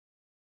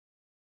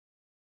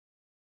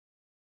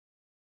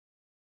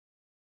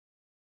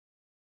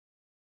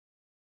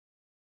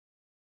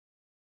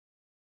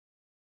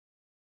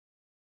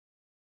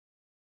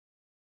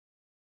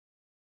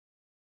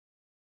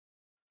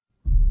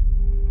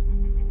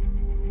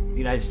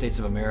United States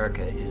of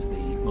America is the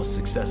most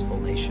successful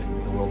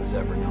nation the world has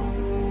ever known.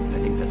 And I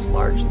think that's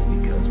largely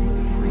because we're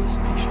the freest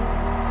nation.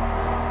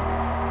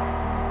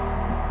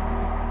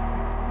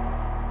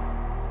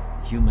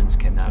 Humans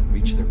cannot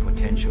reach their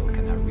potential,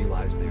 cannot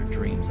realize their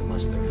dreams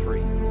unless they're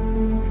free.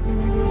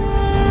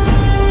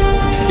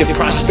 If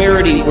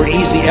prosperity were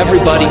easy,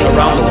 everybody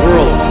around the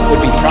world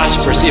would be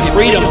prosperous. If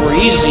freedom were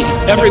easy,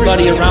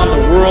 everybody around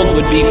the world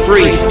would be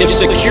free. If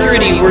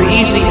security were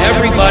easy,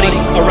 everybody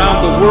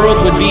around the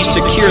world would be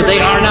secure. They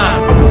are not.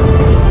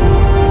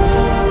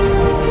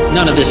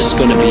 None of this is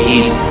going to be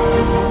easy.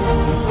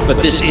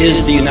 But this is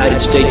the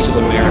United States of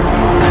America.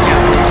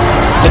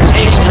 It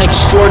takes an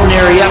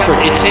extraordinary effort.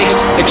 It takes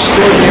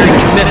extraordinary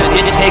commitment.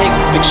 It takes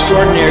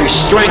extraordinary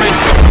strength.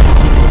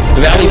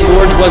 The Valley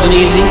Forge wasn't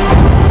easy.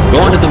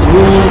 Going to the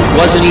moon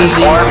wasn't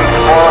easy.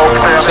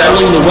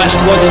 Settling the West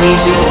wasn't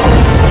easy.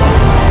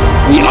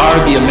 We are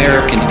the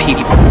American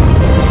people.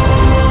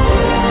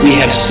 We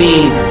have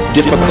seen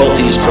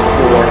difficulties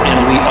before,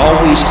 and we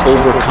always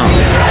overcome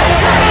them.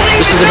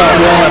 This is about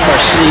rolling up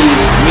our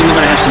sleeves. I mean, we're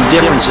going to have some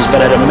differences,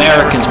 but at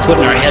Americans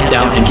putting our head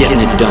down and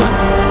getting it done.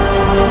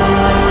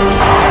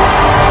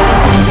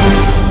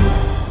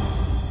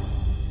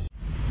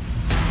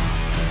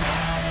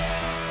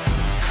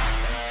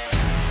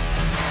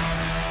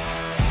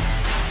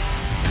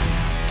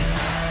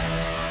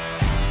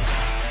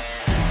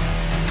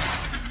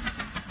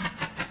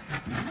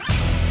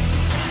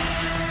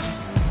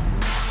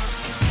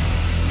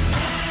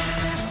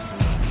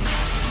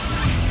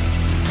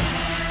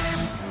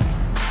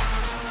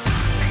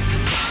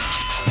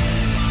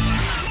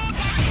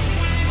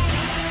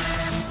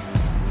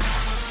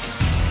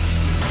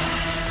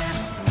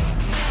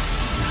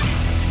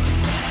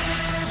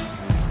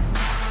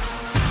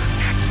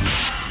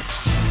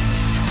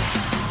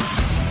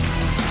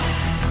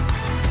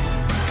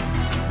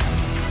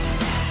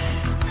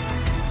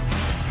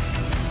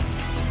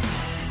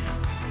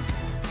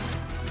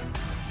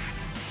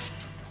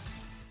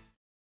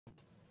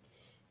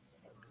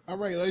 All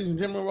right, ladies and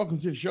gentlemen, welcome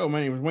to the show.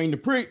 My name is Wayne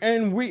Dupree,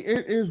 and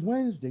it is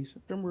Wednesday,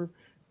 September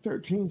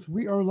 13th.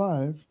 We are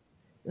live.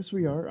 Yes,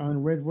 we are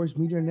on Red Voice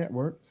Media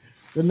Network,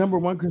 the number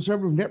one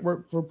conservative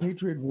network for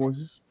Patriot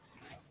voices,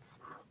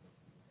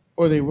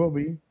 or they will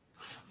be.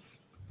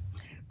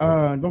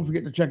 Don't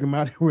forget to check them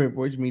out at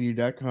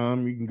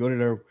redvoicemedia.com. You can go to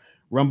their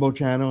Rumble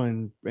channel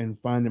and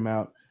find them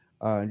out.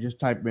 Just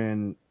type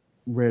in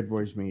Red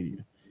Voice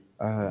Media.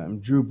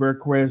 Drew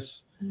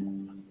Berquist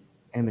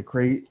and the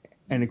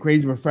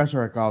crazy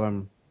professor, I call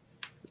him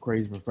the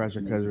crazy professor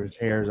because his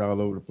hair is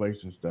all over the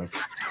place and stuff.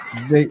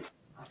 I mean,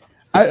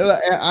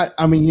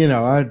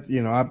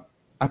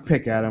 I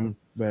pick at them,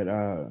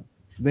 but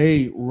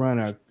they run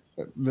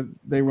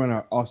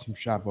an awesome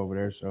shop over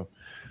there. So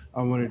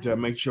I wanted to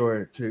make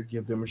sure to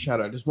give them a shout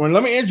out this morning.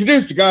 Let me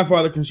introduce the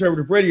Godfather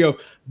Conservative Radio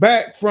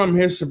back from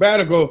his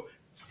sabbatical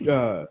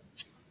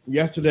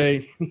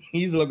yesterday.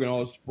 He's looking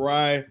all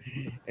spry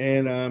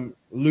and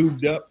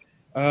lubed up.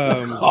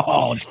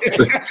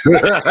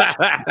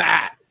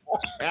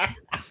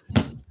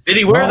 Did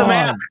he wear the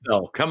mask?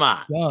 No, come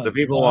on. The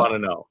people want to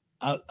know.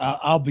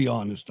 I'll be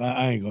honest.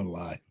 I ain't gonna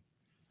lie.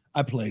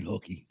 I played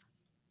hooky.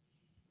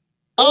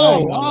 I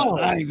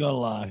ain't gonna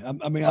lie.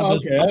 I mean,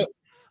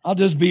 I'll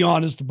just be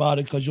honest about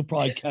it because you'll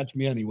probably catch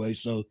me anyway.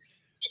 So,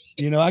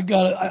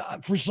 I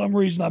for some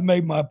reason I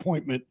made my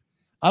appointment.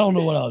 I don't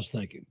know what I was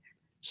thinking.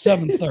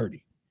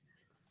 7:30.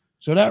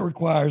 So that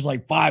requires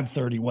like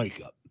 5:30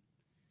 wake up.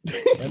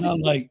 And I'm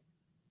like,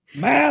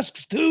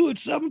 masks too at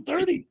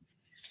 7:30.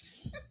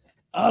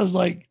 I was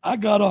like, I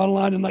got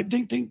online and like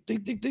ding ding ding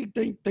ding ding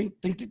ding ding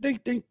ding ding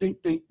ding ding ding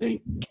ding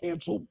ding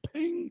cancel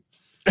ping.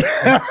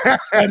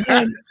 and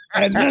then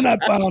I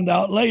found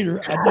out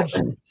later.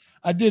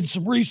 I did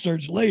some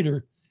research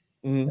later.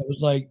 Mm-hmm. It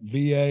was like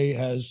VA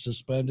has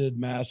suspended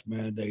mask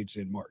mandates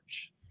in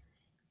March.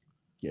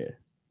 Yeah,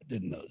 I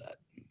didn't know that.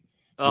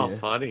 Oh, yeah.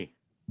 Funny.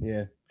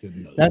 Yeah,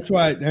 didn't know. That's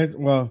why.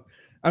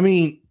 I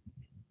mean.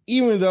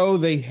 Even though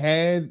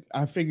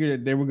I figured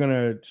that they were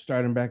gonna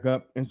start them back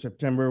up in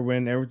September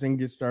when everything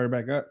gets started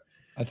back up.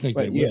 I think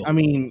they will. I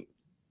mean,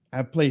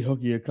 I played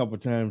hooky a couple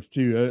times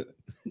too.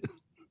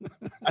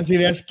 I see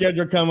that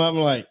schedule come up.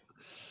 I'm like,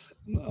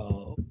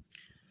 no,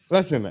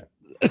 listen, man,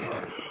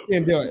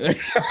 can't do it.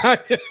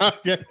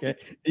 Okay.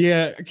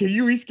 Yeah, can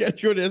you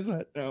reschedule this?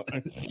 No.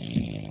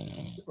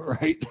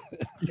 Right.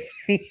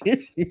 Hey,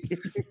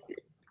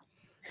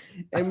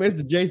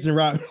 Mr. Jason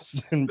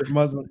Robinson,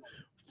 Muslim.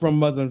 From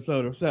Muslim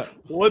Soda. What's up?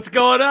 What's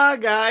going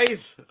on,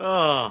 guys?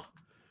 Oh,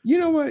 you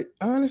know what?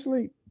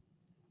 Honestly,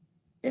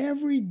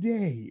 every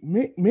day,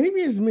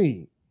 maybe it's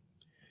me.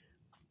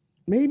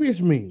 Maybe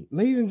it's me.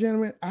 Ladies and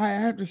gentlemen, I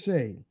have to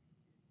say,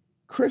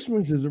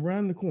 Christmas is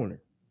around the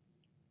corner.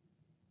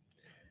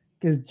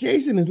 Because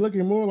Jason is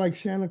looking more like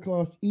Santa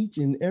Claus each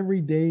and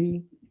every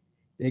day.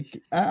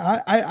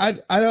 I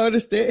don't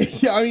understand.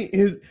 I mean,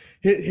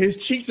 his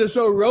cheeks are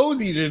so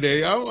rosy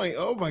today. I'm like,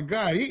 oh my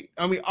God.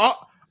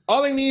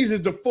 All he needs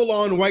is the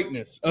full-on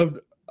whiteness of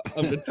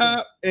of the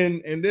top,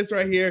 and this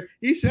right here,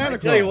 he's Santa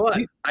Claus. Tell you what,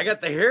 I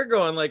got the hair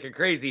going like a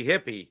crazy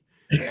hippie,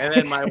 and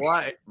then my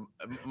wife's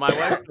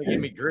gonna give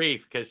me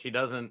grief because she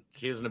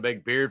isn't a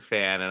big beard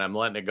fan, and I'm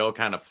letting it go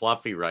kind of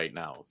fluffy right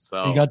now.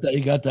 So he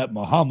got that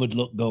Muhammad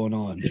look going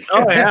on.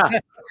 Oh yeah.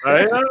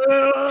 Right?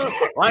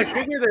 Well, I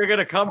figure they're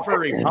gonna come for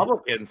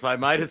Republicans, so I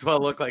might as well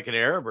look like an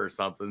Arab or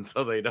something,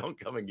 so they don't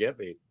come and get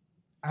me.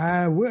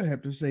 I will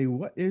have to say,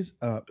 what is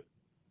up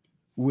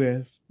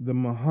with the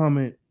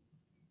Muhammad?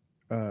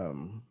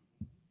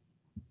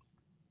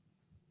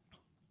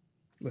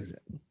 What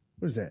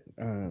is that?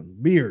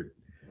 Beard.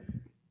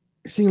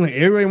 It seems like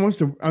everybody wants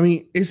to. I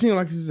mean, it seems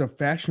like this is a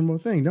fashionable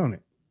thing, don't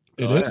it?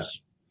 It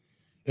is.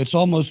 Yeah. It's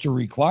almost a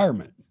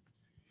requirement.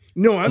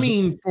 No, I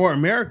mean for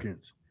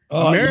Americans.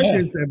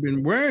 Americans have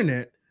been wearing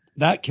it.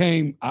 That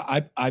came,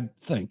 I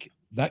think,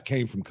 that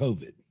came from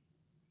COVID,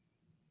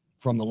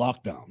 from the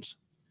lockdowns.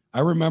 I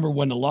remember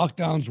when the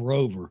lockdowns were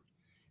over,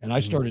 and I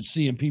started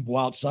seeing people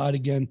outside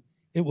again.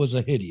 It was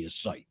a hideous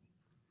sight.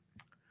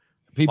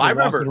 People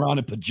walking around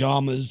in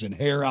pajamas and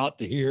hair out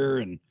to here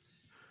and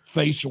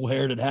facial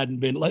hair that hadn't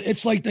been.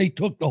 It's like they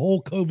took the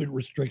whole COVID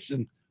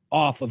restriction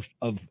off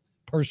of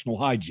personal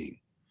hygiene.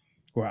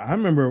 Well, I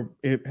remember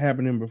it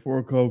happening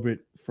before COVID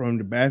from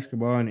the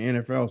basketball and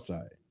the NFL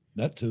side.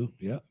 That too,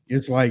 yeah.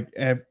 It's like,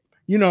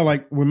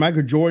 like when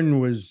Michael Jordan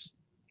was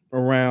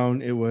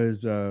around, it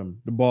was the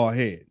bald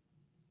head.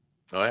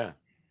 Oh yeah,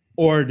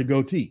 or the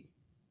goatee.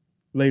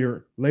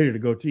 Later the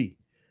goatee.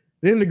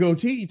 Then the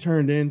goatee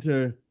turned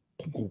into.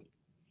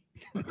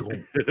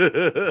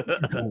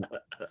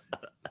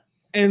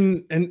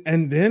 and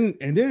then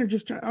it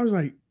just, I was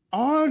like,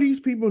 all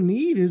these people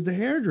need is the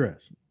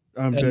hairdresser.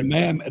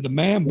 The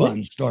man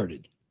bun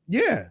started.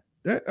 Yeah.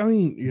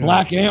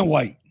 Black and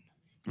white.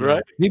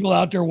 Right. People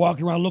out there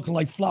walking around looking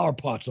like flower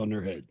pots on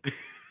their head.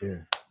 Yeah.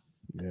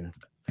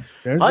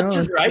 That's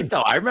just right,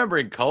 though. I remember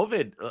in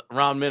COVID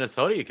around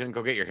Minnesota, you couldn't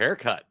go get your hair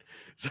cut.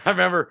 So I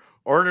remember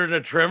ordering the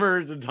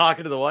trimmers and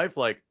talking to the wife,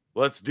 like,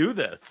 let's do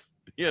this.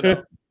 We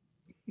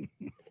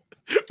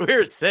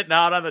were sitting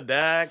out on the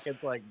deck.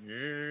 It's like,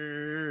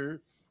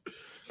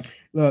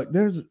 look,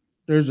 there's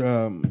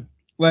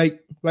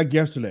like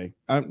yesterday,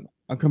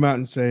 I'll come out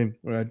and say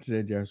what I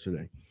said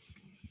yesterday.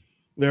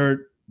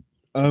 There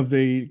of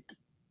the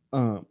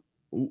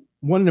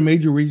one of the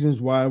major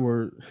reasons why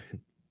we're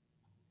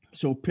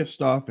so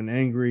pissed off and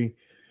angry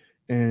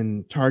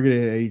and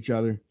targeted at each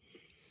other,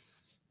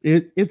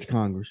 it's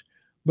Congress,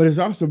 but it's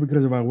also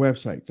because of our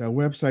websites. Our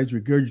websites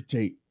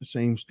regurgitate the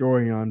same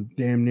story on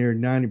damn near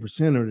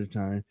 90% of the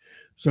time,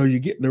 so you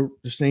get the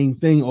same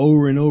thing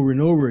over and over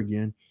and over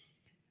again.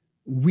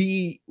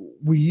 We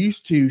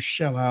used to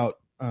shell out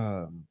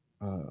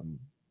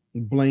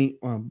blame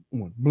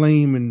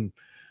and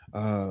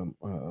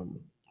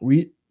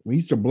we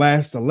used to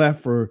blast the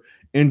left for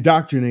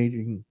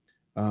indoctrinating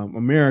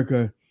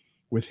America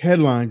with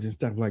headlines and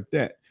stuff like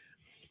that.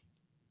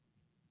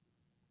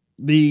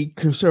 The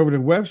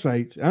conservative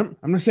websites, I'm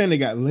not saying they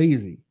got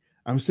lazy.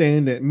 I'm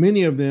saying that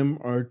many of them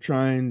are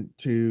trying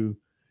to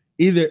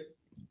either,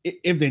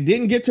 if they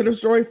didn't get to the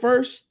story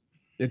first,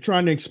 they're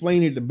trying to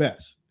explain it the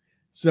best.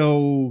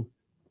 So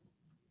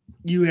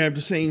you have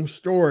the same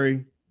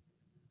story,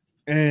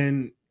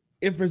 and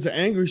if it's an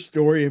angry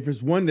story, if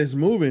it's one that's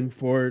moving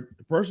for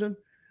the person,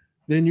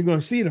 then you're going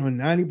to see it on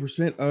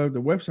 90% of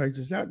the websites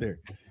that's out there.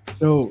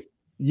 So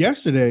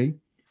yesterday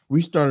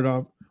we started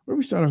off. Where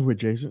we start off with,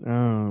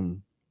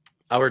 Jason?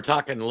 We're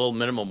talking a little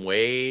minimum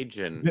wage,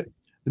 and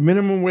the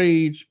minimum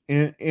wage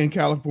in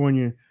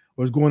California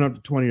was going up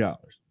to $20.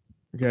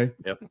 Okay.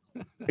 Yep.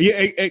 Yeah,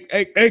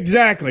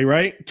 exactly.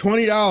 Right.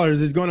 $20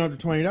 is going up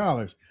to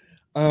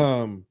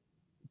 $20.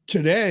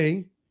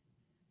 Today,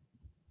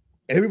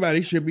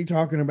 everybody should be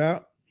talking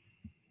about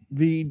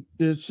the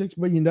 $6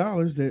 billion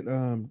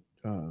that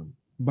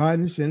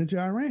Biden sent to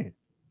Iran.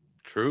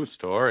 True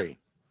story.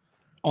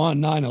 On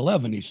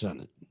 9/11, he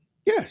sent it.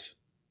 Yes.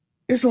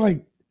 It's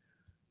like,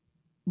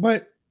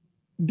 but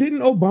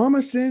didn't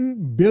Obama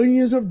send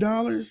billions of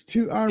dollars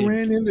to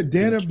Iran in the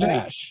dead of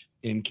night?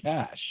 In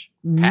cash.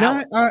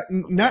 Not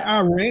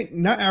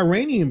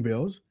Iranian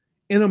bills,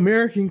 in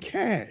American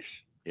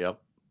cash. Yep.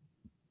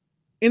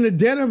 In the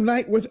dead of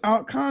night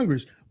without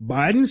Congress.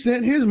 Biden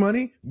sent his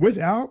money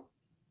without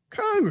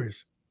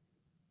Congress.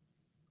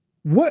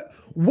 What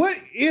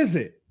is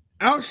it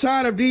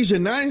outside of these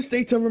United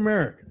States of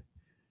America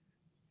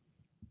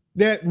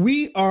that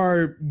we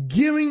are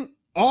giving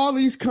all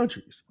these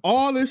countries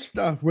all this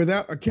stuff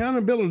without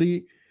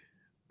accountability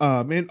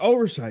and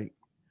oversight?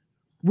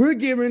 We're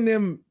giving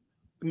them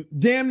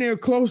damn near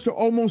close to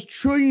almost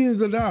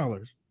trillions of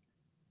dollars,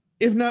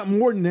 if not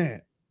more than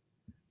that,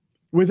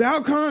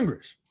 without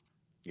Congress.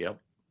 Yep.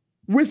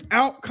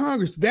 Without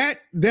Congress. That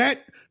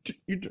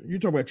you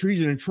talk about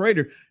treason and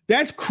traitor.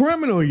 That's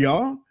criminal,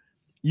 y'all.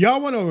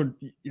 Y'all want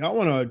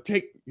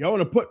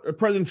to put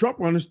President Trump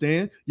on the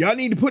stand. Y'all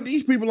need to put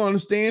these people on the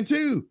stand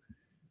too.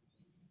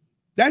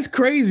 That's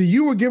crazy.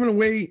 You were giving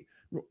away.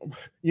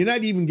 You're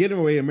not even giving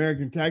away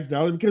American tax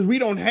dollars because we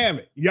don't have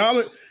it.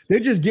 They're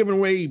just giving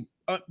away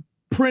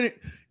printed.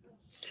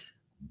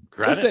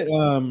 credit.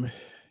 What's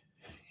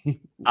that?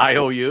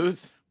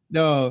 IOUs?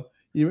 No,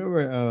 you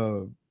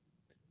remember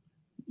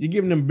you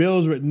giving them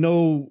bills with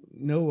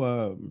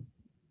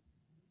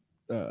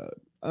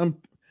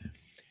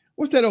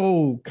what's that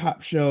old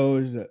cop show?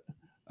 Is that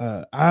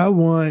I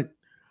want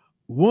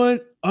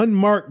one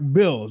unmarked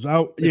bills.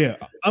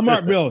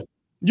 Unmarked bills.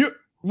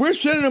 We're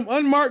sending them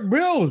unmarked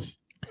bills.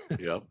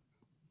 Yep.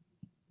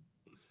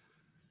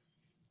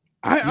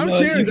 I'm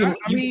serious.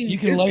 You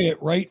can lay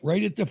it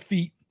right at the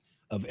feet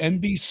of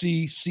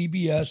NBC,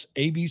 CBS,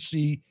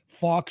 ABC,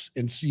 Fox,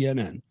 and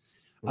CNN.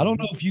 I don't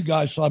know if you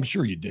guys saw, I'm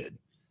sure you did.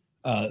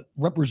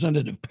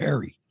 Representative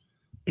Perry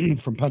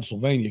from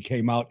Pennsylvania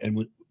came out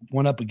and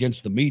went up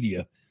against the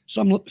media,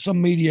 some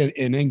media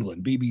in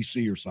England,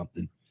 BBC or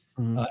something,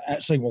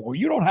 saying, well,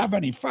 you don't have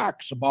any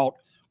facts about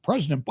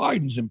President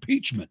Biden's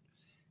impeachment.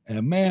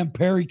 And man,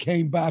 Perry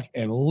came back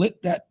and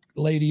lit that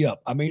lady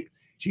up. I mean,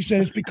 she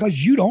said it's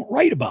because you don't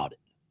write about it.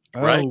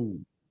 Right.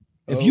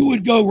 If you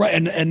would go right,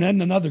 and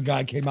then another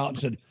guy came out and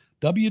said,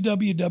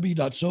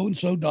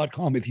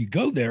 www.soandso.com. If you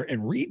go there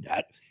and read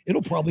that,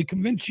 it'll probably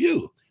convince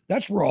you.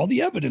 That's where all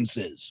the evidence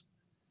is.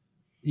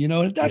 You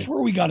know, that's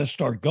where we got to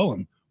start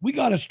going. We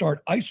got to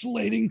start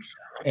isolating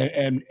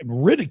and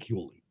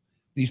ridiculing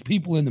these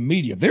people in the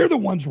media. They're the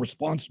ones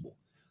responsible.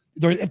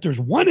 If there's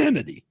one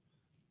entity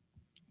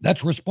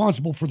that's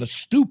responsible for the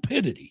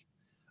stupidity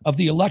of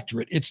the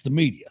electorate, it's the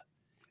media.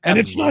 And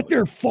It's not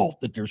their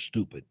fault that they're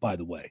stupid, by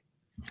the way.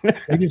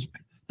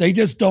 They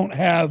just don't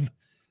have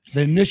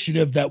the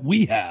initiative that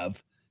we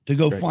have to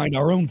go find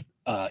our own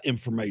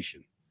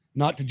information,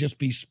 not to just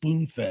be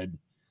spoon-fed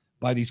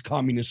by these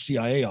communist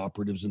CIA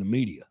operatives in the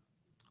media.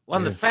 Well,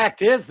 and the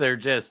fact is they're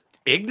just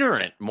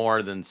ignorant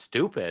more than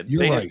stupid.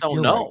 They just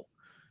don't know.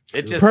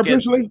 It just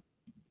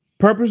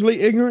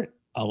purposely ignorant.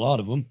 A lot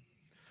of them.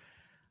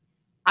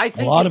 I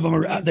think a lot of them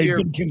are. They've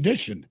been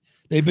conditioned.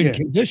 They've been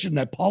conditioned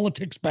that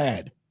politics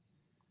bad.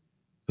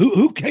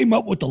 Who came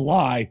up with the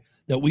lie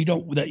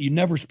that you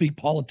never speak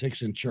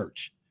politics in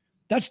church?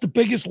 That's the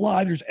biggest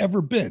lie there's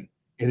ever been.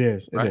 It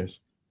is. You're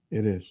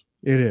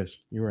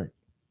right.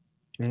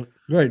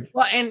 Right.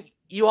 Well, and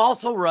you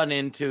also run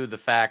into the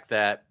fact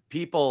that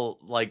people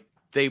like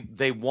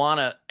they want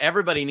to.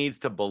 Everybody needs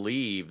to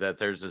believe that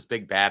there's this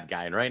big bad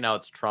guy, and right now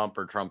it's Trump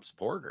or Trump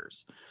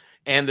supporters,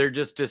 and they're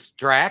just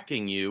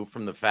distracting you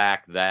from the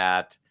fact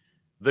that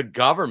the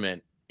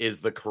government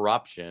is the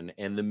corruption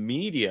and the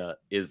media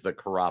is the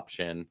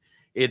corruption.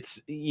 It's,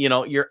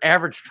 your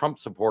average Trump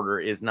supporter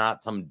is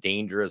not some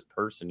dangerous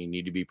person you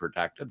need to be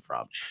protected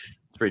from.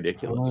 It's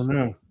ridiculous. I don't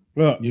know.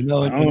 Look,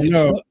 I don't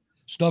know.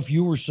 Stuff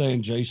you were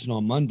saying, Jason,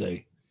 on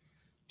Monday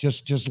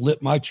just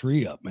lit my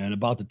tree up, man,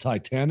 about the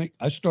Titanic.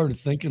 I started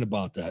thinking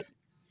about that.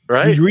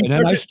 Right.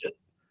 And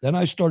then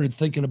I started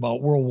thinking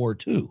about World War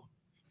II.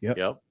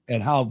 Yep.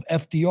 And how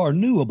FDR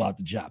knew about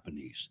the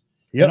Japanese.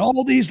 Yep. And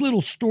all these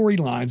little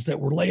storylines that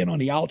were laying on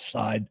the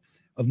outside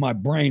of my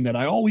brain that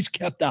I always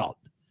kept out.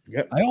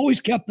 Yep. I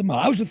always kept them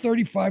out. I was a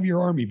 35-year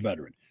Army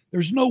veteran.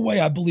 There's no way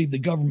I believe the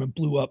government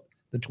blew up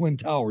the Twin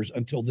Towers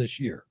until this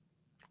year.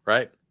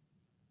 Right.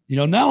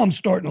 Now I'm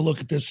starting to look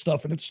at this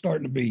stuff and it's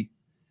starting to be,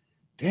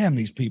 damn,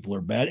 these people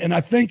are bad. And I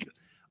think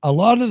a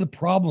lot of the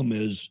problem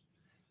is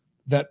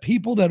that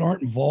people that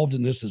aren't involved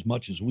in this as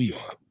much as we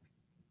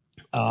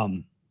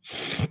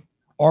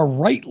are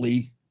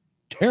rightly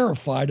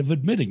terrified of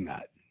admitting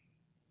that.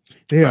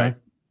 They are.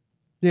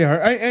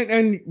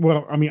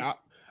 Well, I mean, I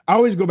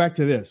always go back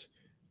to this.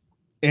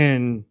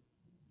 And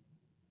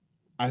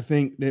I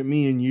think that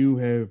me and you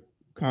have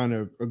kind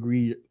of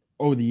agreed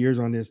over the years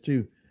on this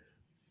too.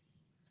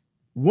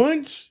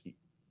 Once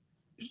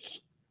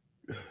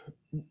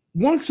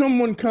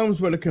someone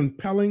comes with a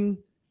compelling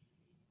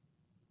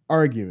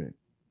argument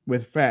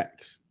with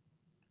facts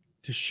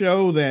to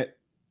show that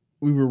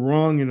we were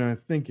wrong in our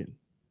thinking,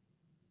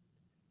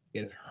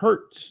 it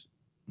hurts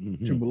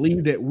to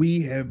believe that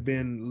we have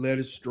been led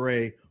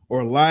astray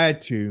or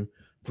lied to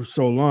for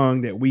so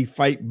long that we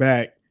fight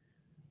back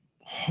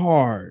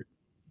hard.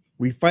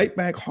 We fight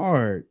back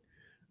hard.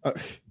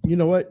 You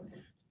know what?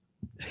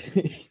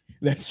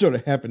 That sort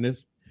of happened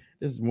this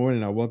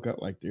morning. I woke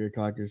up like 3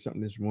 o'clock or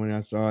something this morning.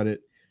 I saw that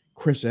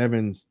Chris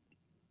Evans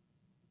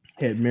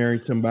had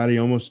married somebody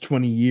almost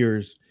 20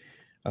 years.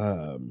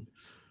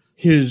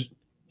 His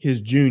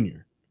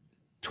junior,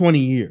 20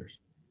 years.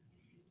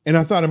 And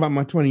I thought about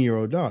my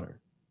 20-year-old daughter.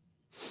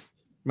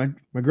 My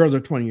girls are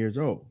 20 years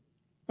old.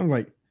 I'm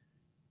like,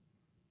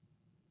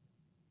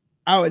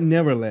 I would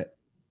never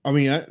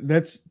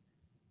that's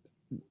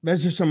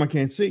just something I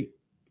can't see.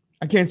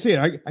 I can't see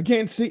it. I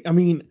can't see. I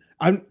mean,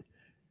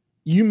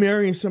 you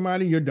marrying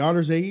somebody your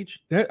daughter's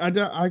age, that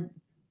I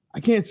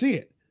can't see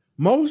it.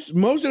 Most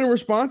of the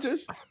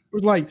responses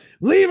was like,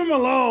 leave him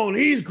alone.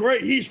 He's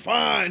great. He's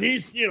fine.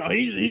 He's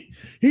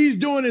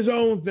doing his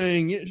own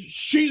thing.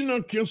 She's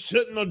a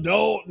consistent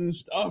adult and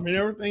stuff and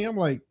everything. I'm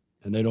like,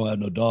 and they don't have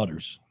no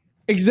daughters.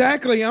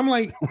 Exactly. I'm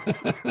like,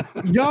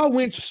 y'all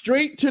went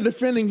straight to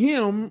defending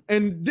him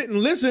and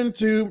didn't listen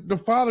to the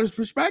father's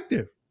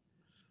perspective.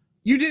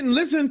 You didn't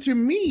listen to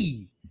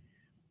me.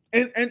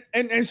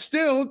 And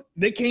still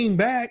they came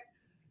back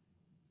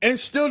and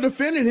still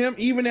defended him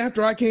even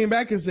after I came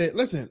back and said,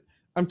 listen,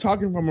 I'm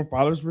talking from a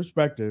father's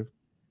perspective,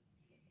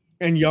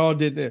 and y'all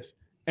did this.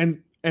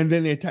 And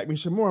then they attacked me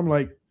some more. I'm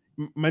like,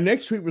 my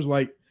next tweet was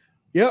like,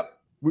 yep,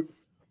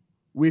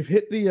 we've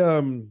hit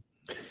the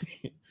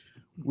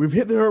we've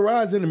hit the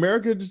horizon.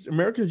 Americans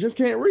just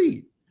can't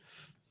read.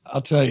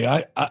 I'll tell you,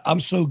 I'm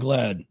so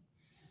glad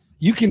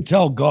you can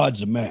tell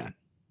God's a man,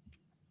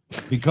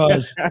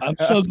 because I'm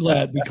so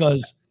glad,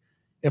 because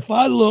if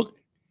I look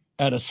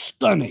at a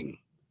stunning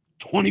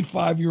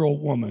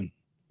 25-year-old woman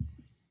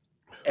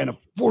and a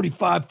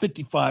 45,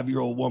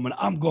 55-year-old woman,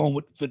 I'm going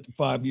with the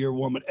 55-year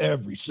woman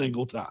every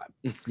single time.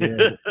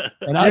 Yeah.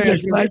 And I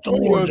just thank the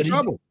Lord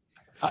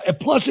that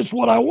plus it's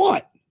what I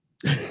want.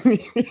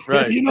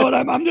 Right. You know what?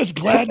 I'm just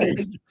glad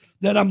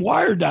that I'm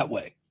wired that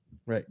way.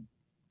 Right.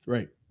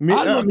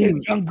 I look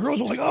at young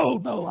girls, I'm like,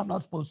 oh no, I'm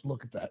not supposed to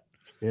look at that.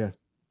 Yeah.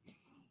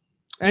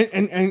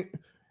 And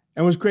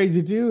what's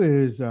crazy too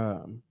is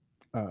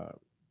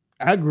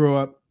I grew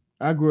up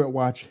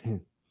watching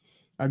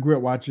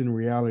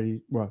reality.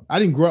 Well, I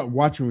didn't grow up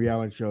watching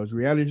reality shows.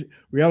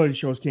 Reality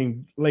shows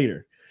came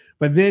later.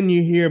 But then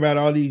you hear about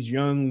all these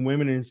young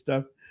women and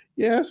stuff.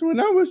 Yes, when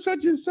I was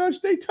such and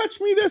such, they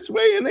touched me this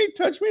way and they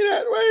touched me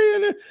that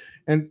way.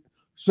 And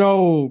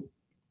so,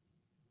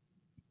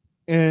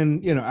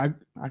 and you know,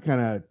 I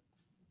kind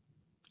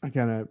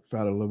of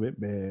felt a little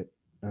bit bad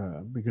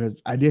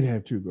because I did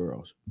have two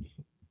girls,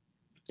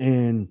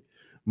 and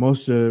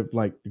most of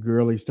like the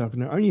girly stuff.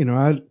 And you know,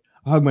 I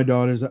hug my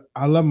daughters.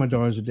 I love my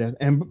daughters to death,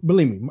 and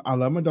believe me, I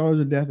love my daughters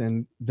to death,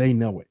 and they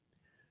know it.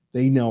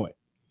 They know it.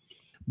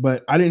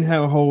 But I didn't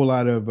have a whole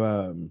lot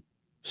of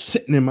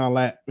sitting in my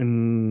lap,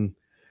 and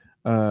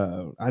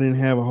I didn't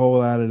have a whole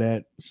lot of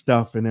that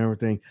stuff and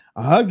everything.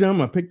 I hugged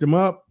them. I picked them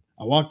up.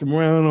 I walked them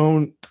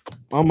around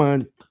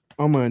on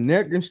my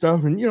neck and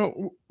stuff, and you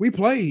know, we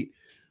played.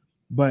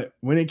 But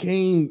when it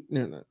came,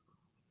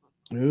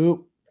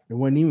 nope, it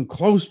wasn't even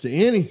close to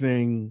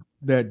anything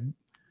that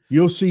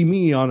you'll see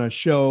me on a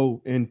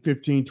show in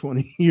 15,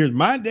 20 years.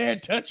 My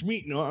dad touched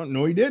me.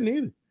 No, he didn't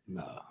either.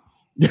 No.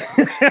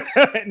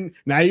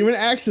 Not even an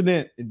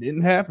accident. It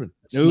didn't happen.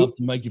 It's enough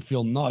to make you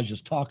feel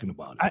nauseous talking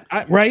about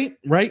it.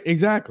 Right,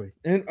 exactly.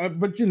 And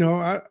but you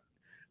know,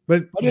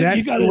 but that's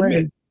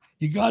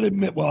you got to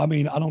admit. Well, I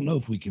mean, I don't know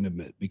if we can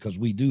admit, because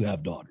we do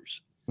have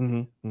daughters,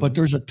 but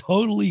there's a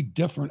totally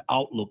different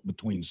outlook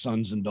between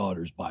sons and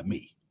daughters by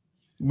me.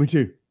 Me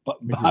too. But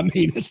I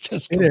mean, it's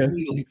just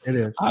completely. It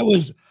is.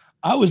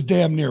 I was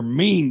damn near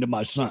mean to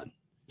my son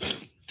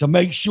to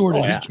make sure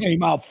that he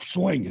came out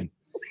swinging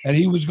and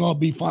he was going to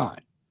be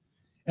fine.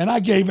 And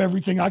I gave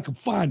everything I could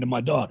find to my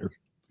daughter.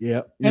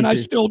 Yeah. And I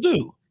still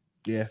do.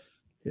 Yeah.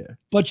 Yeah.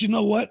 But you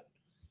know what?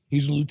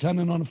 He's a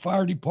lieutenant on the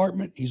fire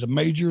department. He's a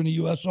major in the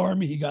U.S.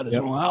 Army. He got his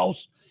own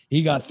house.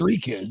 He got 3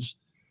 kids,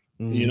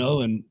 you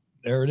know, and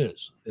there it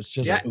is. It's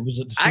just, it was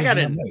a decision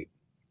I made.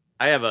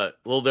 I have a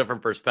little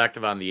different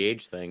perspective on the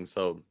age thing.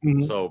 So,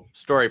 so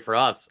story for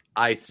us,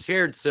 I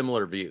shared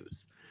similar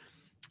views,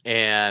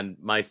 and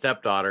my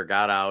stepdaughter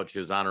got out. She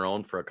was on her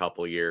own for a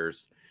couple of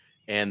years.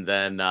 And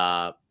then,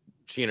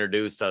 she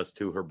introduced us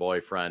to her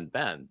boyfriend,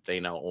 Ben. They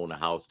now own a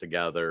house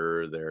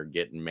together. They're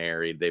getting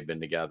married. They've been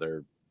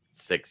together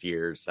 6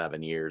 years,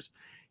 7 years.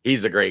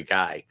 He's a great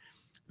guy.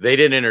 They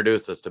didn't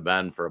introduce us to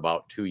Ben for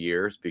about 2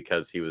 years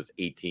because he was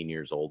 18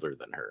 years older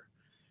than her.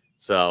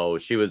 So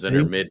she was in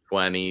her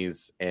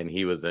mid-20s and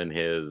he was in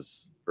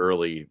his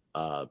early,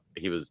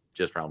 he was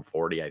just around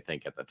 40, I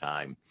think, at the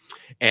time.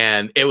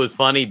 And it was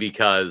funny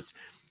because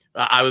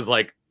I was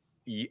like,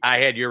 I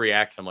had your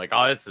reaction. I'm like,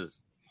 oh, this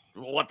is,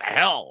 what the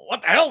hell?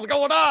 What the hell's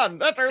going on?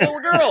 That's our little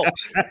girl.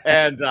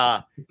 and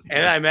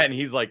I met, and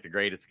he's like the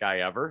greatest guy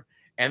ever.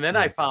 And then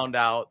I found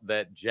out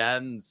that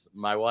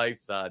my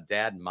wife's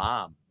dad and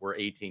mom were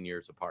 18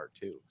 years apart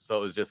too. So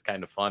it was just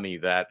kind of funny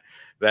that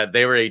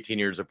they were 18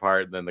 years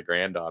apart and then the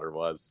granddaughter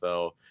was.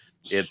 So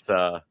it's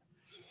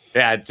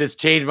it just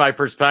changed my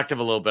perspective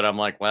a little bit. I'm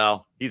like,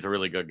 well, he's a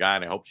really good guy,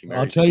 and I hope she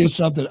marries. I'll tell you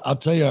something. I'll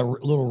tell you a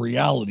little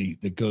reality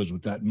that goes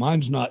with that. My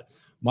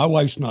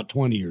wife's not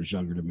 20 years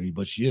younger than me,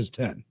 but she is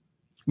 10.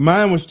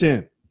 Mine was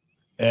 10.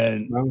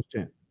 And mine was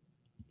 10.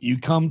 You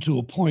come to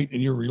a point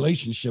in your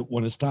relationship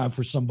when it's time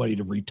for somebody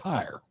to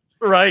retire.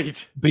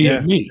 Right.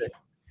 Being me.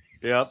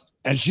 Yep.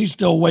 And she's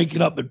still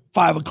waking up at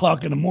 5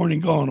 o'clock in the morning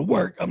going to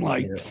work. I'm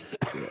like,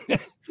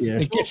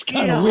 it gets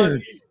kind of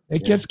weird.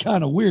 It gets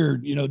kind of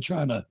weird, you know,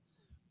 trying to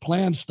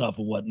plan stuff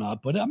and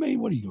whatnot. But I mean,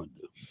 what are you going to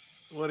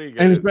do? What are you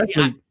going to do?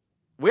 Especially,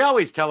 we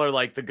always tell her,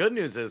 like, the good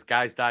news is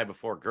guys die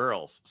before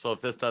girls. So if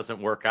this doesn't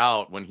work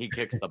out, when he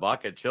kicks the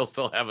bucket, she'll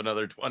still have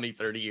another 20,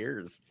 30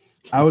 years.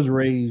 I was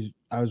raised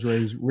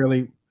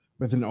really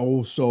with an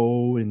old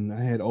soul, and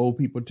I had old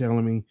people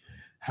telling me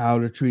how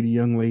to treat a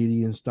young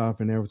lady and stuff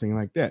and everything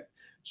like that.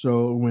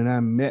 So when I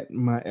met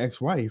my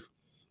ex-wife,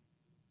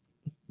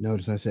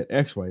 notice I said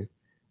ex-wife,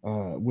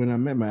 when I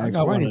met my ex-wife. I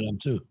got one of them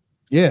too.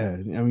 Yeah.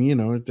 I mean, you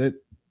know, that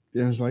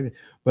it was like that.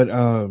 But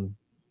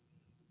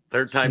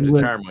third time's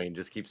a charm, Wayne.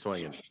 Just keep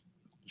swinging.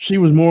 She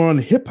was more on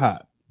hip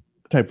hop.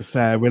 type of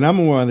side, when I'm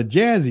more on the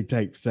jazzy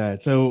type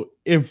side. So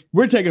if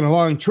we're taking a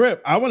long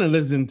trip, I want to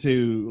listen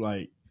to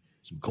like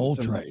some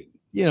Coltrane,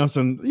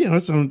 some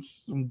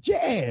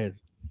jazz.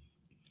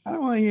 I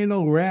don't want to hear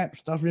no rap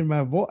stuff in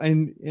my voice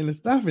and the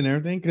stuff and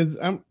everything because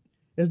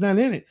it's not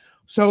in it.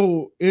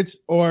 So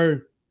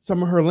or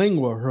some of her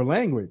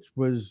language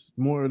was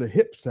more of the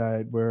hip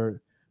side,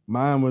 where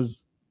mine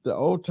was the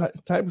old type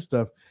of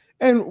stuff,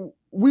 and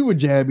we would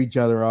jab each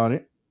other on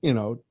it. We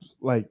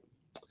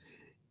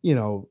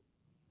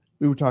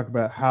would talk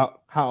about how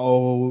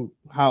old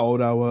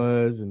I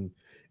was,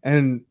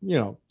 and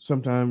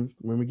sometimes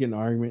when we get in an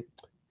argument,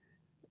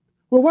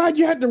 well, why'd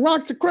you have to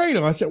rock the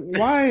cradle? I said,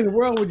 why in the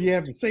world would you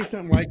have to say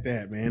something like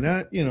that, man?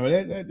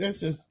 That's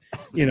just,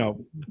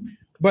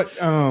 but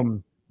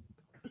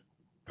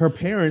her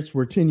parents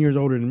were 10 years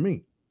older than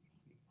me.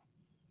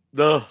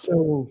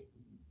 So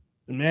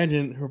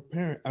imagine her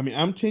parent. I mean,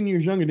 I'm 10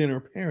 years younger than her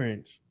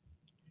parents,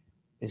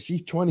 and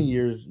she's 20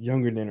 years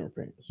younger than her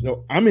parents.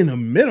 So I'm in the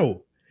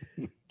middle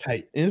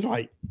type. And it's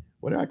like,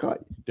 what do I call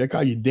you? Did I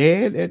call you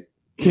dad at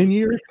 10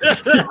 years?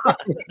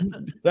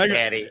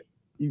 Daddy.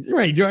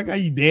 Right. Do I call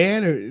you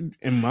dad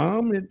and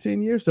mom at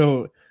 10 years?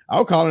 So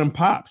I'll call them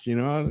pops,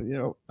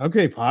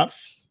 okay,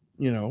 pops,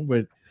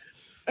 but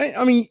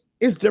I mean,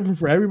 it's different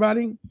for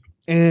everybody.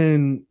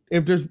 And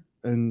if there's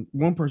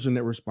one person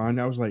that responded,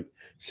 I was like,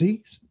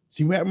 see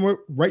what happened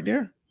right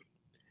there?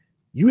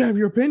 You have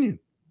your opinion.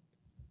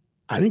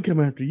 I didn't come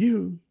after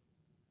you.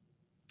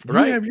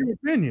 Right. You have your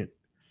opinion.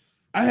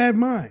 I have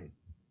mine.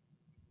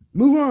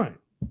 Move on.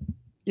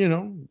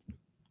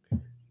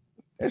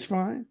 That's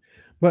fine.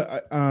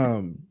 But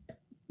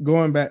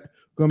going back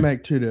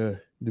to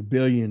the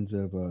billions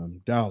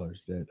of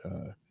dollars that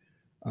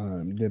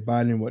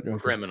Biden what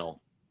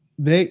criminal.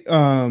 They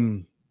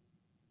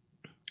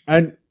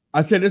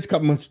I said this a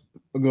couple months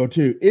ago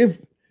too. If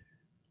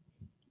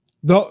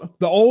the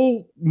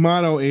old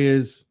motto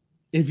is,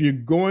 if you're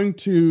going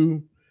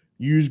to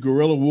use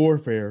guerrilla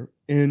warfare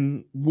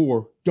in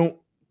war, don't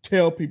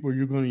tell people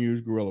you're going to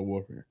use guerrilla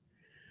warfare.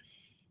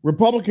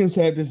 Republicans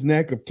have this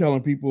knack of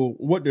telling people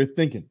what they're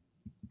thinking,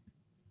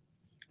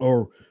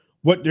 or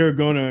what they're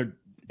going to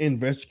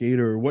investigate,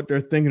 or what they're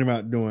thinking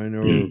about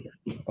doing,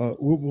 or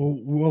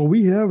well,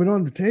 we have it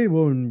on the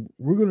table, and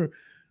we're going to.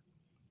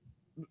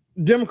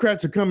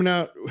 Democrats are coming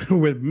out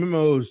with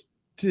memos,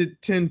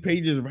 10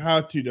 pages of how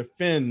to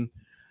defend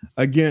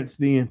against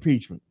the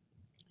impeachment.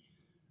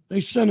 They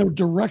sent a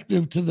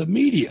directive to the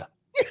media.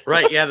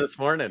 Right, yeah, this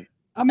morning.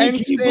 I mean,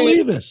 can you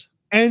believe this?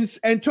 And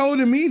told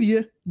the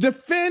media,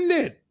 defend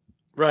it.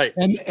 Right.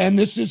 And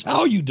this is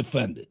how you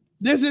defend it.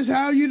 This is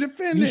how you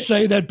defend it. You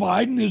say that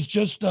Biden is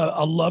just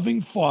a loving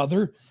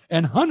father,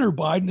 and Hunter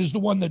Biden is the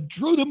one that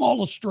drew them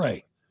all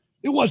astray.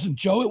 It wasn't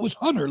Joe. It was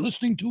Hunter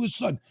listening to his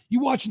son. You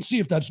watch and see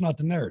if that's not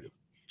the narrative.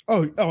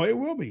 Oh, it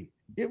will be.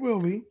 It will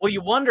be. Well,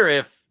 you wonder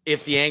if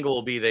the angle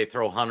will be they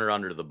throw Hunter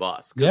under the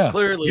bus, because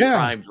clearly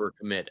crimes were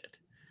committed.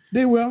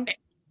 They will.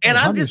 And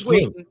I'm just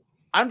waiting.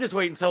 I'm just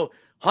waiting. So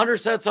Hunter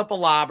sets up a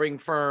lobbying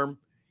firm,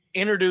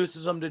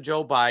 introduces him to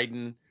Joe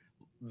Biden.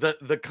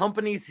 The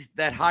companies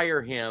that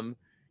hire him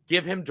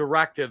give him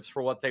directives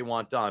for what they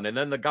want done. And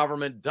then the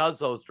government does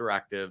those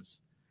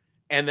directives,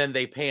 and then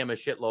they pay him a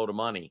shitload of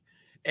money.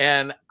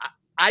 And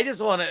I just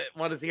want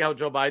to see how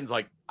Joe Biden's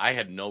like, I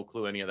had no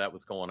clue any of that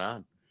was going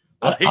on.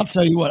 Like, I'll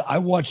tell you what, I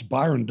watched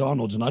Byron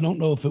Donalds, and I don't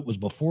know if it was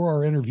before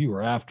our interview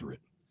or after it,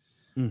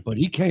 but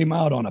he came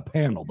out on a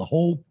panel. The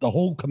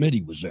whole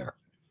committee was there.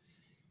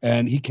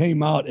 And he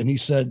came out and he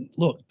said,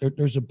 look,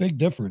 there's a big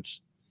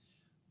difference.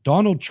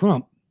 Donald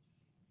Trump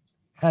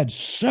had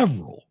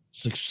several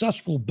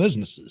successful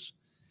businesses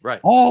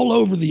all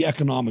over the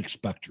economic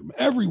spectrum,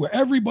 everywhere.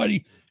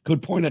 Everybody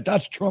could point at,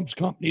 that's Trump's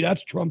company,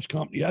 that's Trump's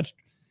company,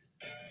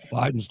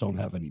 Biden's don't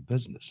have any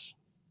business.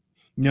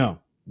 No.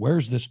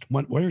 Where's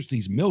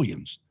these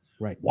millions?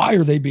 Right. Why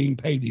are they being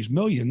paid these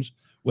millions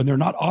when they're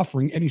not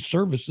offering any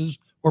services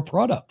or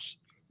products?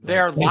 They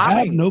have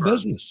no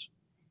business.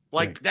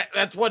 Like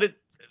that's what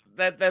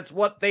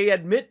they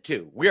admit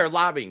to. We are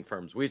lobbying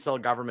firms. We sell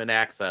government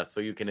access so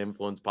you can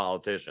influence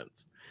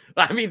politicians.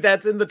 I mean,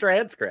 that's in the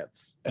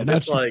transcripts. And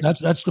that's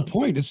the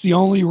point. It's the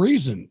only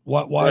reason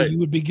why you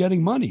would be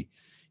getting money.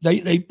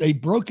 They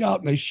broke out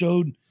and they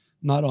showed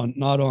not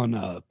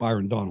on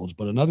Byron Donalds,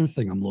 but another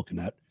thing I'm looking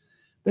at.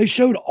 They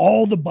showed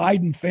all the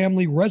Biden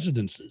family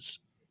residences,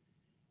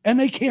 and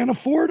they can't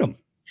afford them.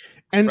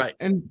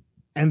 And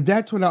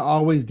that's what I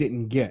always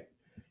didn't get.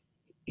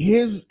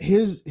 His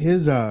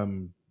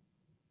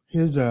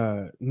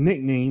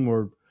nickname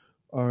or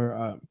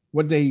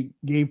what they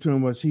gave to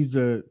him was he's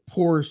the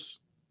poorest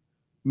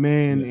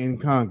man in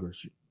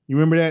Congress. You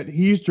remember that?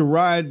 He used to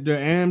ride the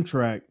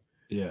Amtrak.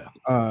 Yeah.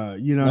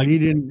 He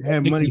didn't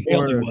have money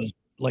for it.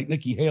 Like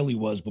Nikki Haley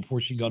was before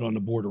she got on the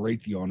board of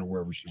Raytheon or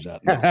wherever she's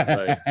at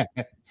now.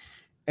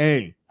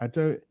 Hey,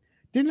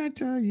 didn't I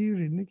tell you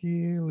that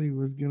Nikki Haley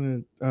was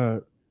gonna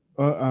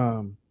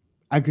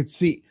I could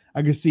see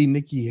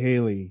Nikki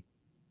Haley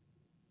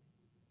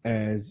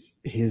as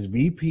his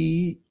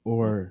VP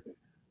or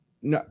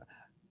no.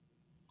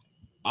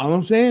 All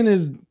I'm saying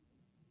is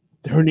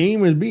her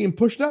name is being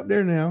pushed up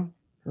there now.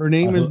 Her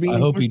name is being. I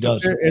hope he pushed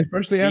does, up there,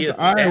 especially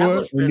after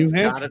Iowa and New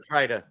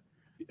Hampshire.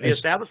 The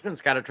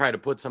establishment's got to try to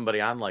put somebody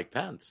on like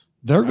Pence.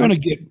 They're going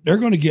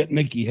to get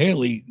Nikki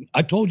Haley.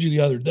 I told you the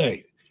other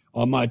day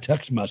on my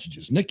text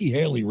messages, Nikki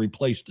Haley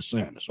replaced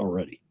DeSantis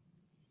already.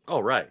 Oh,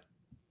 right.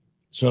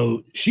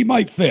 So she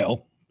might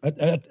fail.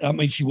 I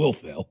mean, she will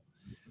fail.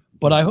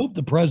 But I hope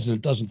the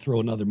president doesn't throw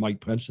another Mike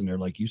Pence in there,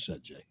 like you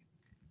said, Jay.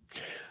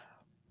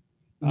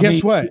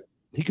 Guess what?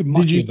 He could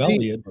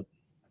Machiavelli it. But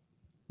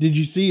did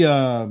you see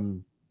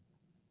Noam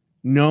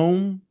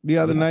the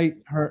other night?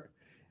 Her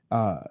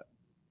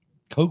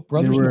Koch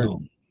brothers.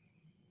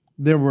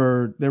 There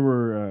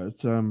were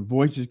some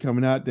voices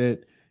coming out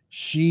that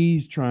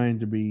she's trying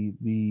to be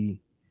the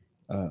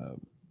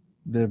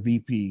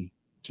VP.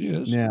 She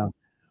is now,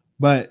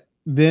 but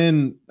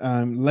then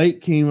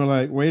late came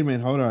like, wait a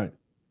minute, hold on.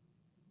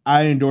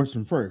 I endorsed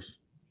him first.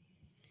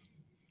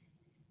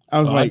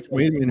 I was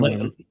wait a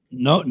minute.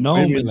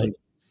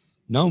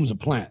 Noam's a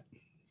plant.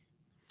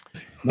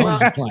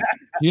 Noam's a plant.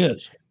 He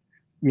is.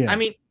 Yeah. I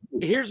mean,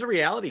 here's the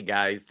reality,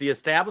 guys. The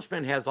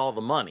establishment has all the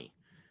money.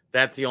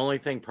 That's the only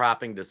thing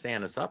propping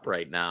DeSantis up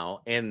right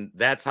now. And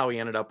that's how he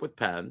ended up with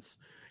Pence.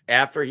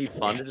 After he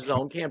funded his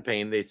own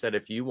campaign, they said,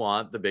 if you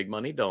want the big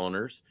money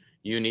donors,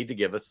 you need to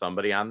give us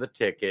somebody on the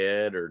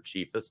ticket or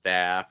chief of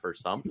staff or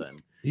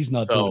something. He's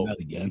not doing that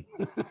again.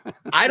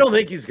 I don't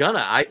think he's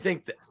gonna. I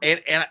think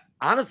and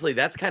honestly,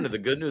 that's kind of the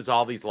good news of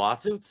all these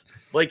lawsuits.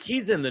 Like,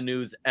 he's in the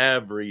news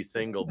every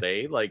single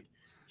day. Like,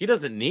 he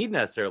doesn't need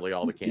necessarily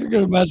all the campaign. You're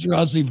going to mess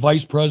around, see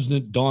Vice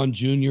President Don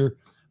Jr.,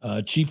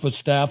 Chief of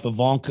Staff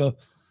Ivanka.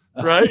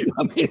 Right.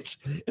 I mean,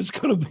 it's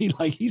going to be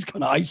like he's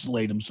going to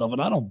isolate himself,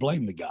 and I don't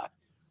blame the guy.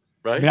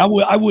 Right. I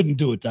mean, I wouldn't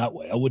do it that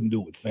way. I wouldn't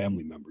do it with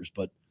family members,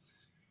 but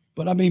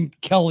I mean,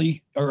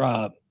 Kelly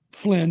or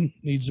Flynn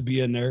needs to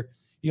be in there.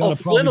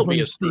 Flynn will be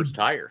his first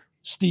hire.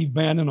 Steve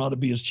Bannon ought to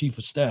be his chief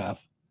of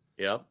staff.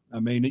 Yep. I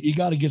mean, you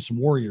got to get some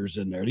warriors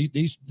in there.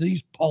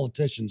 These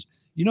politicians.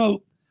 You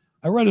know,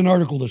 I read an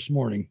article this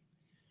morning.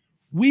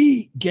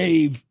 We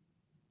gave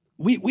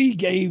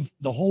the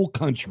whole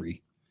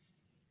country,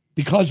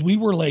 because we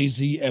were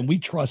lazy and we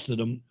trusted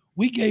them.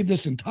 We gave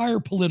this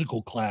entire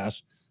political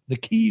class the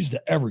keys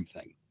to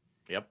everything.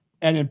 Yep.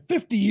 And in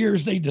 50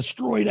 years, they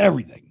destroyed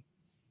everything.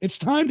 It's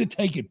time to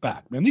take it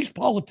back, man. These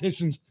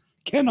politicians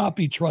cannot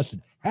be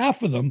trusted.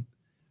 Half of them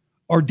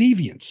are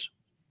deviants.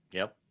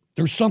 Yep.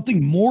 There's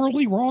something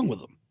morally wrong with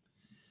them.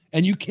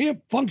 And you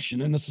can't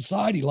function in a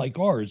society like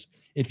ours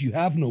if you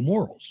have no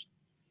morals.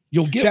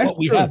 You'll get what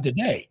we have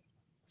today.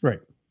 Right.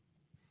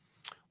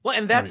 Well,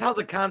 and that's how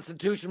the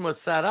Constitution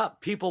was set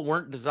up. People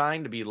weren't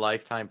designed to be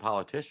lifetime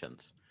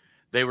politicians.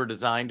 They were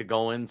designed to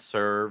go in,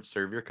 serve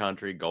your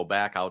country, go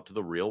back out to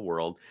the real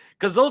world,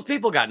 because those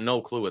people got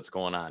no clue what's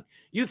going on.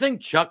 You think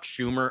Chuck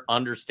Schumer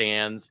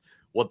understands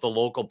what the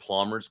local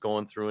plumber's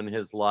going through in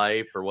his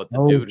life, or what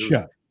the dude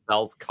who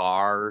sells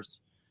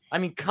cars? I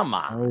mean, come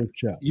on.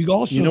 You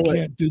also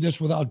can't do this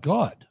without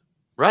God.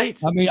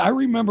 Right. I mean, I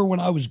remember when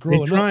I was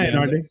growing up,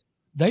 aren't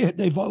they?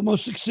 They've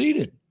almost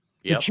succeeded.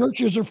 Yep. The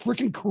churches are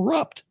freaking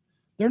corrupt.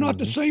 They're not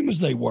the same as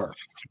they were.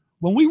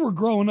 When we were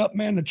growing up,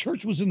 man, the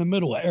church was in the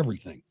middle of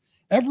everything.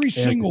 Every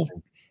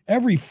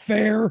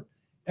fair,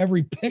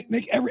 every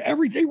picnic,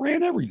 they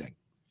ran everything.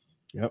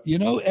 Yep. You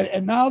know,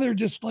 and now they're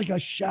just like a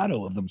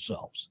shadow of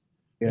themselves.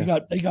 Yeah.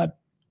 They got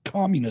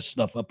communist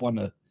stuff up on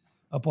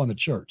the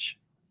church.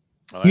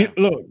 Oh, yeah.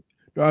 Look,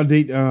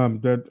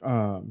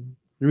 the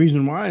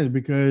reason why is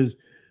because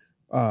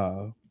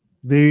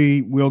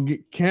they will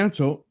get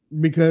canceled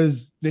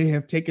because they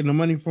have taken the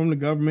money from the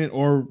government,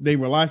 or they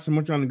rely so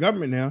much on the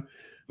government now.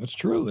 That's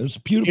true. It's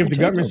beautiful. If the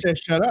government says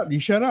shut up, you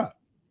shut up.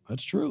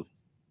 That's true.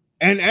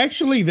 And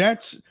actually,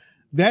 that's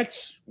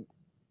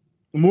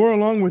more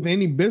along with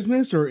any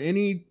business or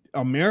any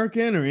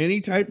American or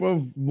any type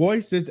of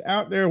voice that's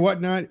out there,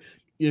 whatnot.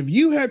 If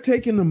you have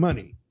taken the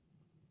money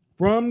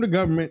from the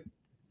government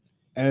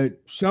at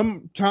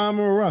some time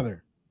or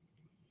other,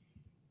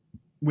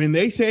 when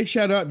they say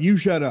shut up, you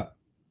shut up.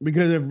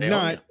 Because if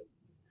not,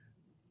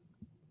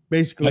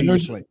 basically,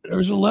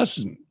 there's a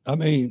lesson. I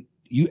mean,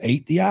 you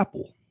ate the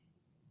apple.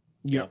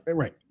 Yeah,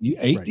 right. You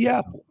ate the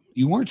apple.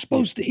 You weren't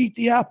supposed to eat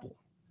the apple.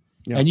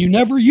 Yeah. And you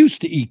never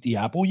used to eat the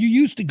apple. You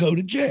used to go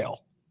to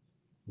jail.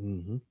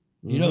 Mm-hmm.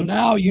 You know,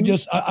 now you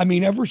just, I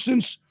mean, ever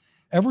since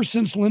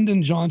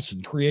Lyndon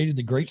Johnson created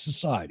the Great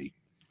Society,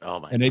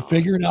 and they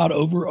figured out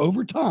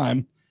over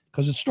time,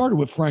 because it started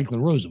with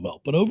Franklin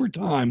Roosevelt, but over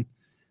time,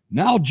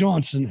 now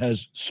Johnson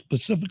has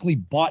specifically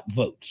bought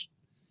votes.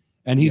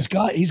 And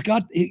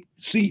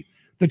see,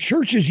 the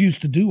churches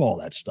used to do all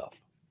that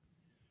stuff.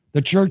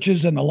 The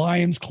churches and the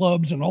Lions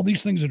clubs and all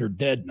these things that are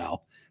dead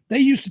now, they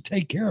used to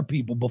take care of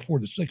people before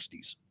the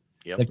 60s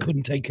that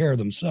couldn't take care of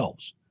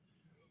themselves.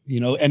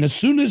 You know, and as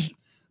soon as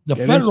the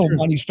federal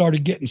money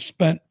started getting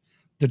spent,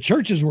 the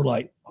churches were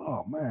like,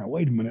 oh, man,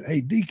 wait a minute.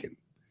 Hey, deacon,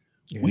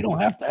 we don't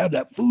have to have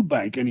that food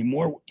bank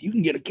anymore. You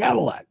can get a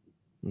Cadillac.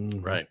 Mm-hmm.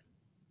 Right.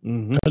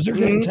 Because they're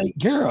getting taken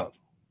care of.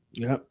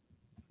 Yep.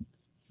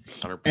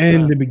 100%.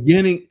 And the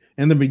beginning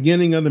and the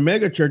beginning of the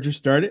mega churches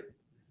started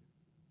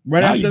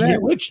right now after that.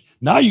 Get rich.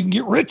 Now you can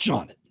get rich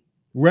on it.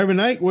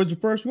 Reverend Ike was the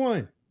first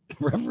one.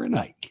 Reverend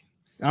Ike.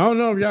 I don't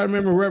know if y'all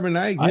remember Reverend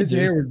Ike. His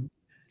hair was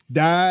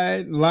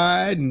dyed,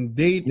 lied, and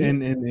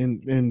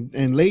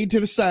and laid to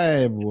the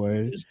side,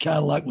 boy. His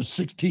Cadillac was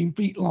 16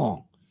 feet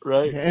long.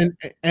 Right.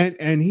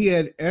 And he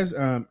had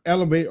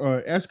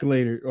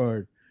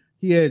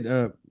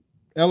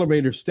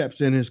elevator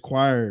steps in his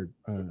choir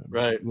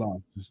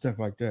loft and stuff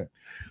like that.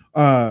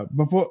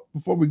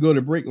 Before we go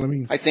to break,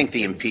 I think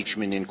the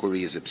impeachment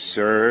inquiry is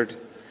absurd.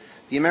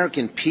 The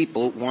American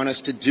people want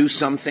us to do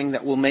something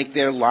that will make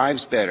their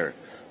lives better,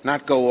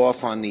 not go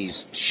off on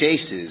these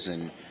chases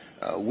and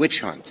witch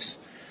hunts.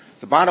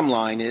 The bottom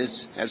line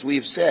is, as we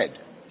have said,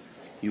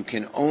 you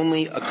can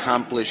only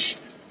accomplish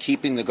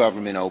keeping the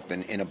government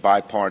open in a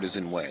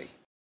bipartisan way.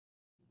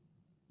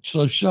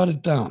 So shut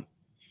it down.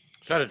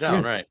 Shut it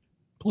down, right?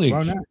 Please.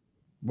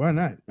 Why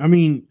not? I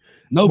mean,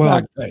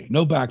 back pay.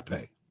 No back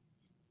pay.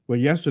 Well,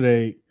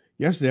 yesterday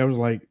I was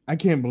like, I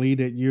can't believe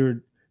that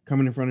you're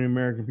coming in front of the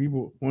American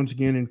people once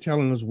again and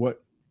telling us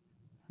what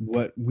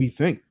we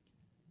think.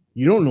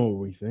 You don't know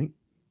what we think.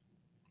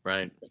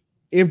 Right.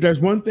 If there's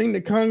one thing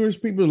that Congress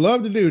people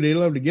love to do, they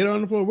love to get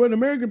on the floor. What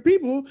American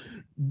people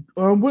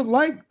would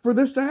like for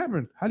this to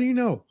happen. How do you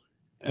know?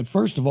 And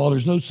first of all,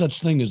 there's no such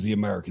thing as the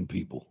American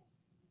people.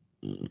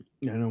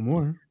 Yeah, no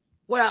more.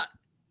 Well,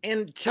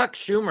 and Chuck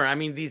Schumer, I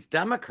mean, these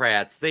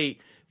Democrats, they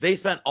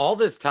spent all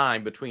this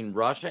time between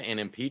Russia and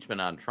impeachment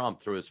on Trump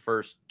through his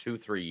first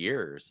 2-3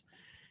 years,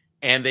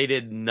 and they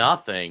did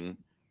nothing.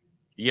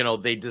 You know,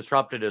 they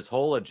disrupted his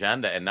whole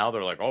agenda, and now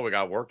they're like, oh, we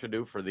got work to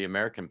do for the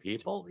American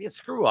people. Yeah,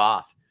 screw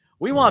off.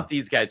 We want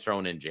these guys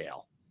thrown in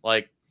jail.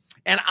 Like,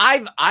 and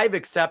I've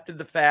accepted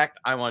the fact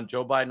I want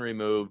Joe Biden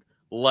removed.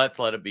 Let's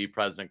let it be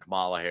President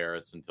Kamala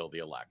Harris until the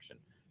election.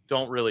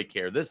 Don't really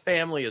care. This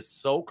family is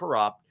so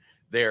corrupt.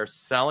 They're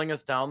selling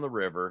us down the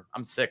river.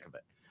 I'm sick of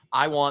it.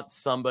 I want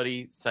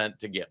somebody sent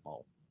to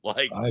Gitmo.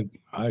 Like,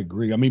 I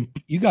agree. I mean,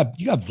 you got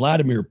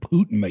Vladimir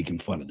Putin making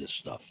fun of this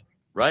stuff.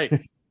 Right.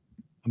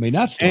 I mean,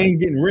 that's and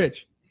getting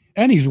rich.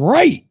 And he's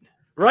right.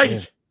 Right. Yeah.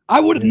 I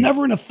would have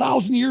never in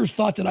 1,000 years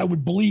thought that I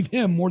would believe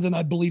him more than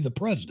I believe the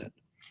president.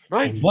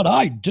 Right. But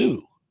I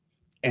do.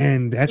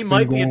 And that's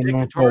been going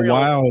on for a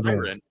while.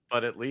 Tyrant,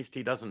 but at least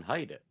he doesn't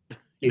hide it.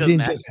 It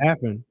didn't just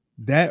happen.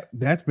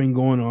 That's been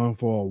going on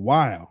for a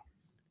while.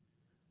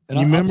 And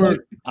you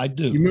remember? I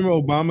do. You remember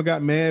Obama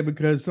got mad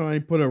because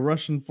somebody put a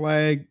Russian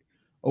flag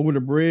over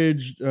the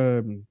bridge,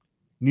 New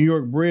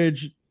York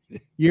Bridge,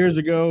 years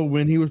ago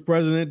when he was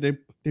president.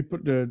 They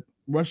put the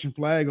Russian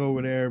flag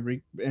over there,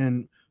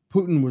 and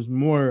Putin was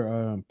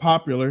more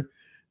popular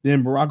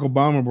than Barack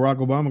Obama. Barack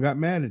Obama got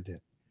mad at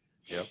that.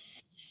 Yep.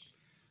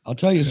 I'll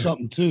tell you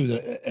something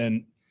too,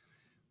 and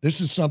this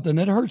is something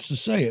that hurts to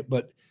say it,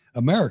 but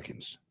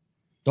Americans,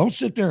 don't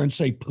sit there and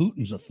say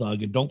Putin's a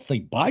thug and don't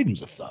think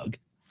Biden's a thug.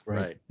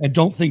 Right. And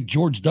don't think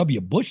George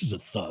W. Bush is a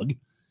thug.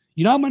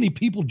 You know how many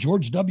people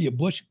George W.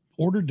 Bush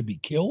ordered to be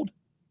killed?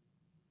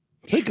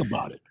 Think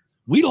about it.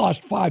 We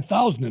lost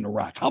 5,000 in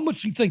Iraq. How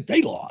much do you think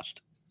they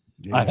lost?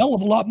 Yeah. A hell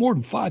of a lot more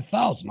than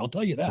 5,000. I'll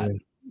tell you that.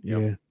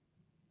 Yeah.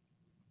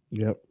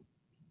 Yep.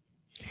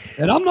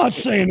 And I'm not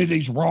saying that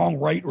he's wrong,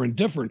 right, or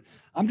indifferent.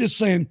 I'm just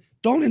saying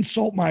don't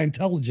insult my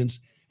intelligence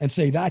and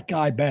say that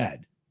guy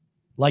bad.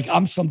 Like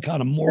I'm some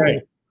kind of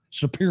moral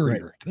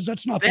superior, because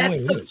that's not the way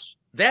it is.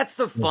 That's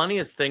the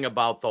funniest thing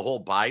about the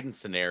whole Biden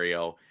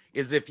scenario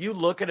is if you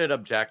look at it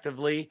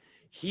objectively,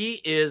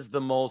 he is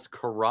the most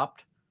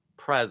corrupt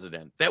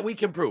president that we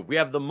can prove. We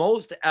have the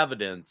most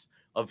evidence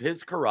of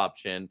his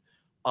corruption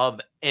of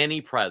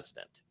any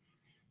president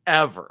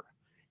ever.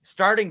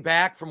 Starting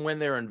back from when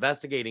they were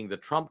investigating the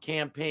Trump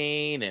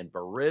campaign and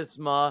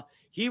Burisma,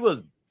 he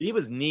was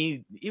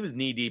knee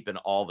deep in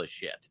all the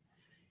shit.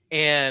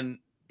 And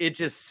it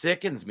just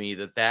sickens me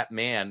that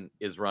man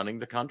is running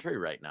the country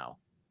right now.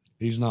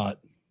 He's not.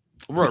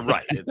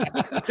 Right.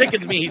 It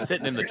sickens me he's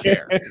sitting in the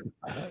chair.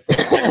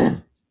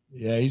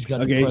 Yeah, he's got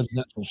the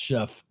presidential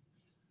chef.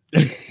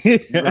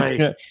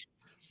 Right.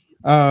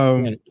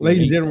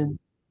 Ladies and gentlemen,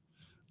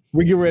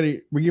 we get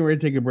ready to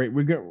take a break.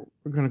 We're going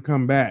to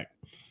come back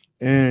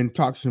and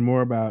talk some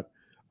more about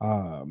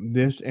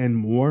this and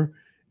more.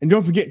 And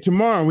don't forget,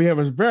 tomorrow we have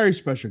a very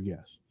special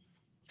guest.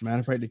 As a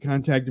matter of fact, they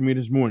contacted me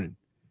this morning.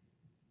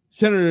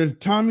 Senator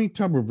Tommy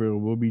Tuberville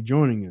will be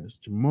joining us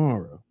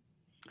tomorrow.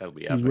 That'll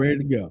be He's epic. ready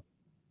to go.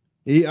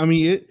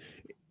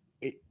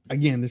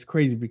 Again, it's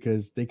crazy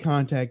because they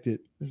contacted.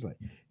 It's like,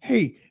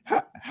 hey,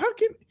 how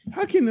can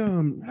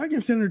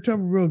Senator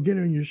Tuberville get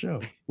on your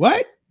show?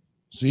 What?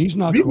 See, he's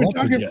not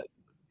corrupted yet.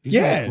 He's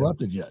not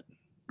corrupted yet.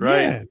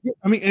 Right. Yeah.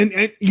 I mean,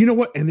 and you know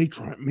what? And they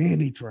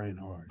trying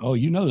hard. Oh,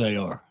 you know they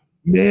are.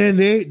 Man,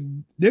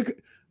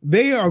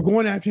 they are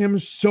going after him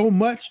so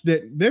much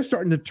that they're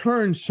starting to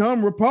turn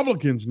some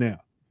Republicans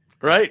now.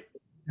 Right.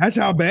 That's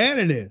how bad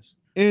it is.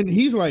 And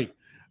he's like,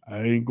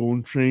 I ain't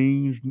gonna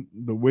change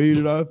the way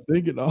that I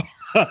think it.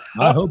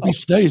 I hope he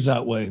stays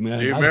that way, man.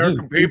 The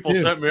American people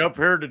sent me up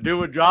here to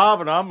do a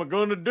job, and I'm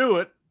going to do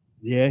it.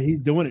 Yeah, he's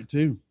doing it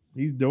too.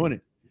 He's doing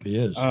it. He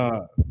is.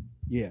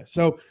 Yeah.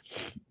 So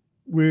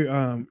we're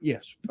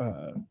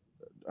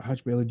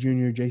Hutch Bailey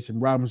Jr., Jason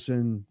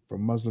Robinson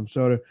from Muslim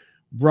Soda,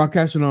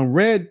 broadcasting on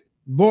Red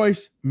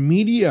Voice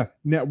Media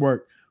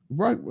Network.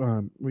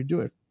 We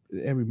do it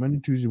every Monday,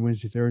 Tuesday,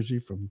 Wednesday, Thursday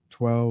from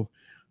 12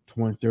 to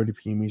 1:30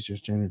 p.m. Eastern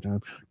Standard Time.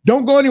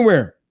 Don't go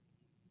anywhere.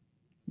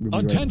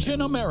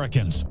 Attention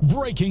Americans,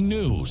 breaking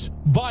news.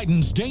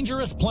 Biden's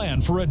dangerous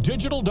plan for a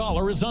digital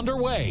dollar is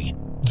underway.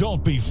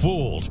 Don't be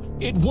fooled.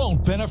 It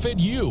won't benefit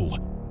you.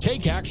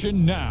 Take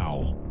action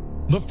now.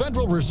 The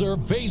Federal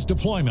Reserve phased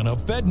deployment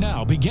of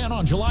FedNow began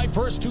on July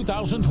 1st,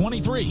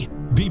 2023.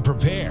 Be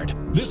prepared.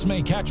 This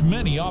may catch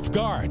many off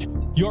guard.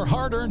 Your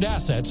hard-earned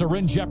assets are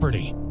in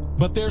jeopardy.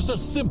 But there's a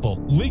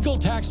simple legal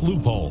tax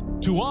loophole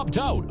to opt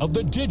out of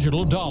the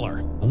digital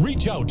dollar.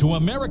 Reach out to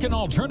American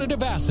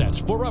Alternative Assets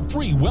for a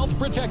free wealth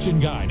protection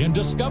guide and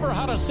discover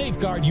how to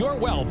safeguard your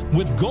wealth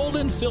with gold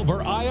and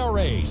silver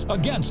IRAs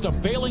against a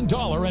failing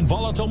dollar and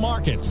volatile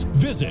markets.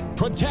 Visit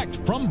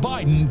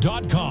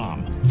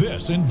protectfrombiden.com.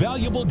 This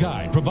invaluable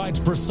guide provides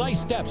precise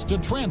steps to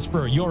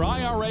transfer your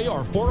IRA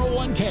or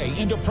 401k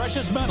into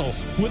precious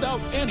metals without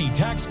any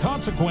tax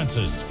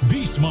consequences.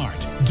 Be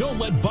smart. Don't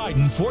let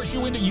Biden force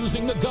you into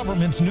using the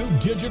government's new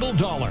digital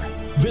dollar.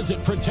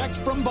 Visit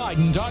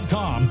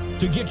protectfrombiden.com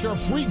to get your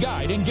free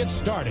guide and get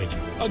started.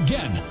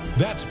 Again,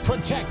 that's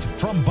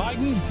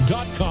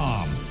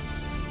protectfrombiden.com.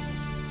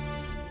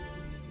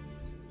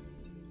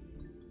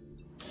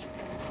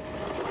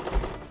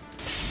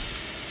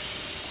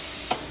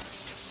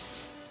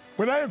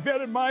 When I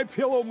invented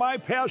MyPillow, my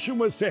passion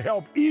was to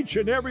help each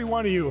and every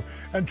one of you.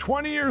 And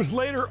 20 years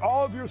later,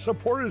 all of your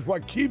support is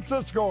what keeps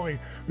us going.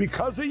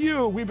 Because of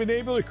you, we've been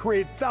able to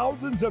create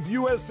thousands of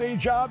USA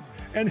jobs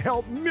and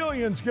help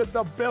millions get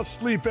the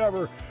best sleep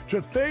ever.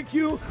 To thank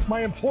you,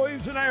 my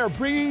employees and I are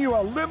bringing you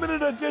a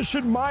limited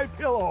edition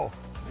MyPillow.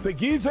 The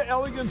Giza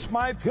Elegance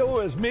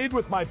MyPillow is made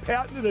with my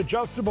patented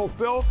adjustable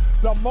fill,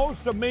 the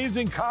most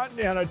amazing cotton,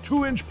 and a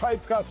 2-inch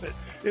pipe gusset.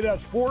 It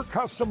has 4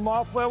 custom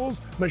loft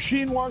levels,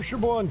 machine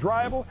washable and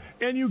dryable,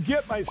 and you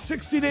get my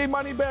 60-day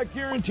money-back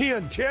guarantee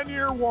and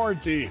 10-year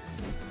warranty.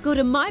 Go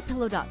to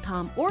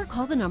mypillow.com or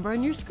call the number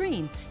on your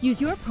screen.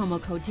 Use your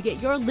promo code to get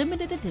your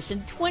limited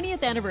edition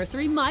 20th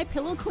anniversary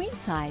MyPillow queen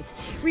size.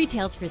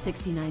 Retails for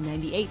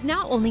 $69.98,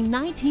 now only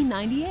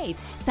 $19.98.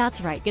 That's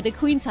right, get a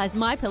queen size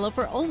MyPillow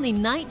for only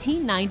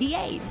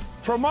 $19.98.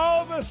 From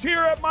all of us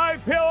here at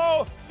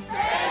MyPillow,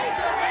 thanks,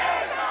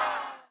 America!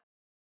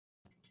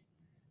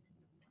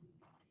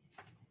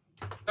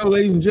 Hello,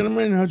 ladies and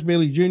gentlemen, Hutch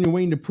Bailey Jr.,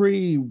 Wayne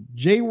Dupree,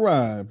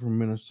 J-Rod from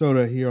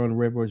Minnesota here on the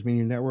Red Voice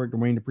Media Network, the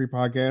Wayne Dupree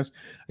podcast.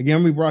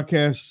 Again, we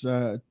broadcast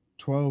 12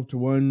 to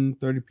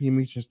 1:30 p.m.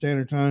 Eastern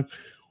Standard Time.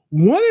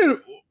 One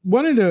of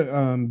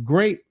the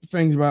great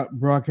things about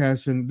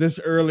broadcasting this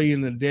early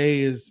in the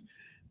day is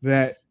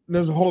that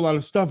there's a whole lot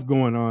of stuff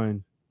going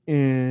on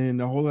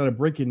and a whole lot of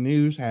breaking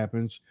news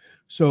happens.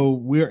 So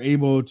we're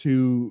able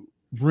to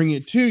bring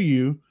it to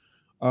you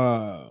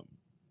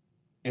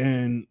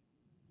and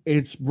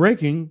it's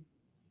breaking,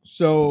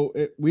 so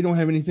we don't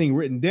have anything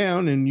written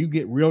down, and you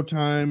get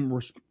real-time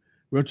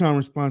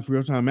response,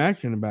 real-time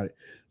action about it.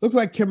 Looks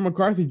like Kevin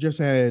McCarthy just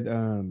had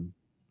a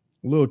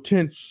little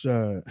tense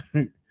thing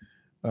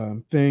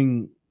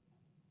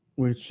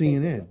with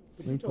CNN.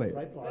 Let me play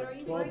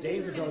it. 12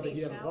 days ago that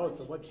you have a vote,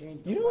 so what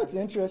changed? You know what's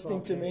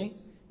interesting to me?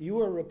 You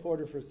were a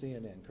reporter for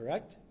CNN,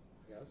 correct?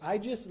 Yes. I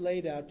just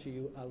laid out to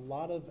you a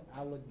lot of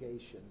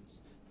allegations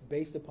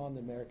based upon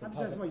the American public.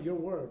 I'm just about your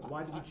words.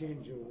 Why did you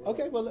change your words?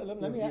 Okay, well,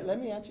 let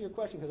me answer your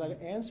question, because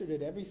I've answered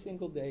it every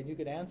single day, and you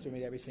could answer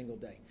me every single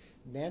day.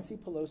 Nancy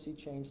Pelosi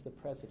changed the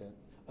president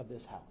of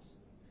this House.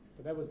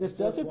 But that was this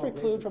doesn't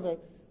preclude from a...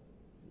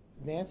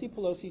 Nancy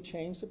Pelosi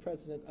changed the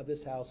president of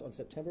this House on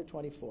September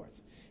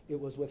 24th. It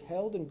was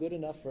withheld and good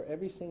enough for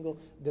every single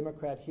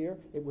Democrat here.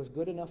 It was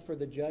good enough for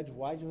the judge.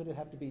 Why would it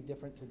have to be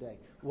different today?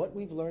 What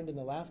we've learned in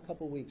the last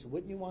couple weeks,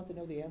 wouldn't you want to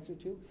know the answer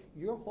to?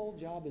 Your whole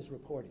job is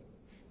reporting.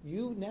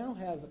 You now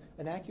have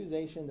an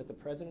accusation that the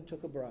president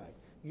took a bribe.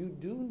 You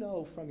do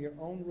know from your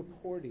own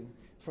reporting,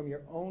 from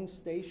your own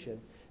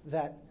station,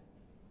 that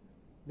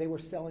they were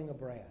selling a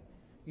brand.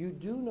 You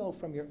do know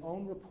from your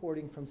own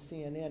reporting from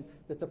CNN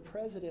that the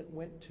president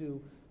went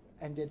to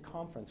and did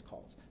conference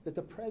calls, that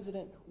the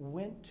president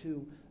went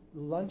to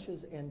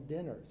lunches and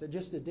dinners,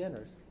 just the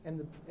dinners,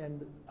 and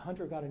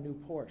Hunter got a new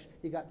Porsche.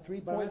 He got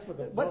 3 points.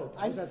 But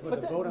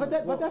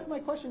that's my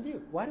question to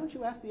you. Why don't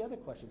you ask the other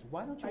questions?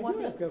 Why don't you want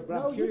to ask?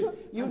 No, you don't.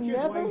 You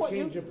never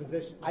change your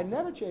position. I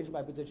never changed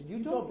my position. You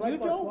don't.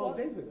 12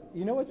 days ago.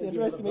 You know what's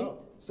interesting to me?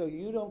 So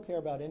you don't care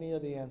about any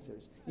of the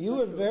answers. You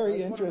were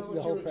very interested in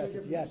the whole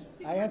process. Yes,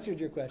 I answered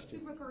your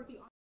question.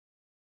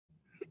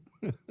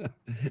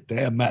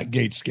 Damn, Matt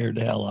Gaetz scared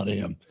the hell out of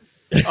him.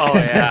 Oh,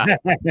 yeah.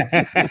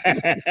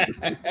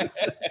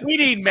 We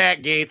need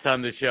Matt Gaetz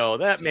on the show.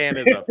 That man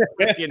is a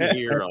freaking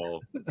hero.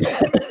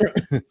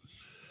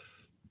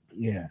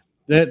 Yeah.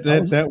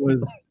 That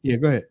was yeah,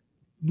 go ahead.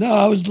 No,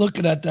 I was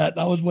looking at that,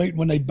 and I was waiting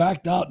when they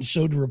backed out and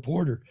showed the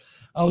reporter.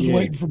 I was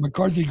waiting for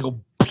McCarthy to go,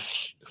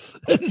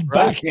 His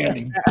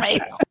backhanding. Bam.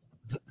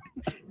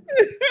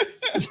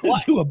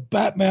 To a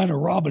Batman or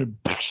Robin.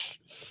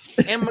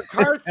 And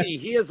McCarthy,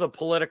 he is a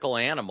political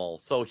animal,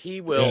 so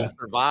he will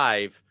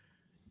survive.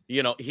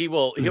 You know, he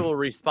will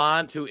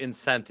respond to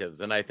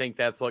incentives, and I think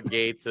that's what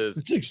Gates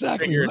is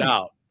figured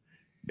out.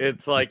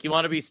 It's like, you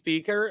want to be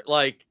speaker,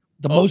 like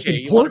the most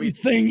important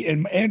thing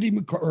in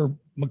Kevin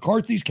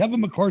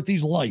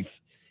McCarthy's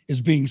life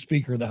is being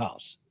Speaker of the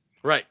House.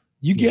 Right.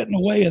 You get in the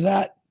way of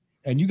that,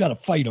 and you got a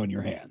fight on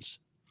your hands.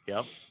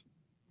 Yep.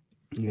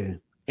 Yeah.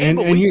 And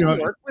we can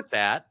work with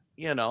that,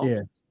 you know.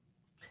 Yeah.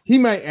 He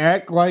might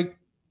act like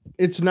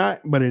it's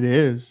not, but it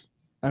is.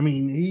 I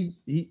mean,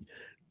 he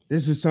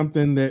this is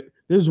something that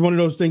this is one of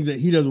those things that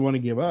he doesn't want to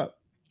give up.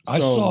 I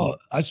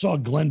saw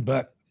Glenn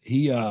Beck.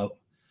 He I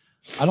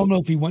don't know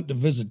if he went to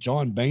visit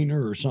John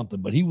Boehner or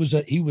something, but he was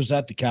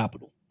at the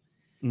Capitol.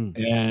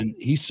 And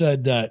he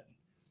said that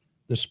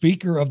the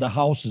Speaker of the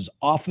House's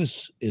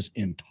office is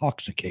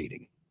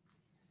intoxicating.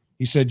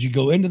 He said, you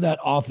go into that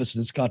office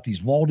and it's got these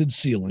vaulted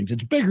ceilings.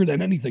 It's bigger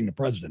than anything the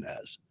president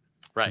has.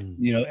 Right.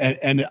 You know,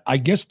 and I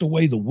guess the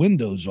way the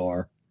windows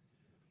are,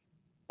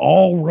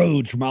 all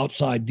roads from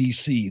outside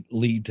DC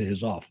lead to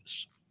his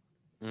office.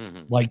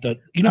 Like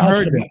you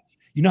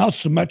know how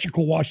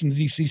symmetrical Washington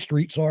DC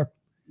streets are?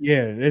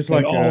 Yeah, it's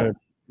like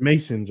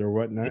Masons or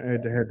whatnot.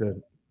 They had to,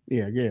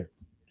 yeah.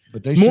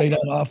 But they say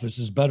that office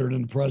is better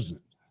than the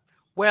president.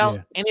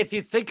 Well, and if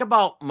you think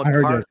about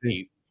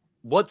McCarthy,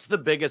 what's the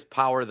biggest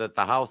power that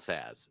the House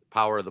has?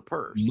 Power of the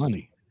purse.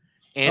 Money.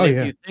 And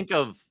if you think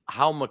of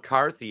how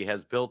McCarthy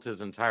has built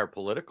his entire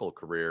political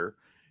career,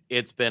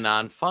 it's been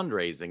on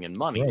fundraising and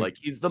money. Like,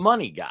 he's the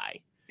money guy.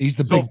 He's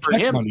the big for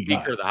tech him, money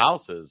Speaker guy. of the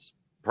House is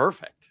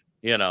perfect,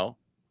 you know.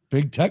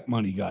 Big tech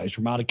money guys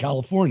from out of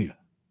California.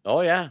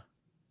 Oh, yeah.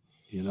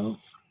 You know?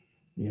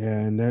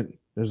 Yeah, and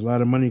there's a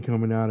lot of money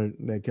coming out of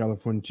that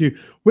California too,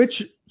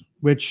 which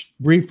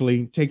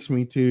briefly takes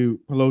me to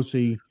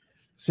Pelosi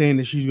saying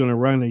that she's going to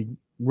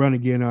run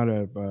again out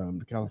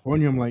of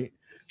California. I'm like,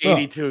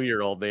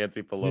 82-year-old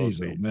Nancy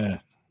Pelosi. Man.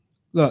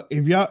 Look,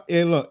 if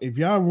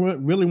y'all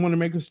really want to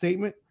make a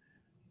statement,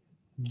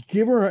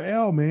 give her an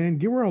L, man.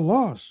 Give her a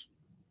loss.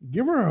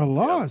 Give her a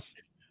loss.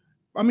 Yep.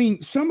 I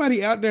mean,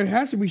 somebody out there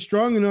has to be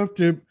strong enough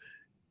to.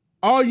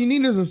 All you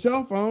need is a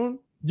cell phone.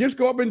 Just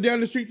go up and down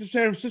the streets of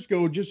San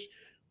Francisco. Just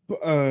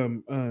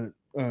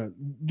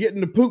getting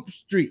the poop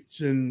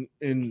streets and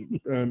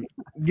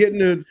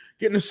getting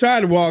the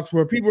sidewalks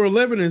where people are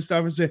living and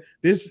stuff, and say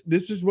this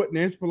is what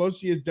Nancy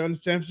Pelosi has done in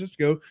San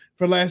Francisco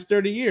for the last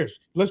 30 years.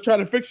 Let's try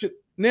to fix it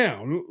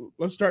now.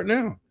 Let's start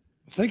now.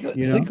 Think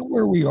of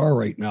where we are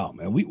right now,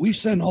 man. We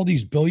send all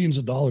these billions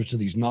of dollars to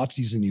these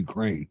Nazis in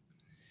Ukraine,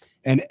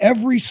 and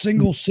every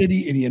single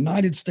city in the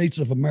United States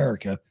of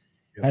America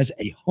has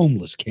a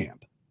homeless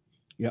camp.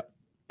 Yep.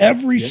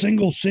 Every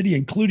single city,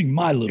 including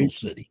my little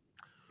city,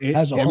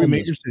 has a every homeless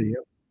major city.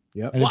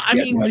 Yep. And it's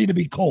getting ready to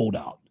be cold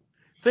out.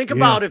 Think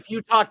about if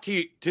you talked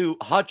to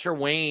Hutch or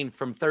Wayne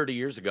from 30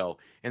 years ago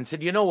and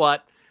said, you know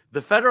what?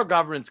 The federal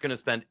government's going to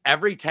spend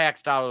every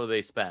tax dollar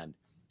they spend,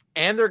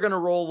 and they're going to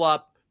roll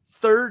up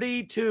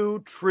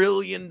 $32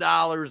 trillion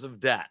of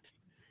debt.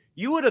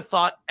 You would have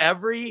thought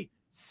every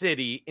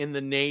city in the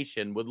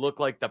nation would look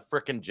like the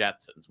frickin'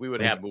 Jetsons. We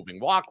would have moving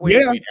walkways.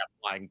 We'd have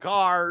flying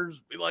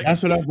cars.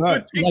 That's what I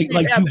thought.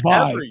 Like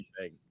Dubai.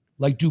 Everything.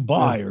 Like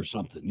Dubai or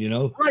something, you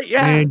know? Right,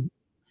 yeah. And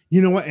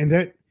you know what? And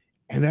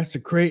that's the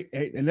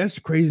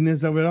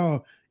craziness of it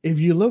all. If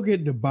you look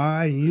at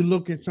Dubai and you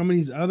look at some of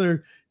these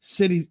other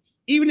cities,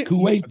 even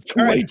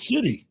Kuwait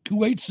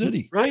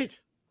City. Right.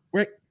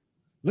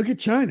 Look at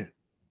China.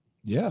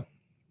 Yeah.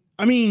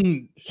 I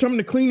mean, some of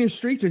the cleanest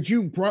streets that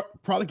you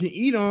probably can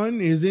eat on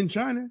is in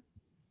China.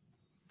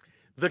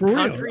 The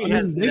country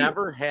has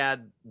never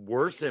had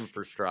worse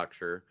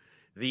infrastructure.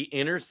 The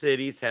inner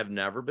cities have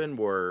never been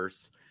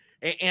worse.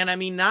 And I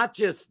mean, not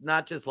just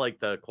like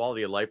the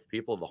quality of life of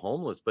people, the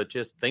homeless, but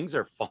just things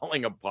are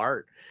falling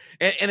apart.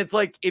 And it's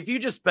like, if you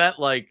just spent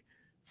like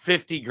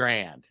 50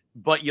 grand,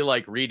 but you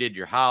like redid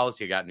your house,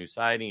 you got new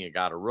siding, you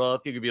got a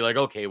roof, you could be like,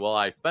 okay, well,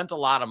 I spent a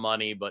lot of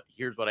money, but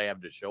here's what I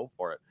have to show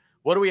for it.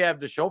 What do we have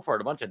to show for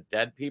it? A bunch of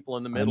dead people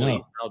in the Middle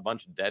East, a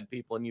bunch of dead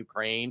people in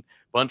Ukraine,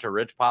 a bunch of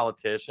rich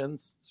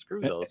politicians. Screw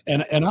those.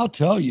 And I'll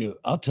tell you,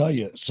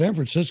 San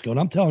Francisco, and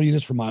I'm telling you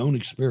this from my own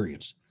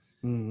experience.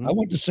 Mm-hmm. I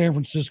went to San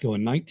Francisco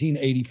in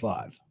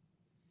 1985.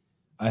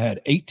 I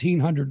had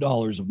 $1,800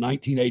 of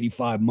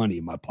 1985 money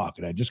in my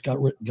pocket. I just got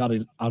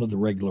it out of the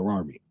regular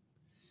army.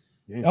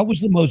 Yeah. That was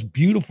the most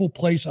beautiful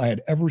place I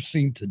had ever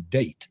seen to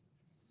date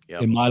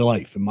in my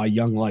life, in my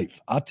young life.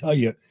 I'll tell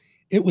you,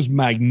 it was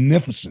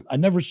magnificent. I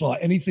never saw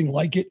anything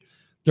like it.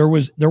 There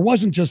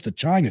wasn't just a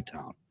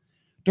Chinatown.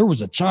 There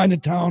was a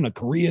Chinatown, a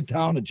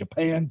Koreatown, a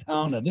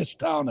Japantown, a this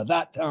town, a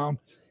that town,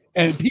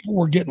 and people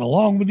were getting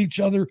along with each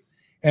other.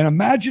 And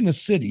imagine a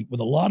city with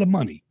a lot of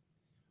money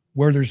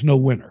where there's no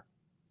winner.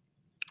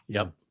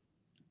 Yep.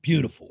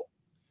 Beautiful.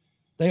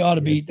 They ought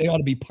to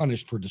be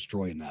punished for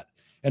destroying that.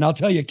 And I'll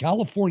tell you,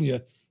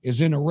 California is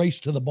in a race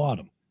to the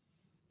bottom.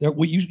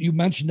 You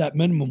mentioned that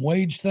minimum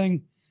wage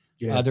thing.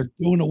 Yeah. They're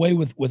doing away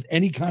with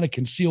any kind of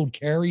concealed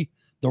carry.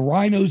 The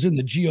rhinos in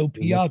the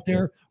GOP out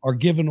there are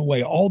giving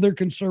away all their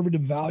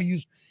conservative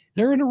values.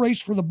 They're in a race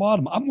for the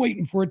bottom. I'm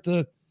waiting for it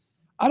to.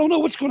 I don't know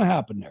what's going to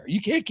happen there.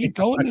 You can't keep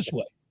going this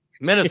way.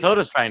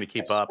 Minnesota's trying to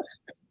keep up.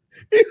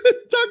 He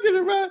was talking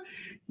about.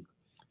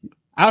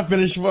 I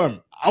finished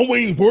fun. I'm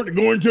waiting for it to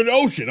go into the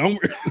ocean.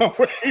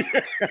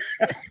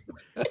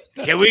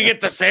 Can we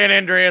get the San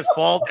Andreas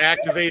Fault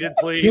activated,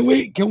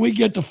 please? Can we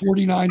get the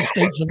 49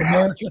 states of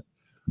America?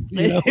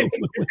 You know?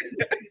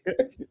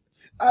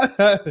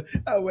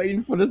 I'm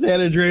waiting for the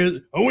San Andreas.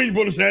 I'm waiting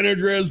for the San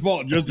Andreas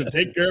Fault just to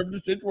take care of the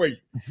situation.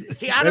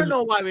 See, I don't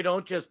know why we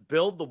don't just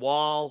build the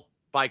wall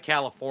by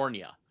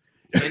California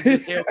and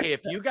just say, okay,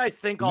 if you guys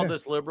think all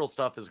this liberal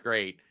stuff is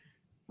great,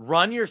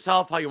 run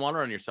yourself how you want to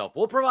run yourself.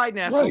 We'll provide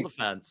national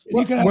defense.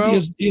 You can have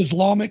the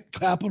Islamic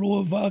capital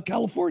of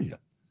California.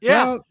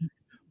 Yeah. Well,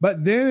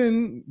 but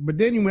then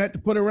you have to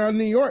put around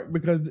New York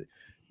because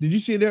did you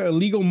see their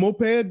illegal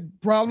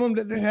moped problem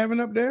that they're having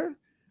up there?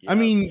 Yeah,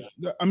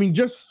 I mean,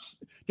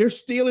 just they're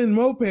stealing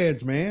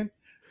mopeds, man.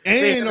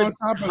 And on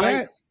top of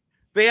that,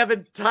 they have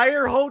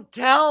entire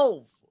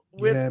hotels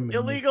with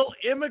illegal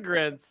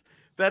immigrants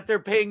that they're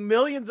paying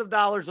millions of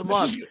dollars a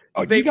month.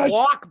 They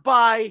walk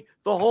by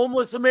the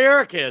homeless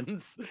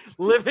Americans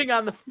living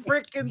on the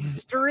freaking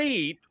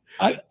street.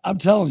 I'm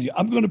telling you,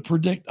 I'm going to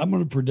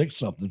predict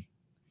something.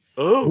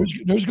 Oh,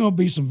 there's going to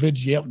be some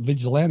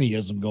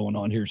vigilantism going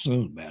on here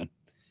soon, man.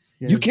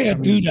 Yeah, you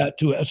can't do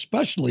that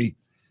especially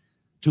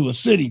to a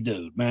city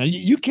dude, man.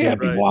 You can't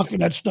be walking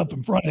that stuff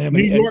in front of him.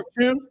 New York,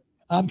 Tim?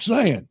 I'm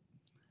saying,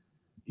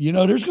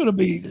 there's going to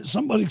be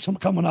somebody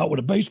coming out with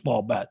a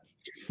baseball bat.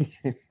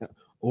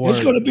 It's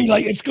going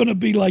to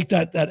be like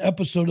that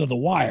episode of The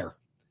Wire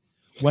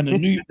when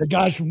the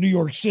guys from New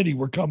York City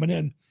were coming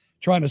in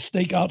trying to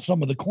stake out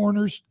some of the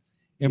corners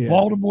in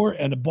Baltimore,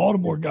 and the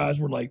Baltimore guys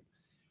were like,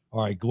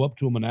 "All right, go up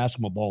to him and ask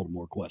him a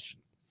Baltimore question."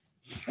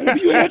 And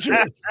if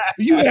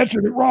you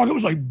answered it wrong, it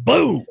was like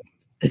boom.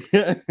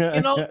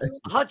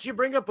 Hutch, you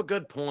bring up a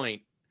good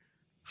point.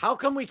 How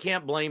come we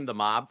can't blame the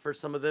mob for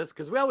some of this?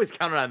 Because we always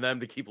counted on them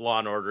to keep law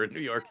and order in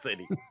New York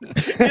City.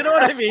 You know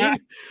what I mean?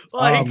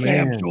 Like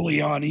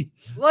Giuliani.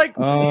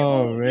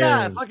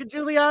 Fucking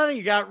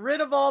Giuliani got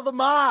rid of all the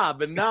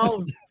mob, and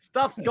now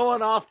stuff's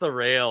going off the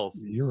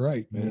rails. You're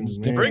right, man.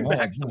 Bring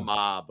back the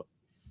mob.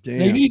 Damn.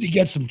 They need to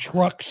get some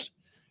trucks,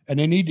 and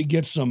they need to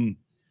get some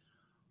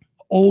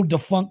old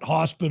defunct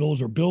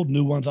hospitals or build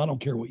new ones. I don't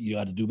care what you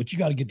got to do, but you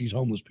got to get these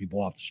homeless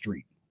people off the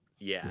street.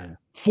 Yeah.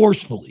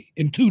 Forcefully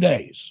in 2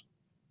 days.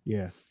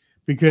 Yeah.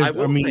 Because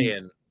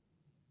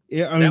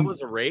that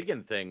was a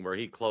Reagan thing where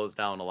he closed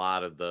down a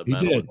lot of the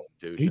mental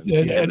institutions. He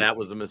did. And that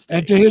was a mistake.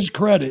 And to his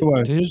credit,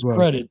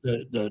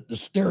 the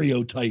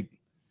stereotype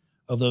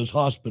of those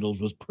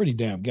hospitals was pretty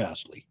damn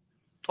ghastly.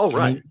 Oh,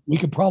 right. We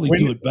could probably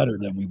do it better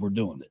than we were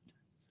doing it.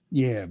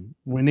 Yeah.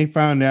 When they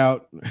found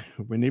out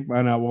what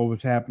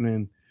was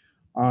happening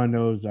on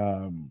those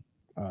when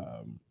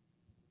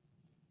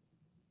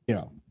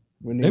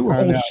they were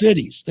whole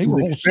cities. They were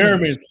whole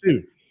experiments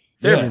cities.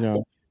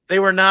 Too. They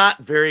were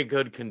not very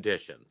good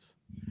conditions.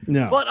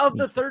 No. But of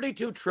the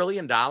 $32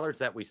 trillion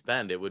that we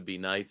spend, it would be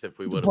nice if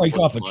we would break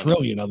off $1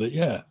 trillion of it.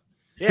 Yeah.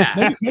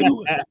 Yeah.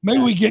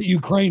 maybe we get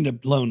Ukraine to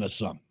loan us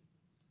some.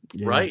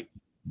 Yeah. Right.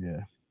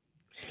 Yeah.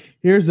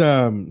 Here's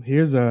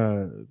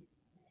gonna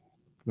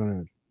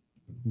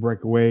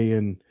break away,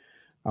 and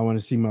I want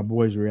to see my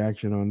boys'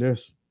 reaction on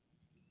this.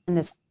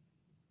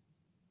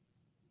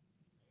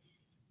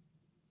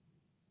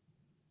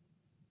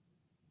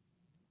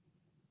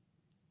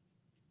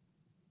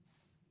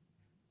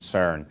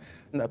 Concern.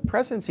 The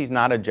presidency is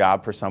not a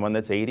job for someone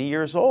that's 80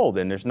 years old,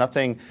 and there's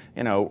nothing,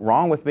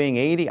 wrong with being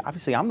 80.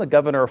 Obviously, I'm the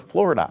governor of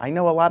Florida. I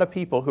know a lot of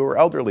people who are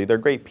elderly. They're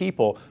great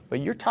people,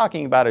 but you're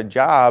talking about a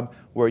job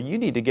where you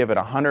need to give it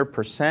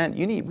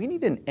 100%. We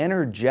need an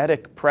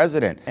energetic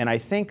president, and I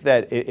think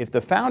that if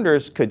the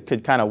founders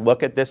could kind of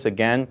look at this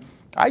again,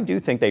 I do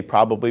think they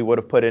probably would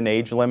have put an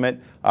age limit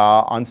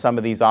on some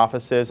of these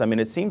offices. I mean,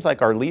 it seems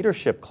like our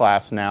leadership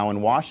class now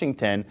in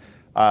Washington,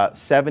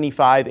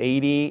 75,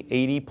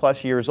 80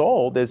 plus years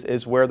old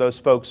is where those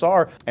folks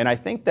are. And I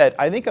think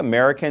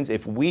Americans,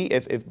 if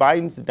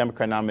Biden's the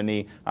Democrat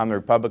nominee, I'm the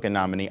Republican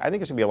nominee, I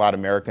think there's gonna be a lot of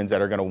Americans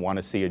that are gonna want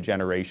to see a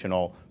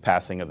generational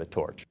passing of the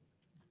torch.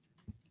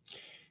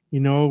 I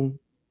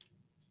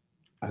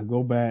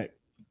go back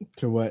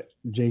to what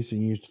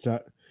Jason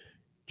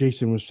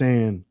was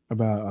saying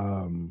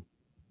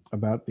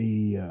about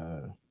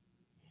the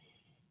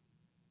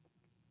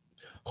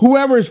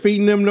whoever's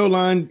feeding them no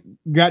lines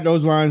got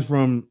those lines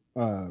from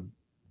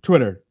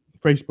Twitter,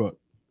 Facebook.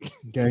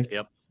 Okay.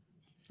 Yep.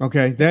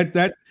 Okay.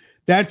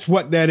 That's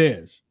what that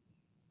is.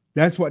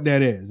 That's what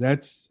that is.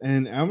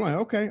 And I'm like,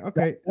 okay.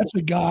 That's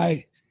a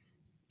guy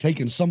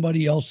taking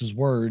somebody else's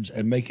words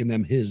and making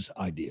them his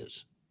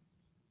ideas.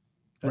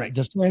 Right.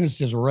 DeSantis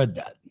just read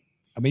that.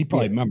 I mean, he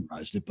probably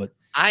memorized it, but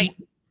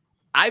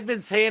I've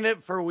been saying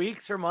it for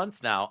weeks or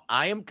months now.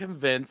 I am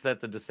convinced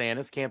that the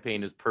DeSantis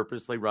campaign is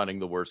purposely running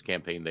the worst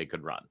campaign they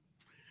could run.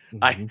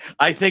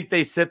 I think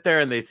they sit there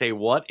and they say,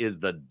 what is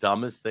the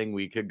dumbest thing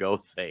we could go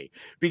say?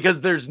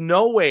 Because there's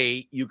no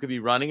way you could be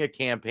running a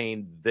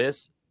campaign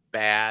this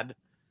bad,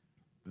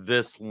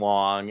 this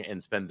long,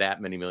 and spend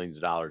that many millions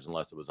of dollars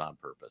unless it was on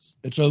purpose.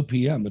 It's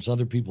OPM. It's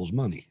other people's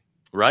money.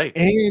 Right.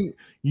 And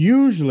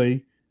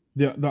usually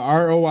the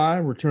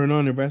ROI, return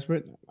on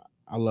investment,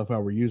 I love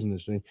how we're using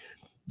this thing.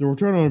 The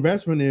return on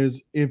investment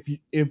is if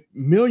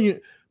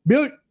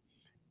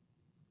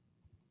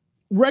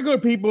regular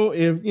people,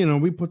 if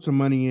we put some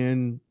money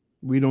in,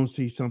 we don't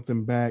see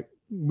something back,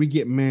 we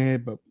get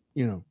mad, but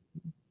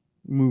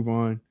move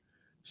on.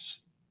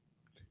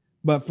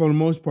 But for the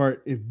most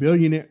part, if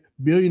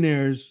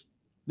billionaires,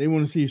 they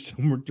want to see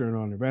some return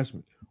on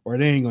investment, or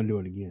they ain't gonna do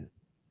it again.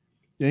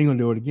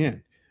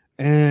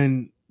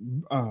 And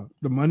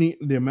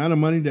the amount of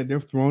money that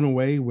they've thrown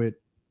away with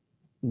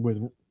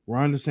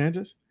Ron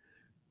DeSantis,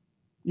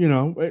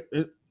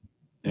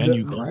 and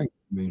Ukraine.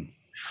 I mean,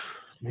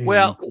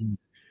 well,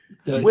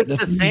 with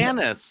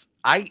DeSantis,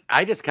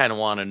 I just kind of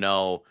want to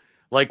know,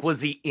 like,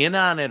 was he in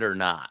on it or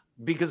not?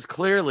 Because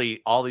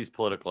clearly all these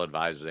political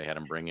advisors they had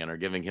him bring in are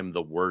giving him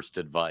the worst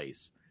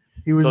advice.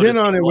 He was in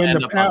on it when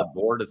on the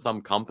board of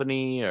some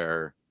company,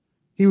 or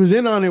he was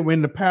in on it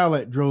when the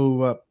pallet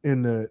drove up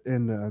in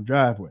the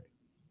driveway.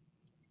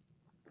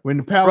 When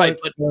the pallet,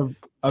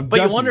 right,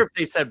 but you wonder if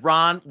they said,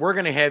 Ron, we're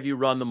going to have you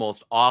run the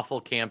most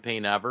awful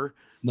campaign ever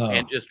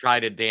and just try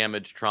to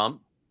damage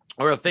Trump.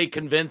 Or if they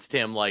convinced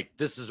him, like,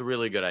 this is a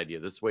really good idea.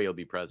 This is the way he'll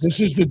be president. This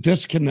is the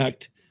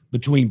disconnect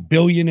between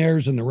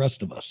billionaires and the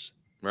rest of us.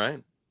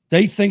 Right.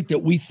 They think that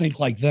we think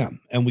like them,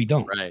 and we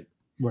don't.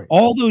 Right.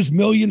 All those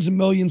millions and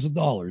millions of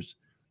dollars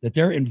that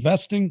they're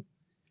investing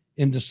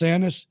in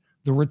DeSantis,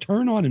 the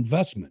return on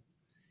investment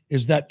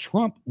is that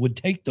Trump would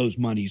take those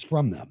monies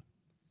from them.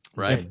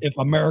 Right. If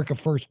America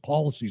First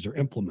policies are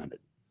implemented.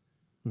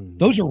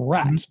 Those are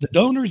rats. The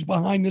donors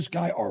behind this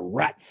guy are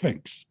rat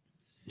finks.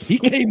 He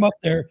came up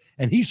there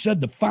and he said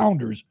the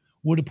founders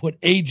would have put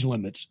age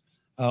limits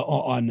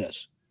on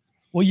this.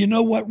 Well, you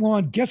know what,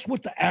 Ron? Guess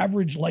what the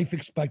average life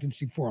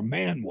expectancy for a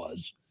man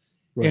was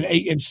in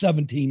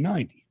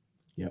 1790?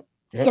 Yep.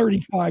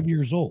 35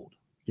 years old.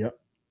 Yep.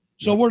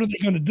 So what are they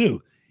going to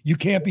do? You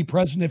can't be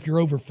president if you're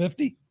over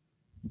 50?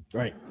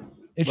 Right.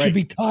 It should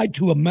be tied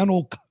to a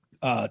mental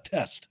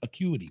test,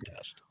 acuity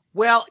test.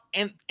 Well,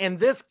 and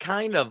this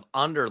kind of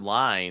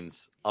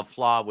underlines a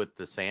flaw with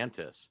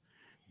DeSantis,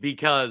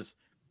 because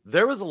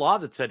there was a law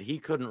that said he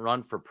couldn't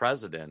run for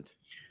president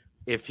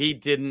if he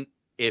didn't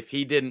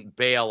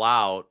bail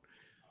out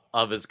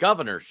of his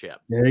governorship.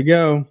 There you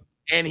go.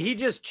 And he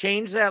just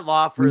changed that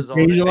law for his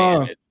own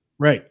advantage.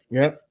 Right.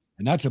 Yep.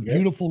 And that's a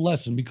beautiful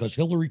lesson, because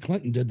Hillary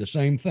Clinton did the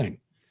same thing.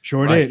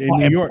 Sure did. In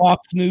New York.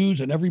 Fox News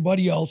and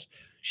everybody else,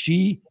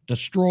 she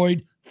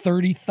destroyed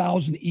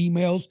 30,000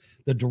 emails.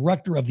 The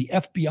director of the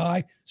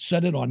FBI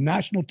said it on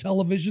national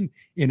television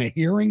in a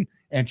hearing,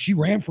 and she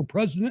ran for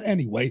president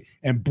anyway.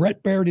 And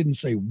Brett Baer didn't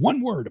say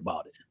one word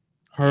about it.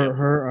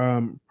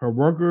 Her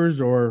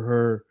workers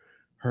or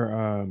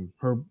her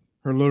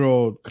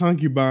little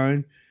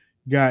concubine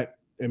got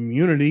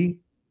immunity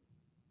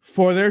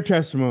for their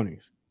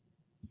testimonies.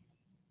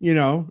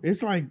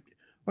 It's like,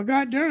 well,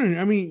 God darn.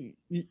 I mean,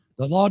 the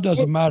law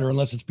doesn't matter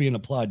unless it's being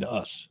applied to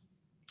us.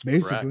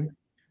 Basically,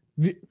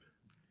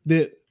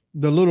 the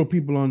little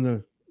people on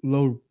the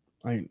low,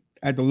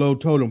 at the low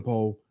totem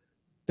pole,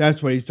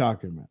 that's what he's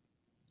talking about.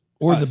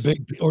 Or us. the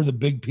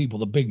big people,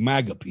 the big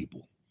MAGA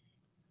people,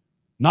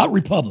 not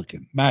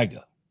Republican,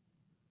 MAGA.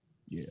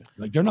 Yeah,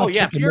 like they're not.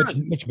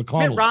 Mitch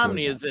McConnell. Mitt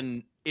Romney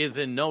is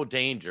in no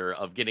danger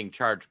of getting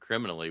charged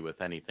criminally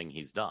with anything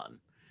he's done.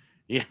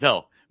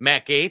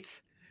 Matt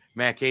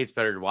Gaetz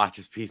better watch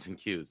his P's and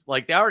Q's.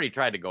 Like, they already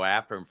tried to go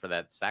after him for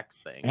that sex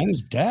thing, and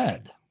his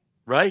dad.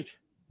 Right.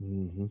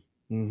 Mm-hmm.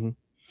 Mm-hmm.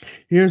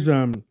 Here's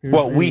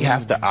we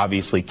have to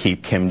obviously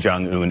keep Kim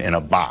Jong-un in a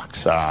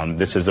box.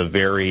 This is a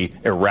very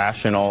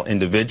irrational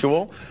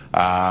individual.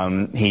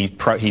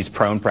 He's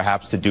prone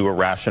perhaps to do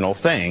irrational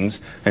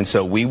things, and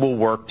so we will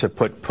work to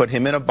put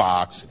him in a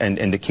box and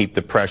to keep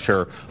the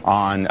pressure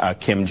on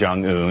Kim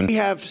Jong-un. We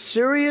have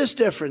serious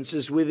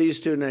differences with these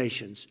two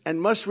nations and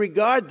must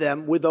regard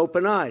them with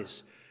open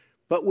eyes,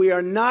 but we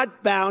are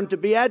not bound to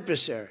be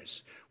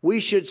adversaries. We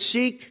should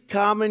seek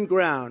common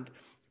ground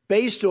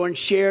based on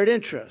shared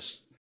interests.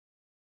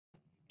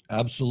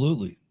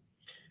 Absolutely.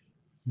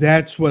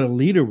 That's what a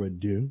leader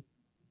would do.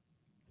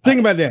 Think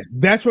about that.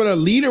 That's what a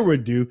leader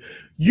would do.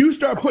 You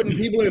start putting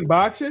people in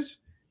boxes,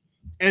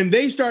 and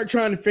they start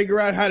trying to figure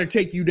out how to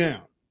take you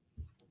down.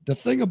 The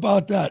thing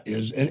about that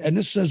is, and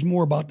this says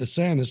more about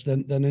DeSantis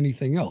than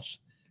anything else,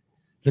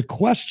 the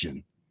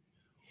question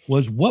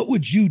was, what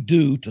would you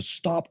do to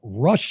stop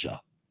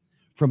Russia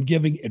from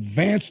giving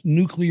advanced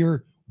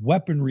nuclear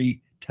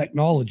weaponry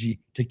technology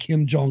to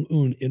Kim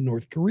Jong-un in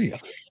North Korea?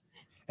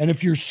 And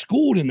if you're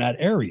schooled in that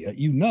area,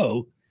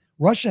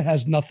 Russia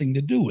has nothing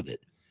to do with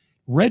it.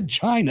 Red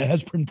China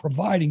has been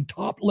providing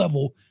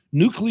top-level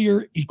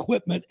nuclear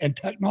equipment and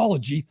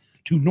technology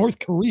to North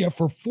Korea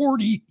for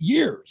 40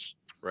 years.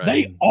 Right.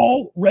 They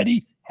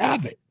already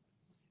have it.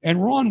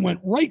 And Ron went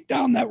right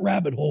down that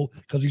rabbit hole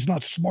because he's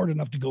not smart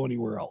enough to go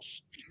anywhere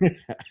else.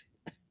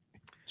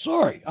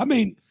 Sorry. I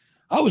mean,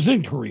 I was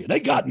in Korea. They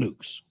got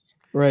nukes.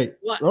 Right.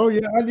 What? Oh,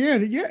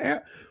 yeah.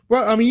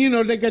 Well, I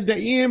mean, they got the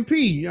EMP,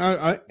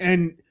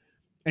 and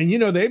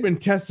they've been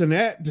testing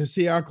that to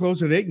see how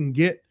closer they can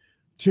get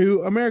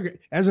to America.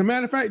 As a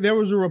matter of fact, there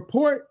was a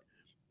report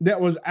that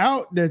was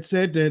out that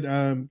said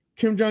that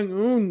Kim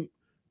Jong-un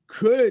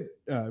could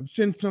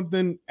send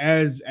something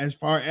as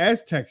far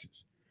as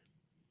Texas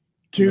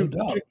to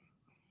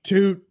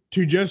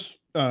just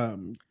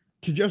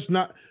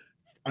not.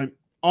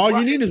 All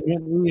you need is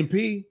one EMP.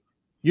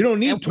 You don't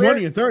need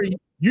 20 or 30.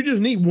 You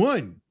just need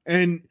one,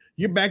 and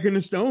you're back in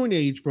the Stone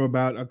Age for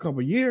about a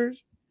couple of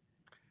years.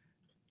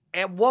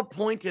 At what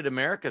point did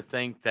America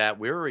think that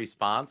we were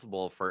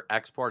responsible for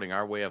exporting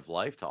our way of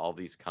life to all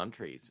these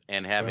countries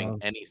and having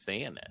any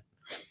say in it?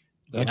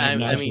 That's the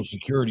National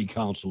Security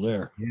Council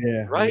there.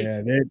 Yeah, right.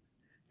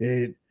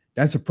 Yeah,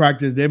 that's a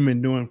practice they've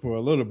been doing for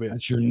a little bit.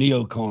 That's your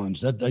neocons.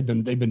 That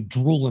they've been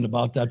drooling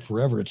about that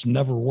forever. It's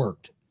never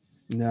worked.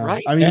 No,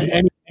 right. I mean,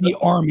 any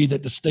army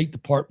that the State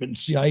Department and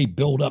CIA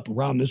build up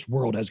around this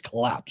world has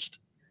collapsed.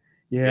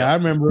 Yeah, I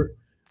remember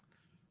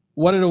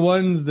one of the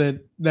ones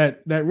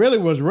that really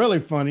was really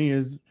funny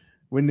is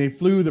when they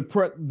flew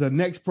the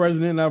next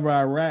president of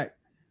Iraq.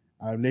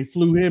 They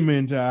flew him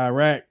into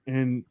Iraq,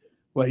 and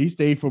he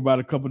stayed for about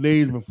a couple of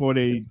days before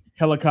they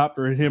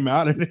helicoptered him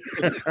out of there.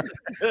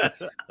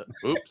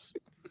 Oops,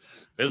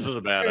 this is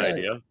a bad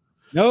idea.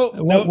 No.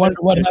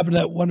 Wonder what happened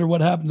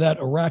to that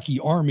Iraqi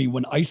army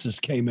when ISIS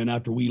came in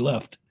after we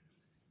left.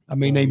 I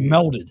mean, they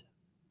melted.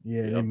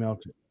 Yeah, they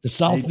melted. The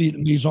South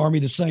Vietnamese army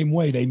the same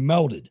way. They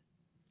melted.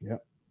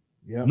 Yep.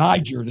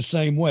 Niger the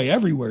same way.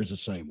 Everywhere's the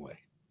same way.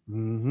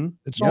 Mm-hmm.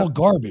 It's all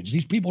garbage.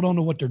 These people don't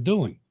know what they're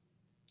doing.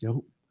 Yep.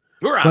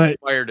 We're on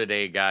fire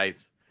today,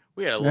 guys.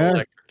 We had a little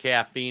extra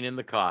caffeine in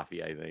the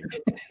coffee, I think.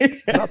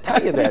 I'll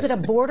tell you this. Is it a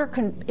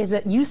border?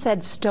 You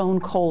said stone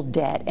cold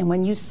dead. And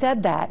when you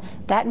said that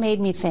made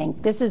me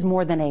think this is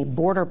more than a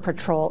border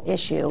patrol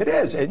issue. It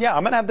is. Yeah,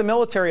 I'm going to have the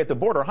military at the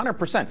border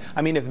 100%.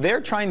 I mean, if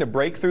they're trying to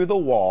break through the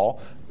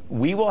wall,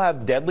 we will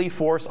have deadly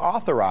force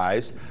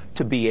authorized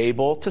to be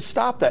able to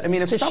stop that. I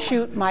mean, to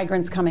shoot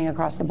migrants coming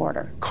across the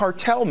border.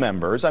 Cartel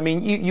members. I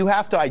mean, you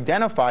have to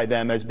identify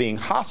them as being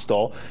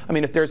hostile. I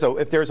mean, if there's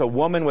a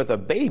woman with a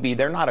baby,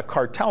 they're not a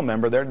cartel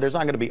member. There's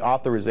not going to be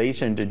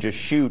authorization to just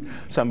shoot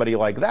somebody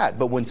like that.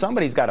 But when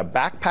somebody's got a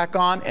backpack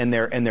on and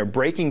they're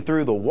breaking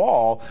through the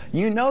wall,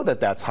 you know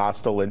that's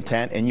hostile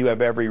intent, and you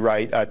have every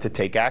right to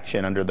take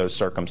action under those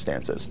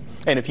circumstances.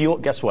 And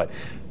guess what?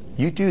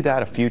 You do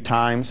that a few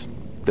times.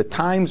 The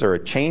times are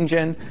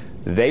changing.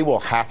 They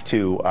will have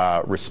to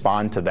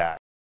respond to that.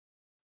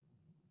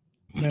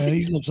 Man,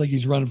 he looks like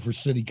he's running for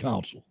city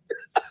council.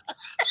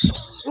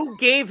 Who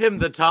gave him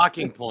the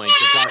talking point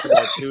to talk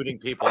about shooting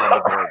people on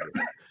the border?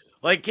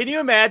 Like, can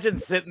you imagine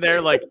sitting there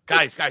like,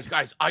 guys,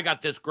 I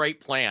got this great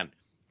plan.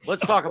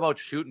 Let's talk about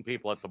shooting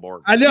people at the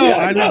border. I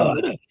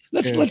know.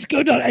 Let's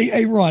go down.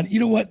 Hey, Ron, you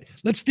know what?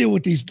 Let's deal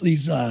with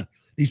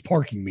these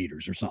parking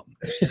meters or something.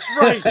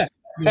 Right.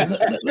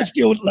 Let's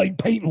deal with like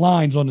painting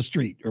lines on the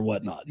street or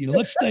whatnot.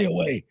 Let's stay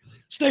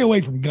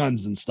away from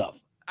guns and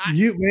stuff. I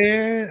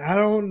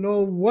don't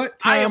know what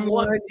time. I am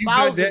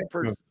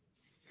 1,000%.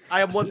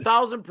 I am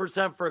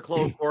 1,000% for a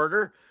closed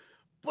border,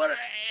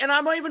 and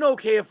I'm even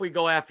okay if we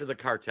go after the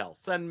cartels,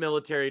 send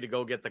military to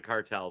go get the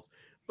cartels.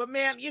 But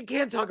man, you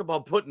can't talk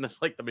about putting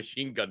like the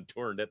machine gun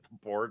turret at the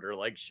border,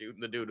 like shooting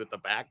the dude with the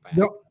backpack.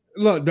 No,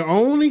 look, the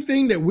only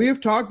thing that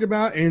we've talked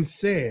about and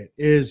said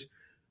is,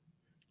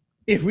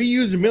 if we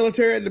use the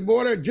military at the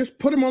border, just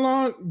put them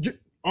along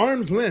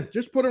arm's length.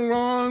 Just put them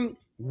along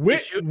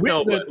with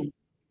the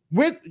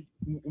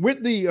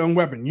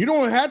weapon. You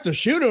don't have to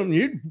shoot them.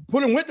 You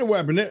put them with the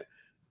weapon.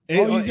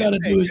 All you got to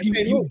do is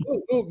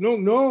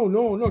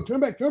no. Turn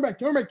back.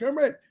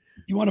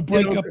 You want to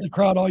break up the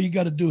crowd? All you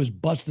got to do is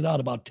bust it out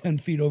about 10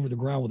 feet over the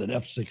ground with an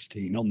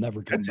F-16. They'll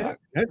never come back.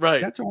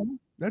 Right.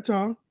 That's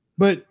all.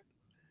 But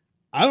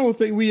I don't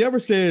think we ever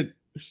said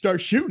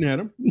start shooting at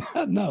them.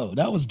 No,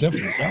 that was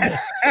different.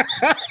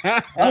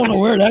 I don't know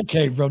where that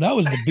came from. That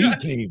was the B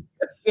team.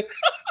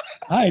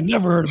 I had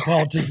never heard a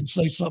politician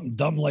say something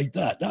dumb like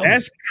that.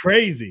 That's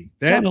crazy.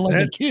 Sounded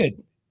like a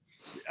kid.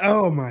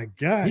 Oh my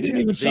God. He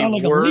didn't even sound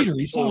like a leader.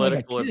 He sounded like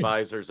a political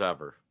advisors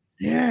ever.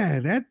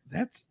 Yeah,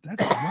 that's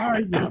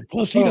right.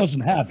 Plus, he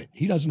doesn't have it.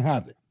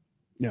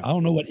 No. I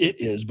don't know what it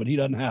is, but he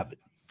doesn't have it.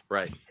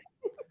 Right.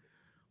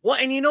 Well,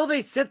 and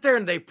they sit there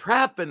and they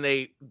prep and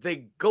they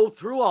go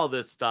through all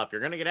this stuff. You're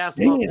going to get asked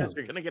about this.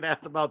 You're going to get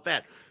asked about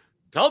that.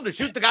 Tell them to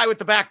shoot the guy with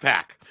the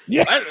backpack.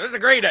 Yeah, that's a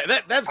great.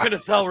 That's going to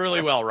sell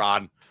really well,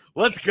 Ron.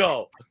 Let's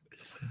go.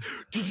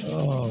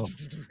 Oh.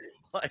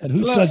 And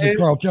who says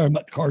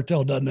the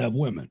cartel doesn't have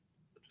women?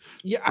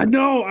 Yeah, I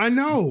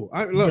know.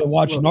 Look,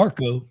 watch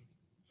Narco.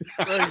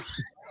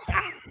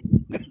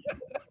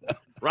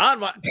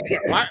 Ron,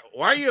 why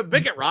are you a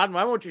bigot, Ron?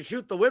 Why won't you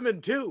shoot the women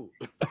too?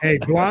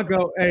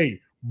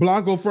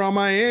 Blanco from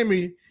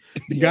Miami,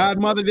 the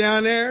godmother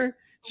down there.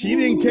 She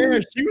didn't care.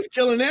 She was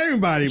killing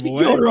everybody, boy.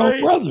 She killed her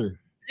own brother.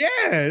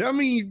 Yeah, I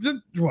mean,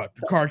 the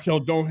cartel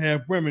don't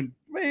have women,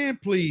 man.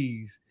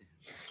 Please,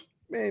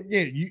 man.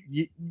 Yeah,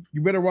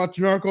 you better watch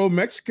Narco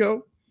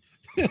Mexico.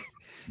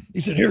 He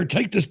said, "Here,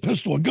 take this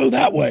pistol and go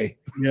that way."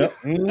 Yep.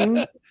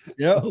 Mm-hmm.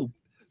 Yep. Oh,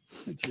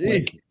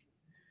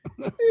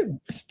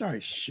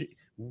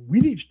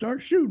 we need to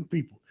start shooting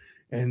people.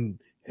 And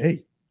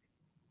hey,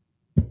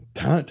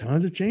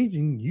 times are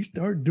changing. You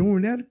start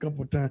doing that a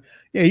couple of times.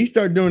 Yeah, you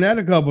start doing that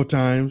a couple of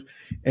times,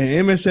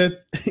 and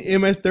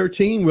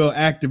MS-13 will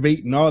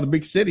activate in all the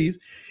big cities,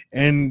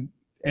 and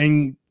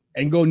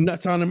go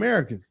nuts on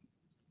Americans.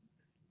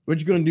 What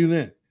you gonna do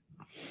then?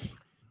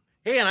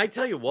 Hey, and I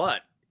tell you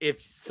what, if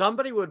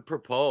somebody would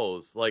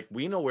propose, like,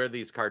 we know where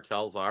these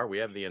cartels are, we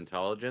have the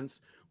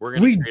intelligence, we're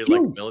going to create like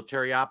a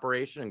military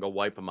operation and go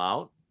wipe them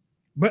out.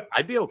 But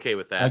I'd be okay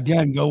with that.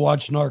 Again, go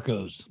watch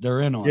Narcos.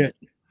 They're in on it.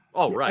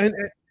 Oh, right.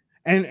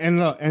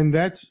 And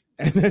that's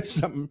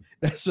something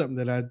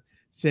that I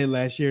said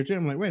last year too.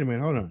 I'm like, wait a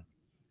minute, hold on.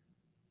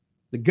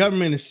 The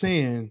government is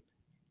saying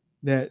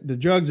that the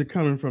drugs are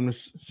coming from the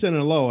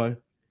Sinaloa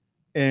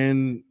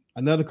and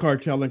another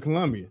cartel in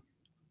Colombia.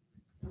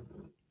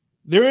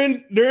 They're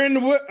in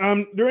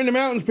the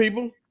mountains,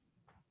 people.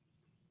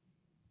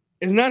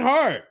 It's not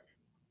hard.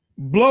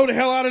 Blow the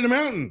hell out of the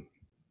mountain.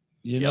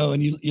 You know,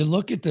 and you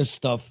look at this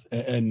stuff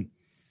and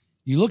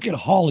you look at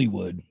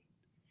Hollywood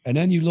and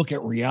then you look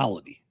at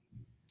reality.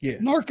 Yeah.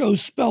 Narcos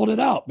spelled it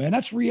out, man.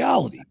 That's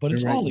reality, but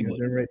it's Hollywood.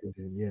 They're right.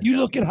 You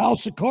look at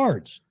House of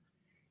Cards.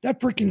 That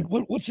freaking,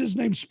 what's his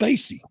name?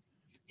 Spacey.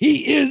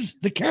 He is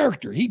the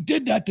character. He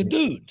did that to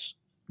dudes.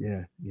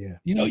 Yeah.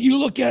 You know, you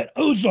look at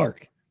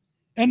Ozark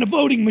and the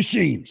voting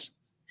machines.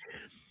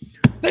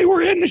 They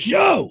were in the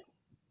show.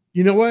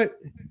 You know what?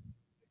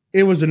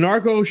 It was a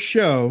Narcos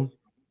show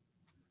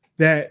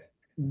that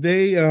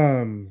they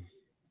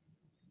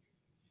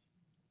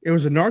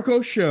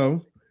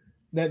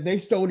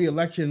stole the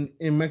election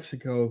in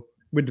Mexico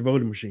with the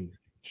voting machines.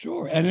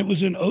 Sure. And it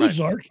was in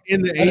Ozark.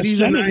 In the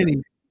 80s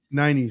and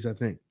 90s, I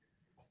think.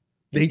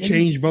 They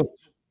changed votes.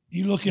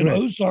 You look at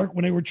Ozark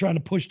when they were trying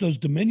to push those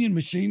Dominion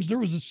machines, there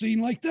was a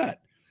scene like that.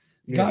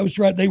 The guy was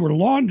right. They were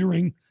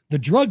laundering the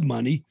drug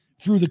money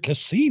through the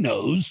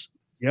casinos.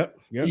 Yep.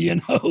 You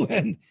know,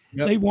 and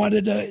they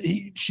wanted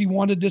she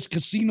wanted this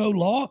casino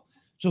law.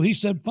 So he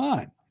said,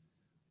 fine,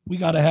 we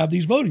got to have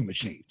these voting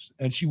machines.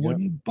 And she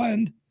wouldn't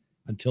bend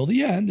until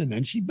the end. And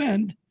then she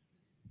bend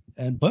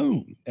and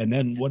boom. And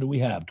then what do we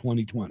have?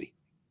 2020.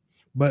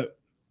 But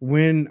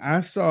when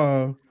I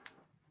saw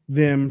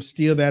them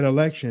steal that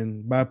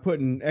election by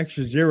putting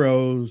extra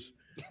zeros,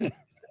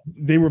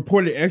 they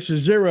reported extra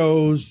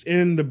zeros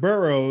in the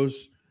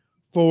boroughs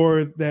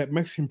for that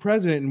Mexican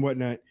president and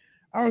whatnot.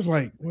 I was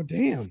like, well,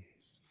 damn,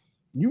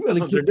 you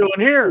really what they're doing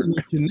here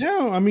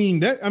now. I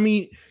mean,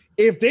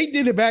 if they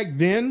did it back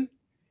then,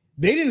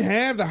 they didn't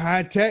have the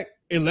high tech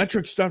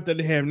electric stuff that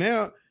they have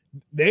now.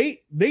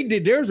 They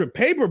did theirs with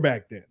paper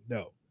back then,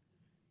 though.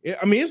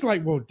 I mean, it's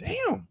like, well,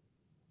 damn.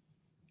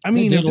 I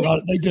mean, they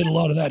did a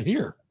lot of that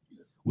here.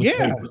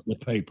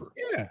 With paper.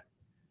 Yeah.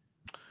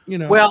 You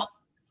know. Well,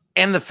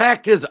 and the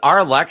fact is, our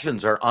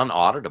elections are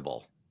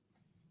unauditable.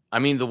 I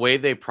mean, the way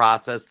they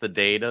process the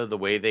data, the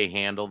way they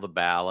handle the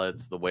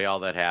ballots, the way all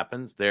that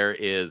happens, there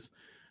is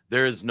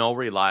no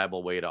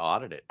reliable way to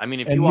audit it. I mean,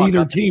 if and you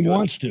neither team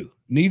wants to.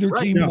 Neither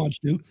team wants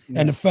to.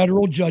 And the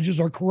federal judges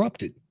are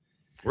corrupted.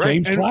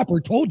 Right. James Clapper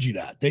told you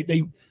that.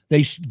 They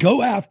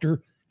go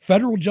after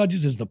federal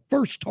judges as the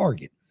first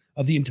target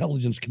of the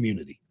intelligence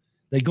community.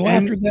 They go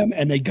after them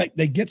and they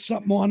get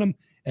something on them.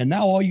 And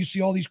now all you see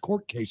all these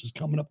court cases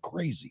coming up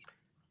crazy.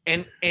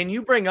 And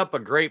you bring up a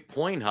great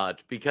point,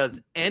 Hutch, because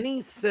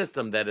any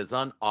system that is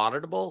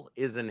unauditable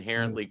is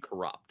inherently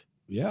corrupt.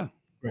 Yeah.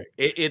 Right.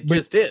 It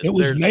just is. It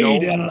was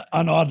made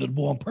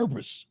unauditable on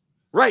purpose.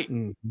 Right.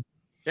 Mm-hmm.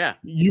 Yeah.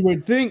 You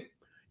would think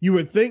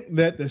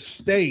that the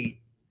state,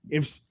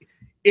 if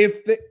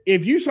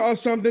you saw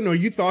something or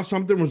you thought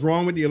something was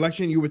wrong with the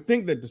election, you would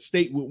think that the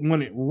state would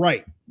want it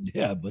right.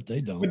 Yeah, but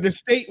they don't. But the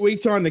state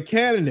waits on the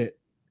candidate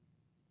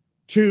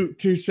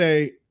to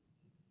say,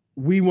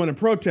 we want to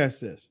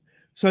protest this.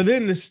 So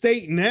then the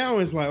state now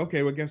is like,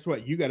 okay, well, guess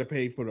what? You got to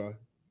pay for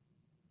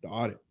the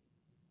audit.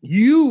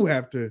 You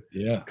have to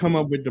come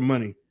up with the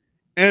money.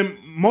 And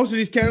most of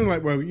these candidates are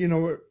like, well, you know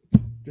what?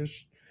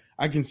 Just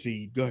I can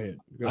see. Go ahead.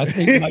 I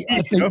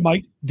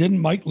think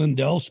Mike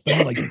Lindell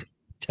spent like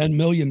 $10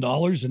 million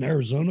in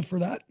Arizona for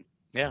that.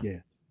 Yeah.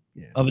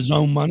 Of his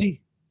own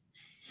money.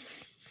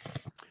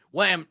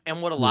 Well,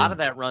 and what a lot of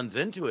that runs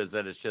into is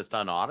that it's just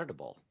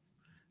unauditable.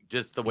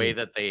 Just the way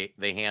that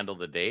they handle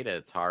the data,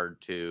 it's hard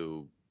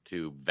to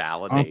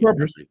validate on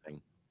purpose.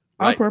 Everything.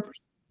 On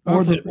purpose.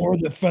 Or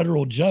the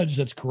federal judge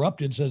that's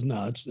corrupted says,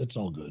 no, it's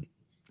all good.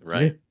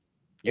 Right.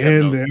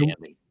 Yeah.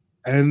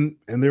 And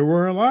there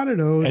were a lot of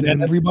those. And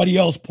then everybody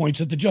else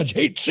points at the judge.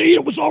 Hey, see,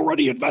 it was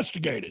already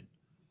investigated.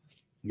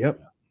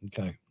 Yep.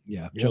 Okay.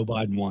 Yeah. Yep. Joe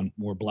Biden won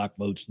more black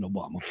votes than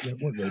Obama. Yeah,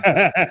 we're good.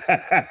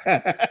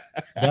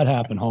 That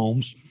happened,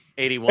 Holmes.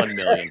 81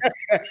 million.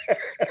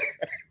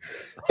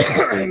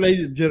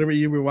 Ladies and gentlemen,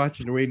 you've been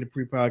watching the Waiting to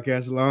Pre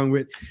podcast along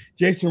with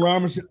Jason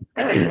Robinson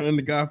and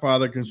the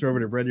Godfather of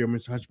Conservative Radio,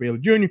 Mr. Hutch Bailey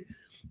Jr.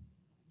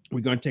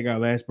 We're going to take our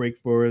last break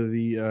for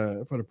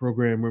the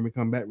program. When we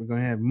come back, we're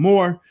going to have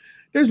more.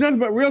 There's nothing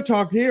but real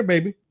talk here,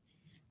 baby.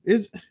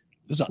 It's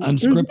an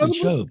unscripted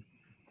show.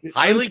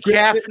 Highly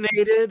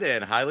caffeinated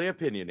and highly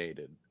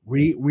opinionated.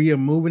 We are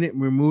moving it.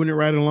 We're moving it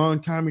right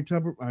along.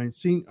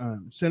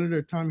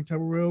 Senator Tommy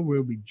Tuberville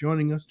will be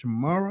joining us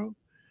tomorrow.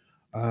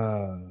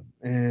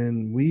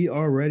 And we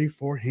are ready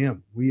for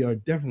him. We are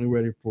definitely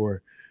ready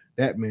for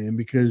that man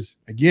because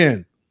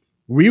again,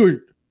 we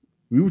were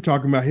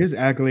talking about his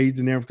accolades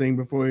and everything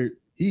before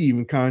he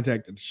even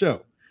contacted the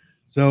show.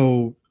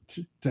 So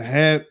to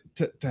have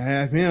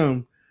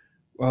him,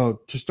 to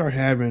start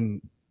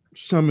having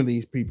some of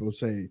these people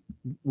say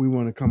we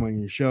want to come on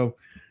your show,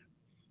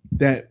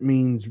 that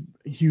means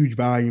huge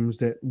volumes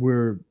that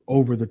we're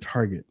over the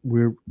target.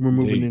 We're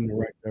moving in the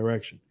right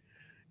direction.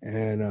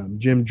 And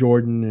Jim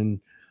Jordan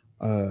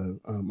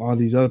and all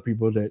these other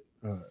people that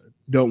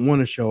don't want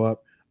to show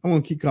up, I'm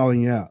going to keep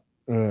calling you out.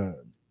 Dan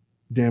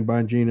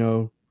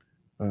Bongino,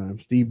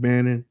 Steve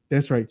Bannon.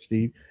 That's right,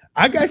 Steve.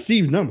 I got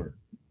Steve's number.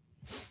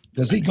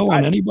 Does he go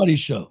on anybody's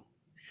show?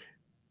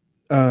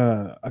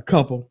 A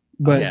couple,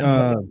 but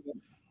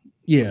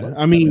yeah.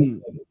 I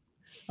mean,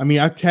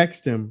 I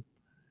text him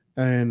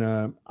and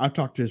I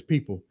talk to his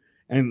people,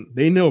 and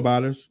they know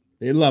about us.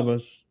 They love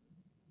us.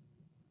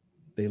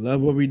 They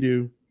love what we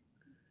do,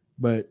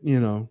 but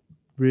they're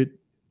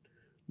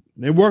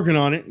working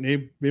on it.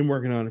 They've been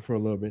working on it for a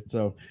little bit.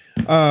 So,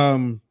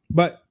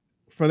 but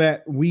for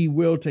that, we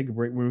will take a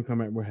break. When we come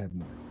back, we'll have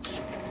more.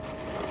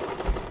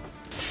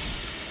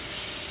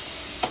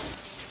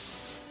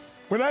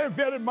 When I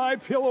invented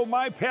MyPillow,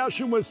 my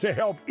passion was to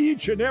help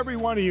each and every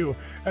one of you.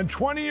 And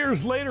 20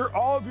 years later,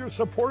 all of your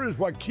support is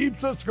what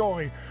keeps us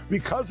going.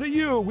 Because of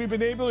you, we've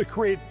been able to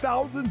create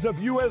thousands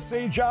of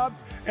USA jobs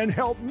and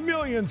help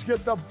millions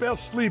get the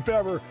best sleep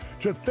ever.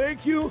 To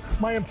thank you,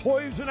 my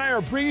employees and I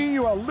are bringing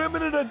you a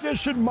limited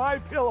edition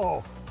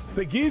MyPillow.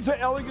 The Giza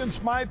Elegance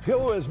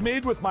MyPillow is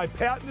made with my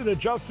patented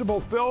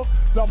adjustable fill,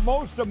 the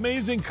most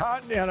amazing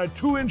cotton, and a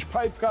 2-inch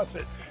pipe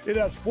gusset. It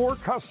has 4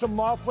 custom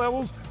loft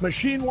levels,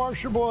 machine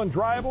washable and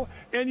dryable,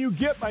 and you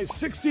get my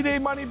 60-day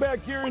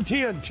money-back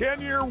guarantee and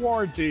 10-year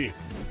warranty.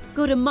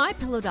 Go to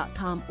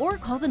mypillow.com or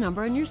call the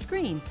number on your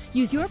screen.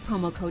 Use your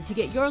promo code to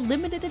get your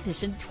limited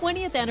edition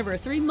 20th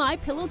anniversary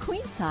MyPillow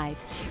queen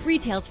size.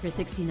 Retails for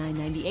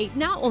 $69.98,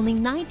 now only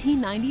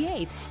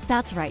 $19.98.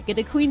 That's right, get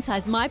a queen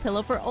size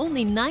MyPillow for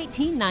only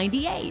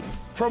 $19.98.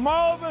 From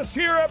all of us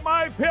here at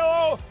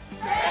MyPillow,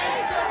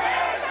 thanks America!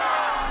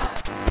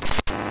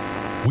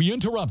 We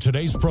interrupt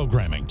today's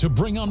programming to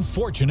bring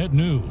unfortunate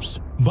news.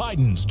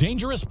 Biden's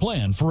dangerous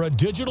plan for a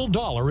digital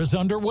dollar is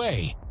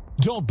underway.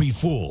 Don't be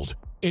fooled.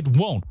 It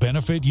won't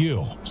benefit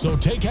you. So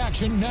take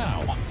action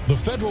now. The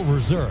Federal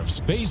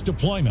Reserve's phased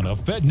deployment of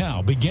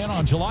FedNow began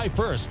on July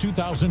 1st,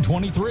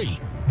 2023.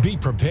 Be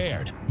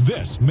prepared.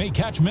 This may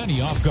catch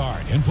many off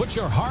guard and put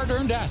your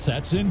hard-earned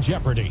assets in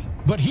jeopardy.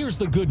 But here's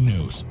the good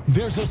news.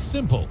 There's a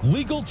simple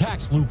legal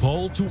tax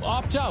loophole to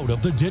opt out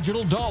of the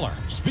digital dollar.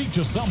 Speak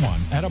to someone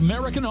at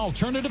American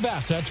Alternative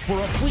Assets for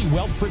a free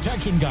wealth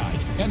protection guide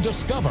and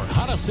discover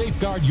how to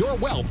safeguard your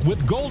wealth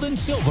with gold and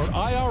silver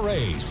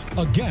IRAs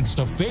against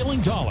a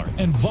failing dollar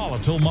and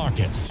volatile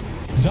markets.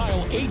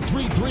 Dial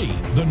 833,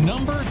 the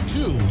number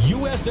 2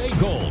 USA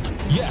Gold.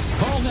 Yes,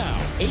 call now,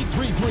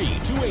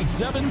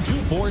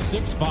 833-287-2465.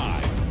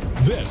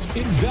 This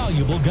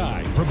invaluable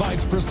guide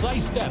provides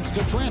precise steps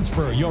to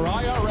transfer your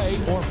IRA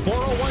or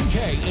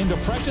 401k into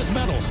precious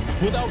metals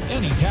without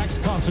any tax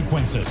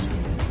consequences.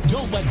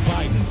 Don't let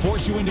Biden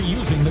force you into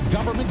using the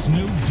government's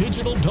new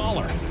digital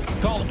dollar.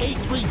 Call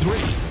 833,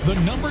 the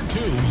number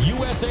 2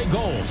 USA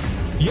Gold.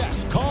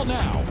 Yes, call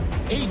now,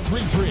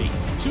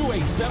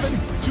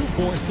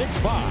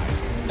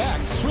 833-287-2465.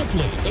 Act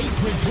swiftly,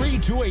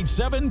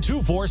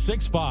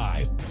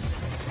 833-287-2465.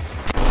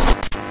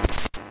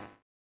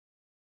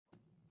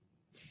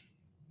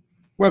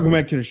 Welcome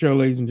back to the show,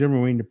 ladies and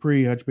gentlemen. Wayne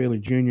Dupree, Hutch Bailey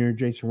Jr.,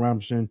 Jason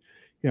Robinson,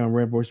 here on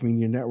Red Voice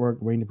Media Network,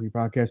 Wayne Dupree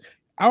podcast.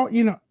 I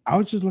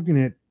was just looking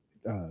at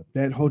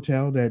that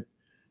hotel, that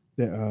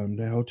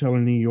hotel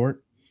in New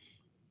York.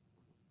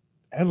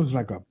 That looks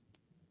like a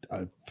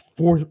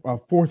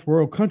fourth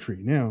world country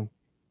now.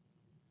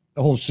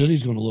 The whole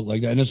city's going to look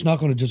like that, and it's not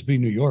going to just be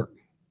New York.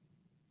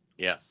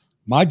 Yes,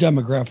 my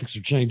demographics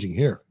are changing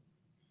here.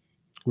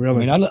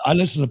 Really? I mean, I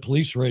listen to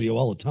police radio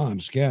all the time,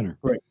 Scanner.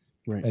 Right.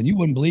 And you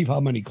wouldn't believe how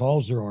many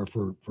calls there are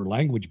for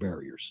language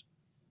barriers.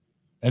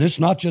 And it's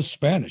not just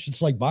Spanish.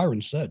 It's like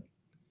Byron said.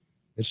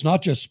 It's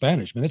not just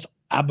Spanish, man. It's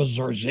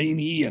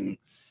Azerbaijani. And I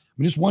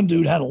mean, this one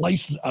dude had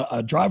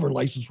a driver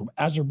license from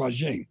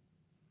Azerbaijan.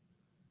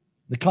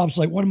 The cop's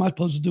like, what am I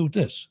supposed to do with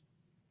this?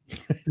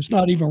 It's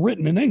not even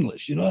written in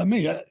English. You know what I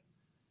mean?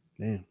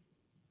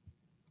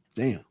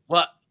 Damn.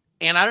 Well,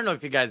 and I don't know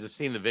if you guys have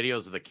seen the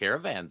videos of the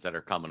caravans that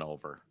are coming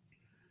over.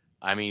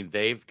 I mean,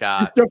 they've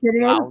got...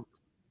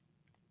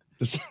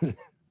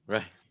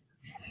 Right.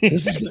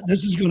 This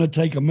is going to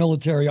take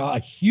a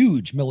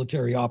huge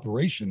military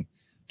operation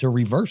to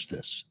reverse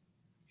this.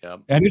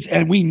 Yep.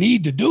 And we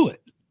need to do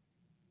it.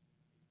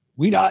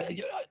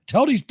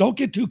 Tell these, don't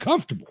get too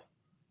comfortable.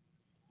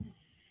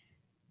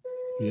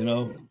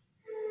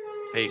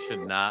 They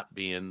should not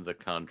be in the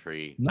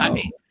country. No. I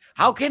mean,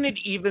 how can it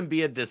even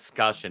be a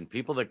discussion?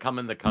 People that come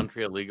in the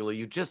country illegally,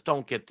 you just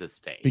don't get to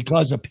stay.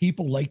 Because of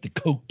people like the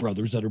Koch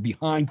brothers that are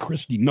behind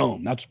Kristi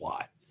Noem. That's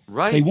why.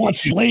 Right. They want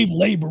slave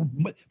labor.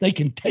 They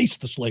can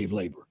taste the slave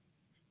labor.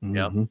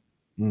 Yep.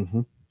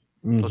 Mm-hmm.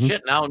 Well,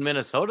 shit. Now in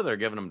Minnesota, they're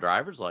giving them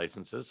driver's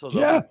licenses, so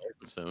they'll Yeah.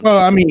 be soon.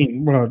 Well,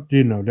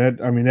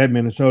 that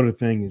Minnesota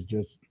thing is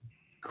just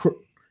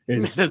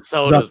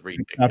Minnesota's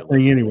ridiculous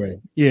thing anyway.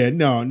 Yeah,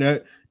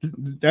 no,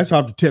 that's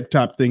off the tip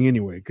top thing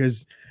anyway.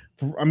 Because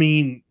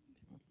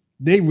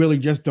they really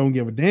just don't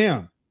give a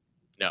damn.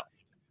 No,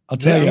 I'll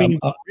tell you. In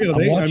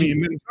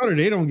Minnesota,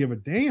 they don't give a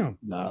damn.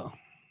 No,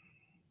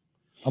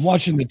 I'm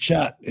watching the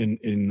chat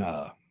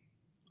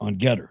on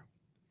Getter,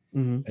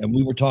 and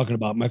we were talking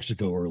about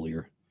Mexico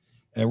earlier.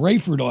 And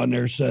Rayford on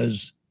there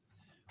says,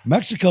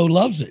 Mexico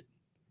loves it.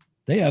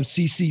 They have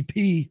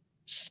CCP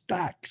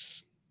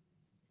stacks.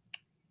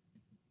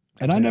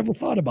 And I never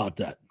thought about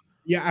that.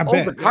 Yeah, I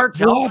bet. The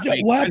cartels.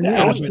 We'll have to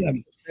ask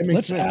them.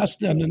 Let's ask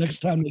them the next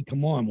time they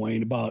come on,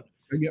 Wayne, about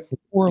the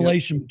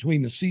correlation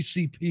between the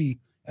CCP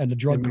and the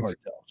drug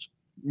cartels.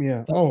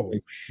 Yeah. I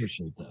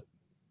appreciate that.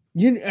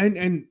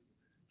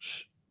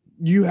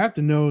 You have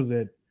to know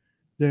that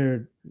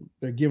they're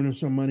giving them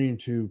some money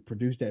to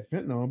produce that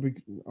fentanyl.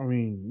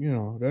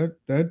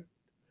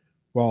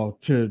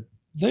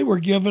 They were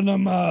giving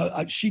them.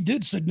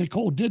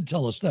 Nicole did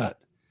tell us that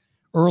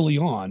early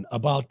on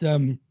about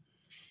them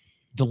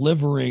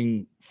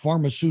delivering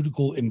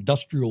pharmaceutical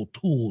industrial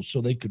tools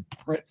so they could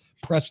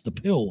press the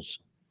pills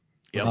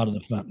out of the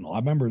fentanyl. I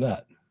remember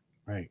that.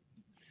 Right.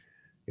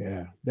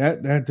 Yeah.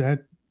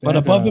 That. But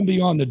above and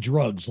beyond the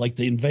drugs, like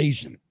the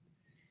invasion,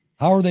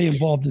 how are they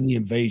involved in the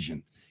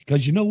invasion?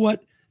 Because you know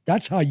what?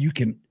 That's how you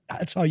can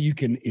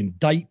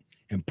indict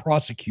and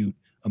prosecute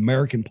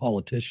American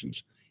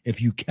politicians.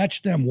 If you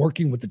catch them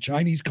working with the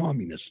Chinese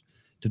communists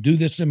to do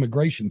this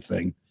immigration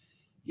thing,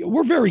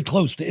 we're very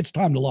close to. It's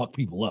time to lock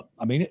people up.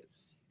 I mean,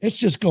 it's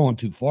just going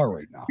too far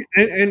right now.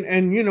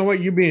 And you know what?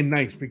 You're being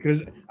nice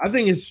because I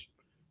think it's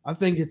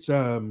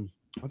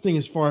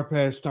far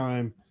past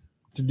time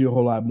to do a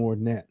whole lot more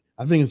than that.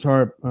 I think it's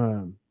hard.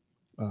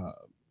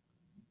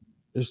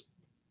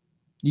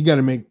 You got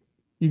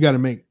to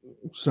make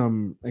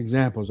some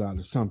examples out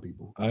of some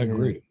people. I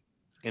agree.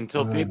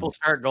 Until people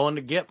start going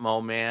to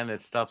Gitmo, man,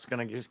 this stuff's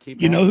going to just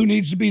keep. You know who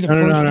needs to be the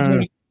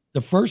first?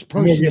 The first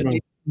person that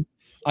needs to be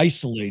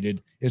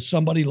isolated is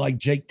somebody like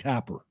Jake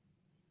Tapper.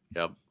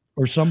 Yep.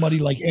 Or somebody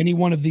like any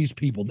one of these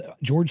people.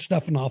 George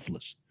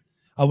Stephanopoulos.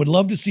 I would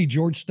love to see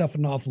George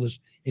Stephanopoulos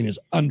in his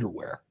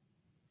underwear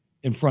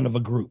in front of a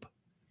group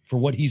for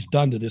what he's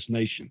done to this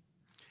nation.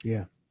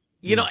 Yeah.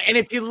 And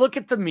if you look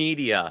at the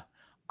media,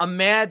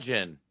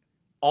 imagine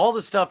all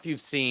the stuff you've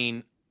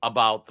seen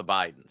about the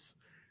Bidens.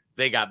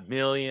 They got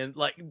millions,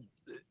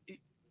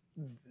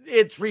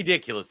 it's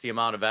ridiculous the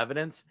amount of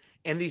evidence.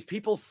 And these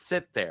people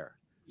sit there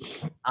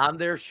on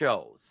their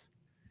shows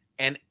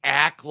and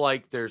act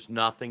like there's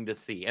nothing to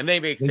see. And they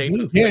make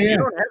statements like, you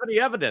don't have any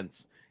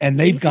evidence. And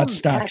they've got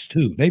stacks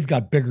too. They've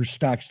got bigger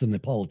stacks than the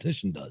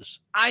politician does.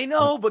 I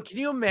know, but can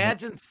you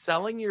imagine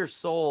selling your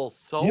soul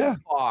so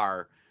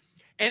far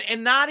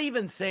and not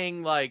even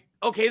saying like,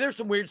 okay, there's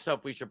some weird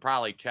stuff we should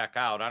probably check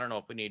out. I don't know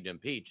if we need to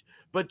impeach,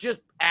 but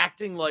just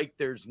acting like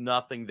there's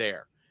nothing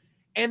there.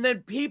 And then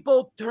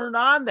people turn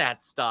on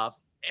that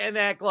stuff and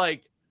act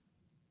like,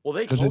 well,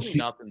 they told me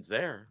nothing's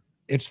there.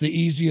 It's the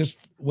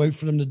easiest way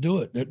for them to do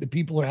it. The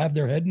people have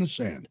their head in the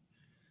sand.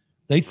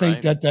 They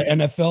think that the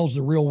NFL is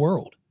the real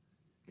world,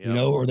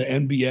 or the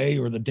NBA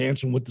or the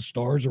Dancing with the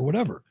Stars or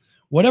whatever.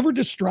 Whatever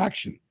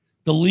distraction,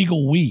 the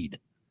legal weed,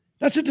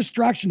 that's a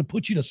distraction to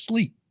put you to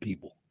sleep,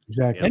 people.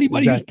 Exactly.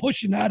 Anybody who's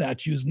pushing that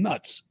at you is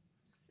nuts.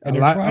 And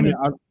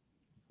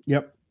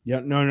Yep.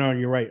 No,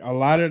 you're right. A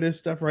lot of this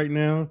stuff right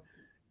now,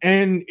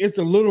 and it's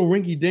a little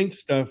rinky-dink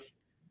stuff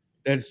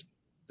that's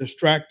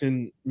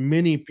distracting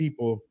many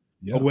people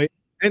away.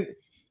 And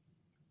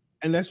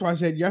that's why I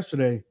said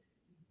yesterday,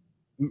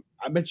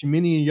 I bet you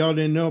many of y'all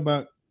didn't know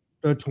about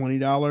the $20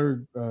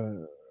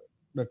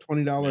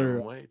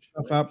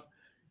 stuff up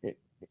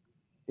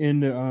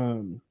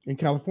in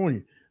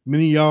California.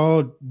 Many of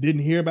y'all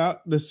didn't hear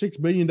about the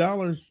 $6 billion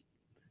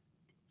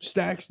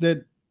stacks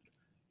that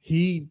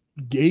he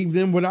gave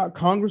them without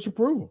Congress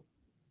approval.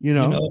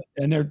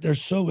 And they're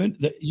so in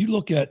that. You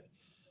look at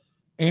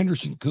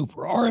Anderson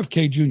Cooper,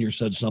 RFK Jr.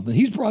 said something.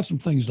 He's brought some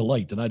things to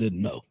light that I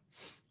didn't know.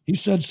 He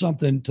said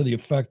something to the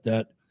effect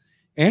that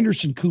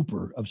Anderson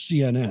Cooper of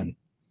CNN,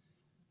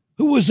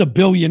 who was a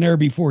billionaire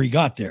before he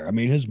got there, I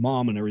mean, his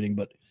mom and everything,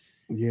 but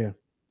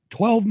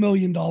 $12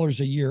 million a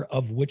year,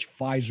 of which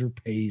Pfizer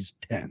pays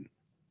 10.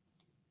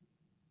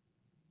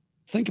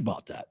 Think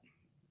about that.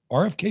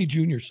 RFK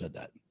Jr. said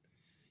that.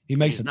 He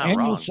makes an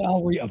annual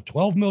salary of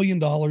 $12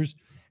 million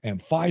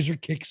and Pfizer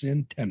kicks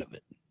in 10 of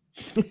it.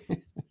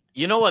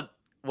 You know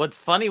what's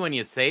funny when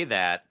you say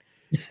that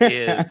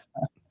is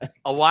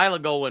a while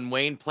ago when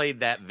Wayne played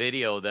that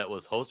video that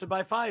was hosted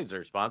by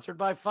Pfizer, sponsored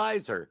by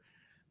Pfizer,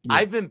 yeah.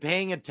 I've been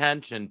paying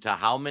attention to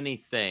how many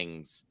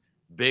things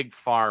Big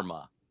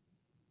Pharma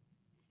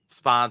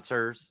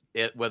sponsors,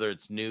 whether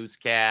it's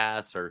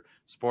newscasts or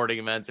sporting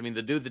events. I mean,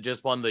 the dude that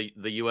just won the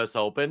US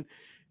Open,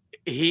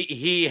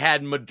 he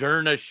had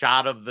Moderna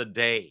shot of the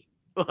day.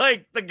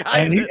 Like the guy,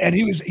 and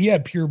he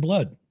had pure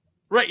blood.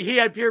 Right, he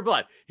had pure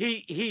blood.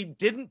 He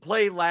didn't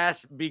play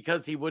last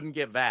because he wouldn't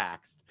get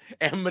vaxxed,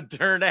 and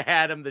Moderna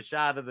had him the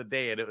shot of the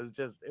day, and it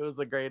was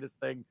the greatest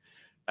thing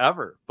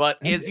ever. But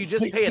as you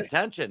just pay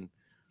attention,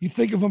 you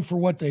think of them for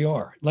what they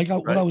are. Like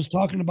what I was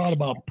talking about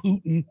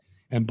Putin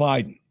and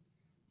Biden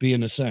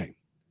being the same,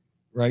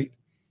 right?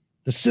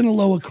 The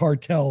Sinaloa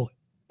cartel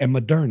and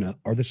Moderna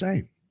are the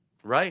same.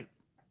 Right.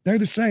 They're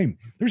the same.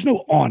 There's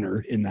no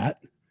honor in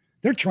that.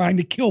 They're trying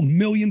to kill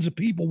millions of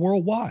people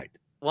worldwide.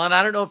 Well, and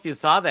I don't know if you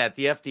saw that.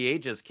 The FDA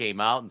just came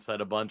out and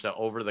said a bunch of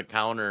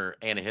over-the-counter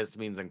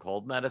antihistamines and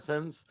cold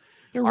medicines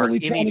they're really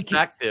are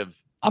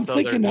ineffective. I'm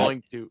thinking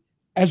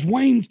as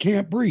Wayne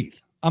can't breathe.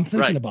 I'm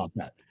thinking about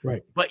that.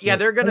 Right. But yeah,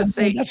 they're going to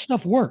say that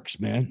stuff works,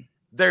 man.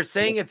 They're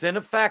saying it's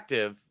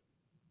ineffective.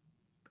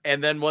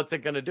 And then what's it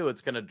going to do?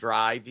 It's going to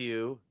drive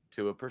you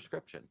to a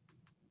prescription.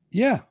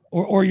 Yeah.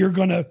 Or you're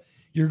going to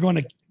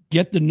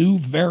get the new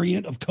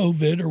variant of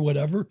COVID or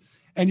whatever,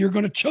 and you're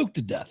going to choke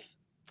to death.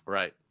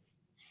 Right.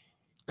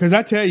 Because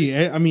I tell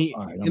you, I mean,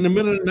 in the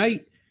middle of the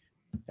night,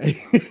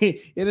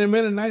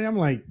 I'm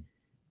like,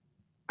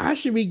 I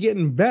should be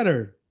getting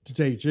better, to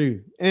tell you the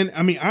truth. And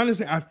I mean,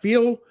 honestly, I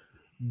feel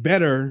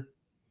better,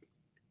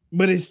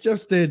 but it's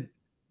just that,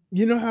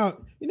 you know how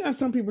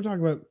some people talk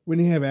about when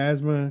they have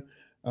asthma,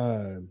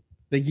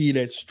 they give you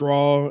that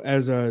straw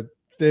as a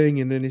thing,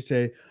 and then they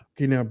say,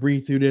 okay, now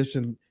breathe through this.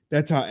 And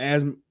that's how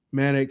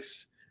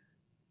asthmatics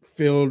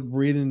feel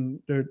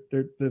breathing their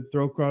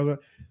throat causes.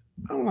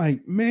 I'm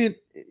like, man,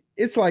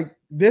 it's like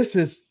this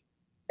is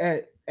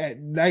at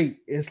night.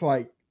 It's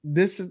like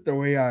this is the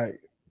way I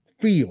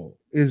feel.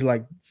 Is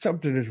like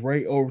something is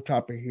right over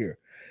top of here,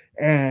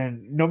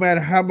 and no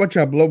matter how much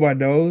I blow my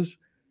nose,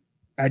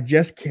 I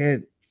just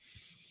can't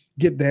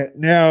get that.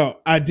 Now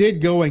I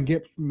did go and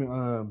get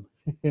some.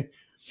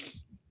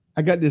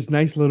 I got this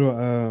nice little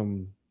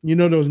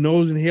those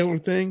nose inhaler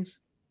things.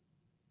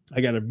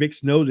 I got a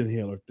Vicks nose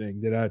inhaler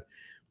thing that I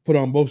put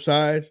on both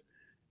sides.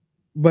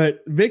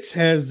 But Vicks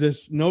has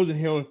this nose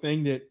inhaler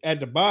thing that at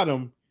the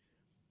bottom,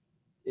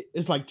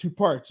 it's like two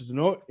parts.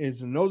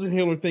 It's a nose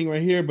inhaler thing right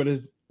here, but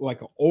it's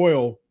like an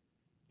oil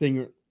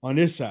thing on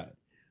this side.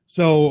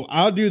 So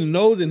I'll do the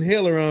nose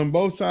inhaler on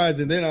both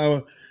sides, and then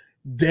I'll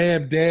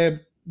dab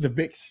the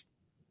Vicks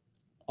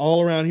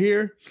all around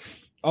here.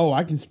 Oh,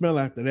 I can smell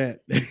after that.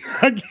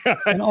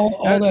 And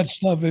all that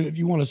stuff, if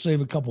you want to save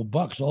a couple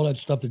bucks, all that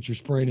stuff that you're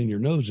spraying in your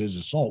nose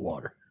is salt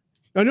water.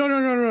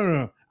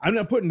 No. I'm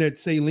not putting that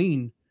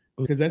saline.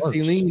 Because that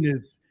saline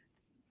is,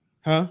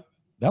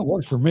 That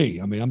works for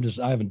me. I mean,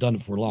 I haven't done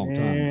it for a long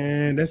time.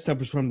 And that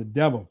stuff is from the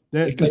devil.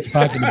 It gets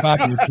back in the back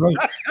of your throat.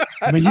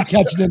 I mean, you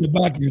catch it in the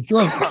back of your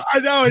throat. I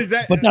know,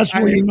 but that's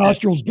where your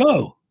nostrils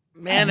go.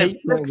 Man, if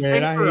it's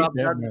up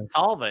doesn't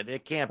solve it,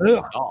 it can't be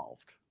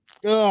solved.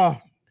 The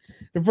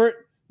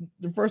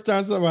first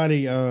time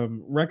somebody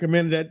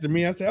recommended that to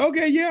me, I said,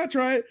 okay, yeah, I'll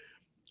try it.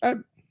 I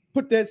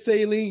put that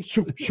saline,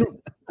 shoot. It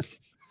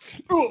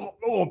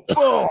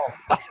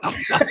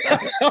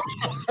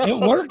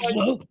works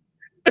though.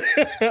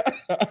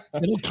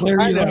 It'll clear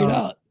you right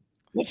out.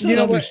 What's that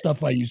other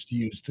stuff I used to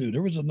use too?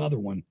 There was another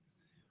one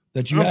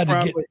that you had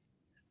to get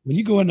when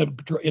you go in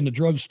the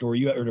drugstore,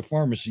 or the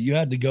pharmacy. You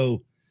had to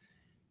go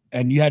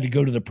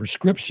to the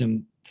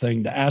prescription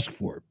thing to ask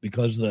for it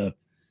because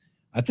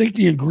I think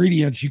the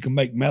ingredients you can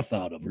make meth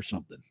out of or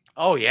something.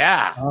 Oh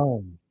yeah.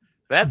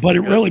 But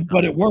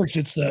it works.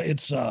 It's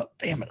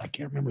damn it, I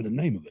can't remember the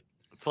name of it.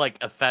 It's like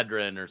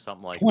ephedrine or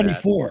something like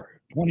 24.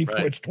 Right.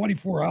 It's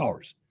 24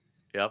 hours.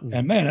 Yep.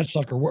 And man, that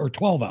sucker worked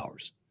 12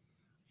 hours.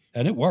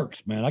 And it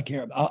works, man.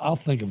 I'll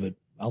think of it.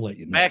 I'll let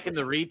you know. Back in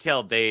the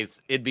retail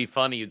days, it'd be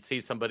funny. You'd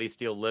see somebody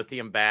steal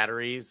lithium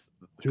batteries,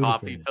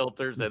 coffee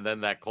filters, and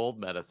then that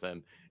cold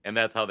medicine. And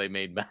that's how they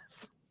made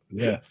meth.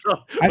 Yeah. So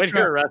when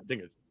you're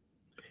arresting it.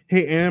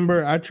 Hey,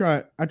 Amber, I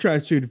tried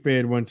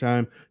Sudafed one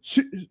time.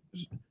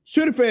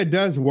 Sudafed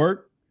does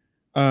work.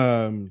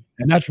 And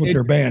that's what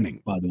they're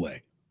banning, by the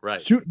way.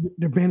 Right.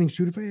 They're banning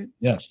Sudafed?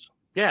 Yes.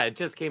 Yeah, it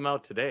just came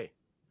out today.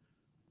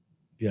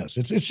 Yes.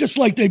 It's just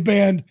like they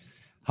banned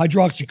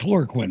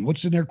hydroxychloroquine.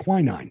 What's in there?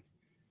 Quinine.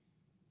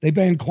 They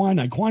banned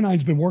quinine.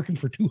 Quinine's been working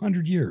for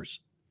 200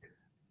 years.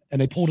 And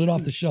they pulled it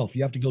off the shelf.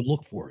 You have to go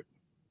look for it.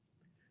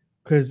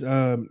 Because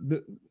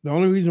the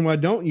only reason why I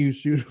don't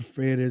use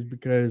Sudafed is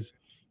because,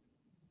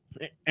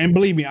 and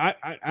believe me,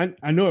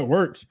 I know it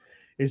works.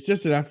 It's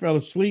just that I fell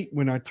asleep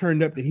when I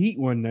turned up the heat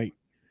one night.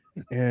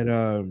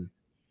 And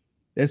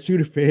that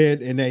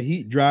Sudafed and that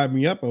heat drive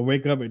me up. I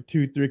wake up at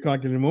 2-3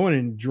 o'clock in the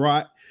morning,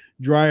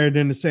 drier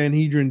than the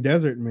Sanhedrin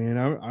Desert, man.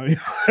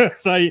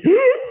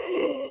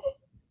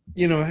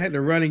 I had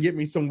to run and get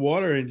me some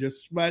water and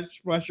just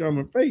splash on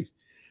my face.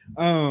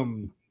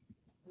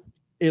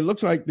 It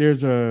looks like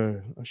there's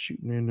a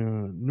shooting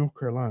in North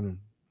Carolina,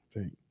 I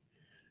think.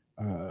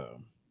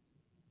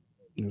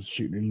 There's a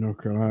shooting in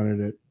North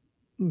Carolina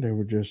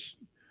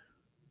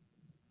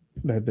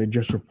that they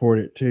just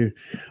reported too.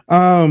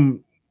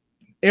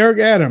 Eric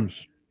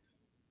Adams.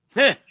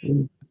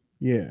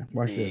 Yeah,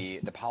 watch this.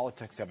 The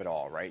politics of it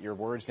all, right? Your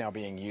words now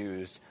being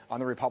used on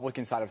the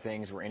Republican side of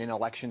things. We're in an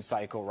election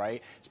cycle,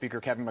 right? Speaker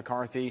Kevin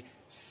McCarthy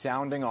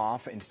sounding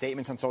off in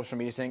statements on social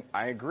media saying,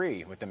 I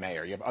agree with the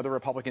mayor. You have other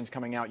Republicans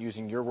coming out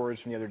using your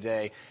words from the other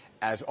day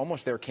as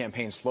almost their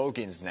campaign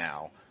slogans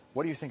now.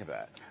 What do you think of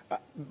that?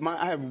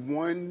 I have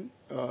one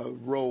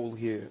role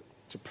here,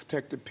 to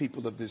protect the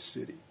people of this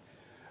city.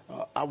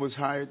 I was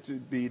hired to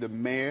be the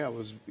mayor. I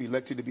was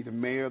elected to be the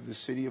mayor of the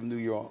city of New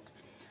York.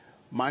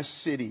 My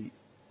city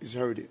is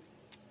hurting.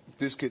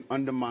 This could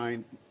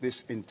undermine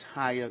this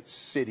entire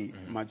city.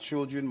 Mm-hmm. My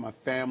children, my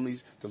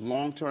families, the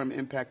long-term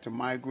impact to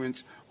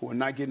migrants who are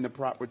not getting the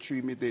proper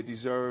treatment they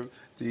deserve,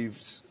 the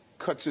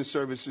cuts in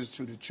services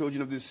to the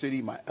children of this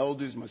city, my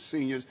elders, my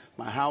seniors,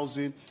 my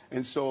housing.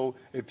 And so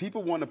if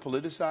people want to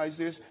politicize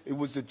this, it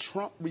was the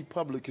Trump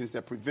Republicans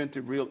that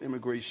prevented real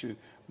immigration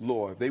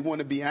law. If they want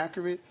to be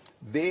accurate,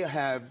 they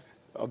have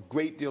a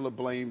great deal of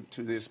blame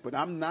to this. But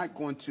I'm not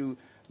going to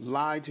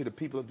lie to the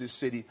people of this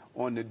city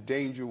on the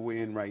danger we're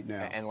in right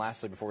now. And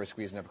lastly, before we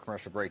squeeze into a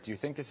commercial break, do you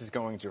think this is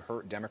going to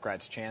hurt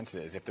Democrats'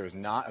 chances if there's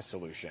not a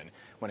solution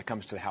when it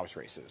comes to the House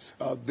races?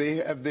 They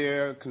have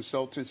their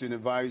consultants and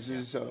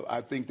advisors.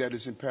 I think that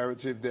it's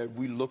imperative that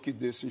we look at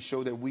this and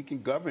show that we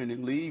can govern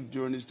and lead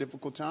during this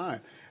difficult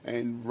time.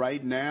 And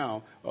right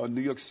now,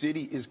 New York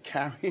City is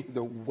carrying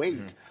the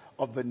weight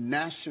of the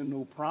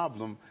national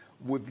problem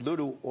with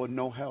little or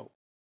no help.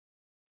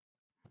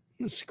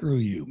 Screw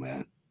you,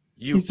 man.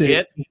 You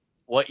get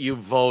what you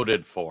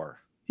voted for.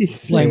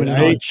 He's blaming it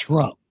on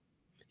Trump.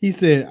 He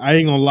said, I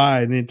ain't gonna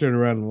lie, and then turn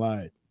around and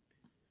lied.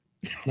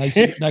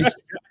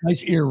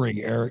 Nice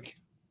earring, Eric.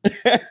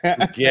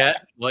 You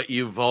get what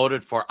you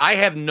voted for. I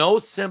have no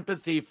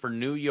sympathy for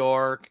New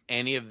York,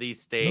 any of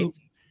these states.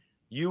 Nope.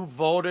 You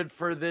voted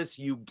for this,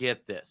 you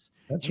get this.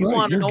 That's you right.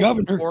 Want You're an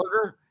governor.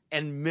 Order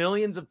and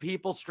millions of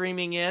people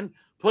streaming in,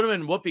 put them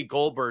in Whoopi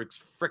Goldberg's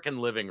freaking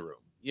living room.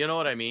 You know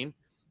what I mean?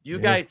 You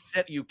guys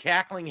you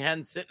cackling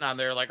hens sitting on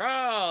there like,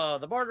 oh,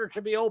 the border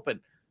should be open.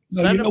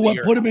 No, you know what?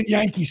 Put them in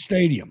Yankee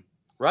Stadium.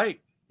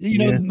 Right. You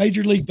know,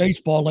 Major League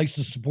Baseball likes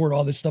to support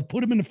all this stuff.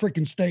 Put them in the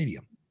freaking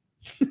stadium.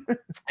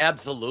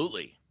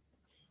 Absolutely.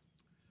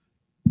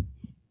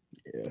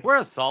 Yeah. We're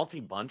a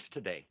salty bunch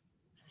today.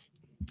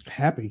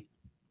 Happy.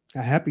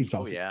 A happy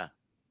salty. Oh, yeah.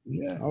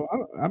 Yeah.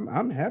 Oh,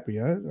 I'm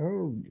happy. I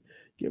don't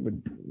give a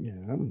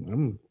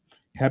I'm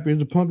happy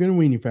as a punk in a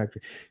weenie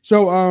factory.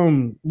 So,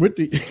 with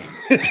the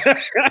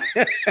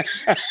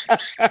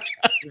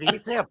did he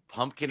say a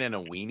pumpkin in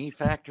a weenie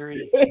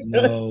factory?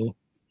 No.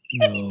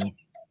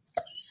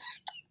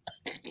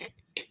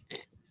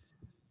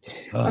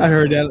 I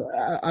heard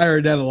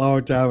that a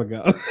long time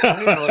ago. I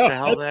don't know what the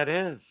hell that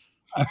is.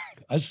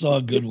 I saw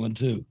a good one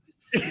too.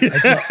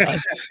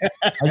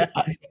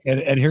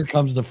 And here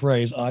comes the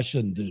phrase, I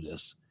shouldn't do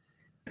this.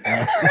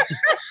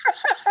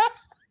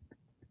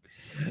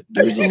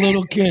 There's a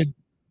little kid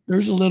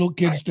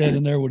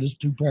standing there with his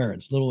two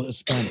parents, little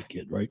Hispanic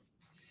kid, right?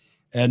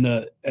 And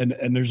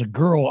there's a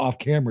girl off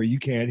camera. You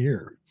can't hear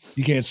her.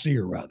 You can't see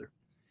her, rather.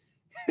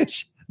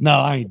 No,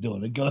 I ain't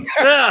doing it. Go.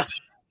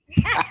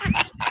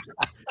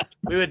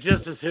 We would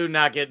just as soon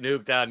not get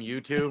nuked on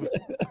YouTube.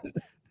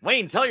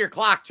 Wayne, tell your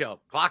clock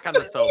joke. Clock on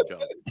the stove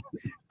joke.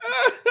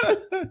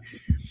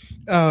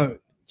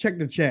 Check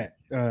the chat,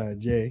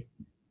 Jay.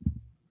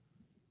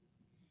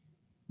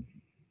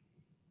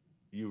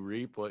 You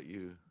reap what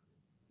you.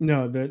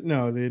 No,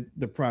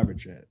 the private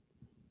chat.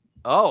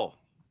 Oh,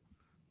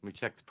 let me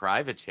check the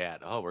private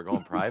chat. Oh, we're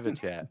going private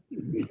chat.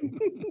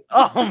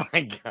 Oh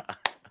my god!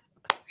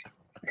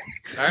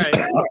 All right,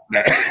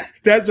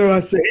 that's what I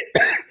said.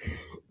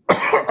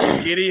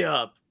 Giddy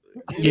up.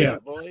 Yeah,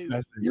 boys.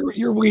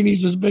 Your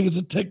weenie's as big as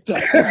a Tic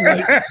Tac.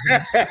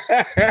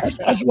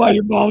 That's why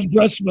your mom's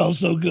breath smells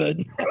so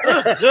good.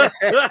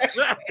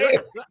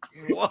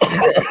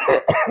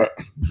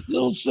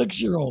 Little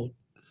 6-year-old.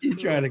 You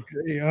trying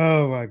to?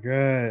 Oh my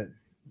god!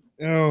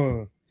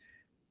 Oh,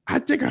 I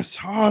think I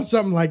saw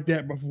something like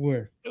that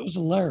before. It was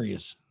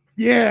hilarious.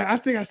 Yeah, I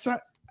think I saw.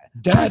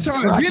 I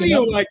saw a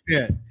video like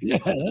that. Yeah,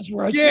 that's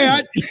where I saw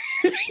it.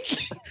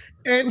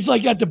 It was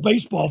like at the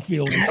baseball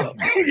field or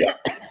something. Yeah.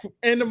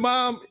 And the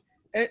mom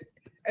and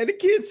the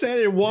kid said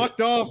it and walked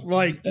off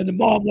and the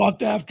mom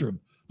walked after him.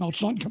 No,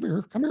 son, come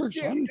here,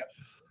 son.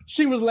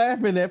 She was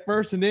laughing at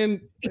first, and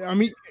then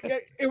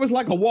it was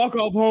like a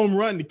walk-off home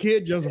run. The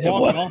kid just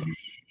walked off.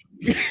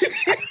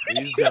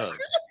 He's done.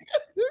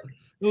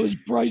 It was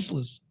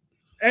priceless.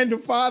 And the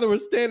father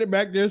was standing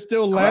back there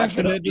still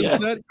laughing at the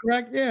son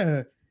crack.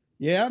 Yeah,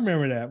 I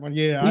remember that one.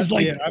 Yeah, he's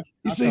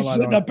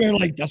sitting up there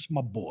like, that's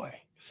my boy.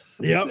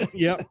 Yep.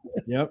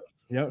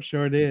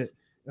 Sure did.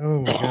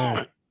 Oh my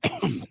god.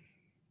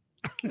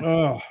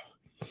 Oh,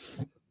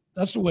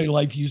 That's the way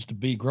life used to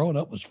be. Growing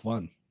up was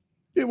fun.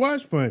 It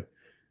was fun.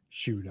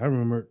 Shoot, I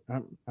remember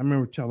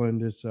telling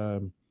this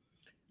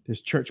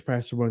this church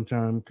pastor one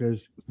time,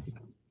 because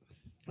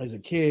as a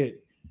kid,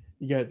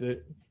 you got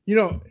the,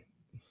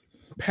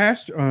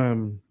 pastors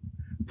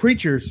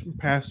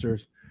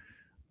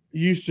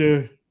used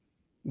to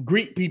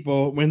greet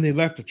people when they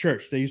left the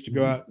church. They used to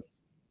go out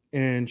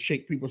and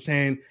shake people's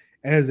hand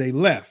as they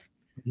left.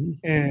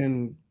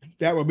 And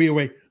that would be a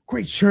way,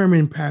 great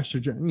sermon, Pastor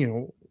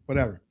John,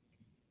 whatever.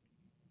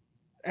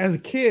 As a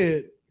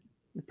kid,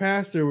 the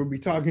pastor would be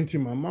talking to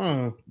my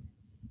mom.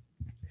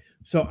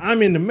 So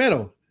I'm in the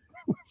middle.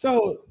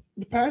 So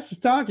the pastor's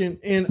talking,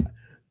 and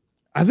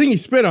I think he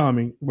spit on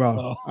me.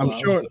 Well,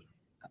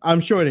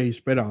 I'm sure that he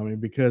spit on me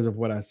because of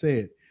what I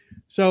said.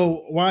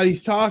 So while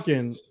he's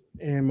talking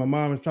and my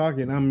mom is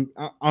talking,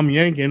 I'm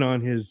yanking on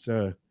his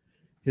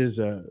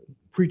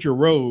preacher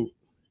robe.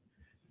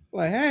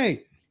 Like,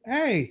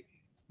 hey.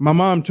 My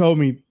mom told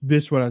me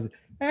this, what I said.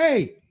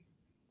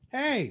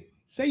 Hey,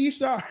 say you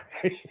sorry.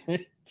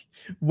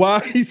 Why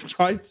he's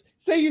trying to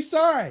say you're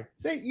sorry.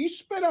 Say you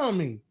spit on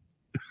me.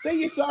 Say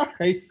you're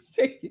sorry.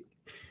 Say it.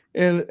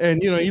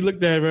 And he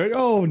looked at me.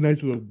 Oh,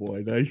 nice little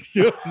boy. Nice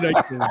nice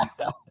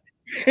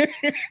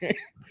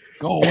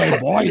Go away,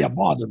 boy. You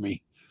bother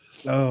me.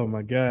 Oh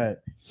my God.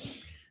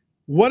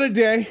 What a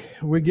day.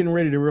 We're getting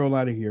ready to roll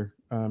out of here.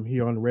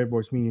 Here on the Red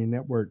Voice Media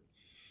Network.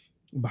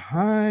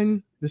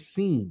 Behind the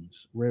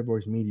scenes, Red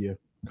Voice Media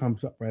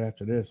comes up right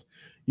after this.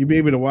 You'll be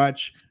able to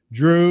watch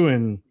Drew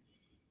and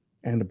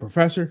the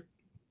professor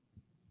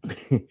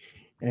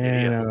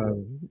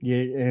and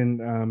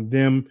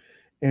them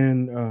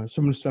and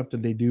some of the stuff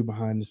that they do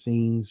behind the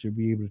scenes. You'll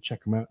be able to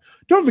check them out.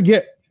 Don't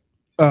forget,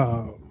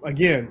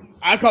 again,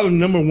 I call them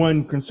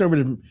 #1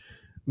 conservative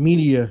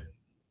media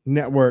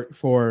network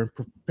for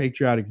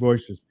patriotic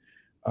voices.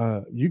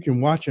 You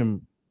can watch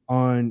them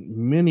on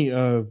many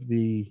of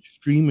the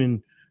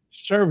streaming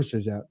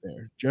services out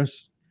there.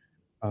 Just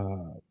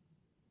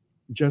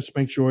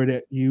make sure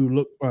that you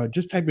look.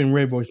 Just type in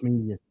Red Voice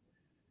Media,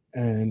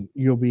 and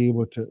you'll be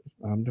able to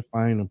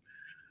find them.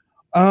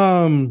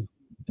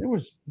 There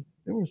was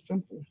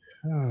something.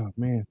 Oh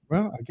man.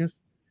 Well, I guess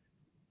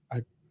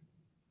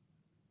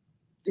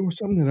there was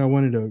something that I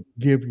wanted to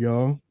give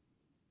y'all.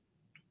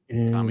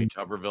 And Tommy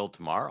Tuberville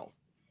tomorrow.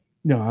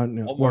 No.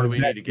 What more do we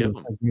need to give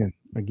them?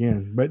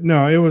 Again. But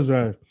no, it was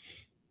a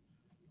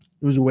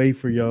way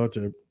for y'all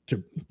to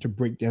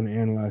break down and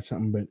analyze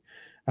something, but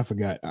I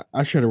forgot.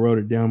 I should have wrote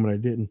it down, but I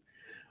didn't.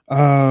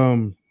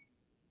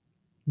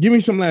 Give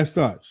me some last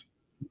thoughts.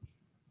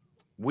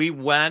 We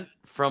went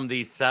from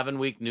the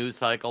 7-week news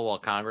cycle while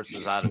Congress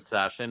is out of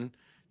session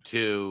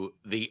to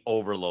the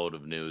overload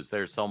of news.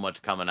 There's so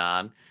much coming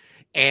on.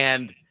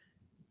 And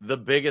the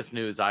biggest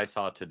news I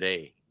saw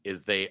today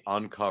is they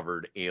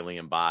uncovered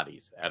alien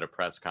bodies at a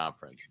press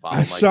conference.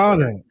 I saw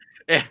that.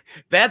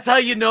 That's how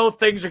you know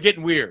things are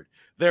getting weird.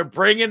 They're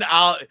bringing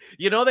out,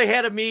 they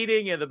had a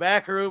meeting in the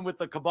back room with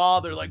the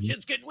cabal. They're like,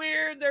 shit's getting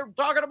weird. They're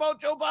talking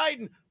about Joe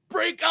Biden.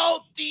 Break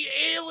out the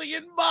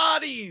alien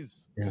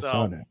bodies. Yeah, I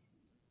saw that.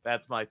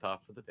 That's my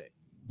thought for the day.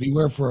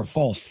 Beware for a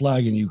false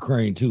flag in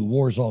Ukraine, too.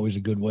 War is always a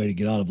good way to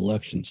get out of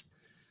elections.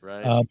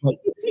 Right.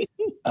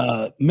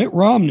 But Mitt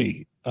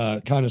Romney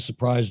kind of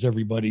surprised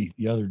everybody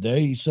the other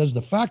day. He says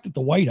the fact that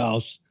the White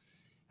House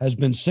has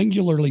been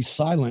singularly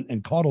silent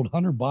and coddled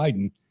Hunter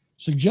Biden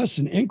suggests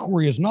an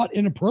inquiry is not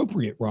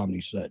inappropriate, Romney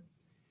said.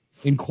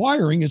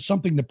 Inquiring is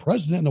something the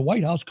president and the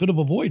White House could have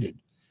avoided,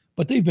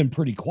 but they've been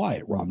pretty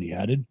quiet, Romney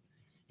added.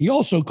 He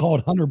also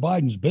called Hunter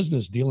Biden's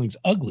business dealings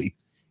ugly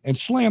and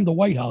slammed the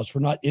White House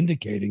for not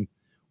indicating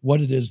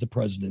what it is the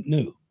president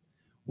knew.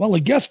 Well, a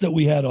guest that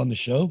we had on the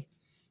show,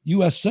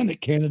 U.S.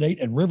 Senate candidate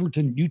and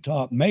Riverton,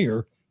 Utah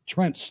Mayor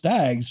Trent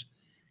Staggs,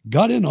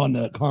 got in on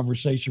the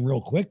conversation real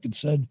quick and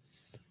said,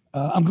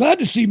 I'm glad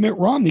to see Mitt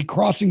Romney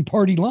crossing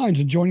party lines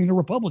and joining the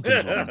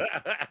Republicans.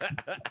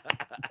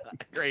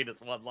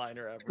 Greatest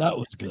one-liner ever. That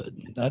was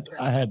good.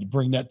 I had to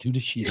bring that to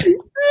the sheet.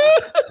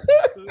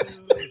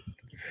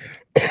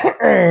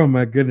 Oh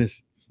my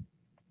goodness.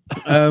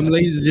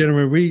 Ladies and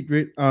gentlemen,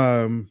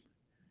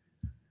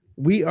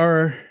 we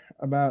are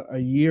about a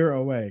year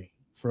away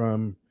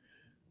from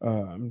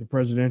the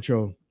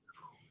presidential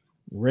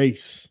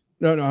race.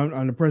 No,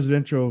 on the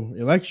presidential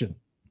election.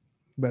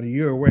 About a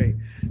year away.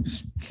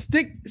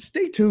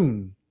 Stay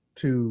tuned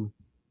to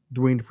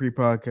Dwayne Dupree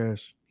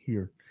podcast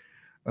here.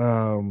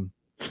 That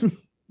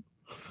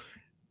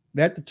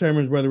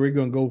determines whether we're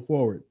going to go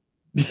forward.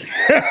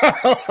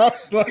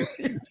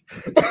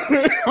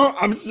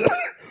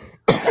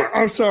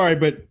 I'm sorry,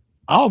 but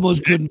I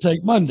almost couldn't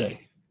take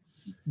Monday.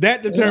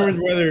 That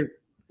determines whether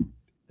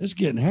it's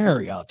getting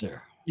hairy out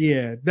there.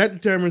 Yeah, that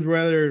determines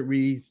whether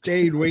we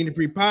stay Dwayne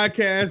Dupree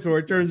podcast or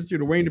it turns into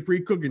the Wayne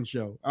Dupree cooking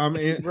show.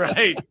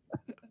 Right.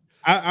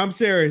 I'm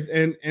serious,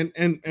 and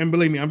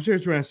believe me, I'm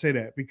serious when I say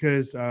that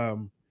because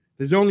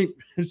there's only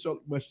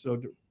so much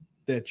so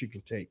that you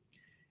can take,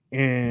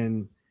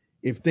 and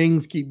if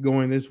things keep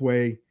going this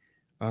way,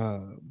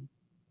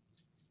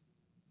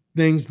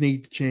 things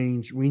need to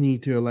change. We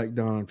need to elect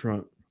Donald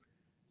Trump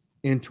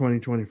in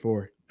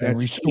 2024 and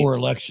restore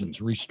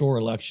elections. Restore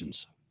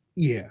elections.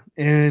 Yeah,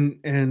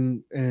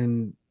 and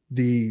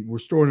the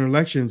restoring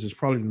elections is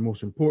probably the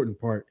most important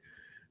part,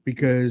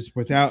 because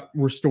without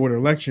restored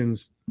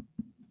elections,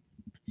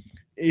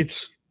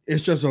 it's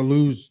just a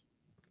lose.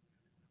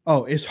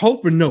 Oh, it's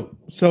hope or nope.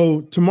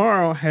 So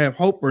tomorrow I'll have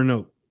hope or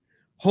nope.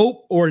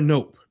 Hope or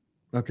nope.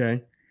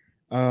 Okay.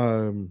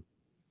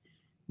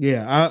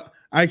 Yeah,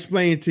 I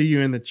explained it to you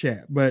in the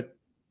chat, but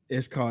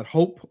it's called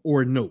hope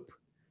or nope.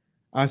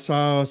 I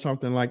saw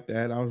something like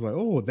that. I was like,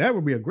 oh, that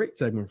would be a great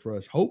segment for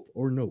us. Hope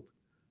or nope.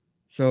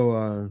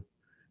 So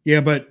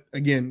yeah, but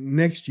again,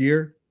 next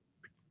year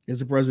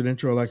is a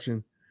presidential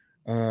election.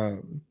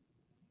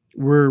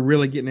 We're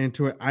really getting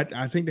into it.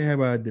 I think they have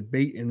a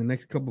debate in the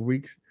next couple of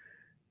weeks.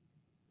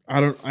 I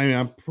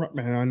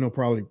know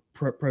probably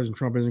President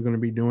Trump isn't going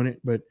to be doing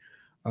it, but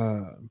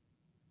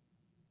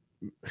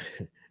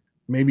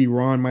maybe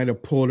Ron might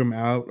have pulled him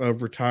out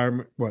of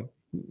retirement. What?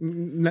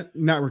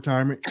 Not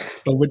retirement,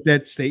 but with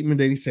that statement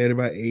that he said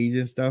about age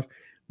and stuff,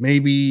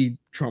 maybe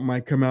Trump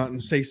might come out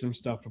and say some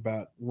stuff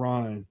about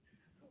Ron,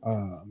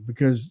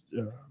 because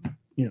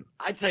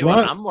I tell you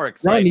what, I'm more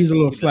excited. Ron needs a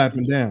little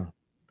slapping down.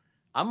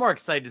 I'm more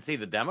excited to see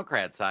the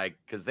Democrat side,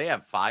 because they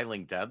have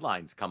filing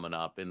deadlines coming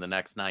up in the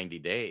next 90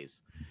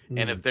 days.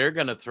 And if they're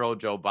going to throw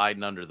Joe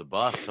Biden under the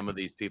bus, some of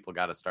these people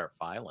got to start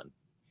filing.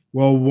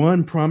 Well,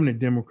 one prominent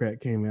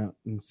Democrat came out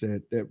and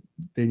said that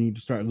they need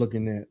to start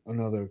looking at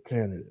another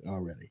candidate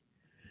already.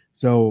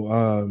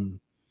 So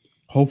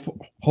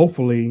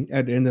hopefully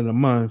at the end of the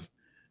month,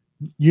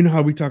 you know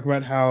how we talk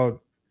about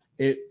how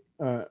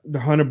the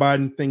Hunter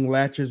Biden thing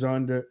latches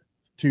on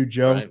to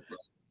Joe.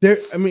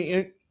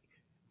 Right.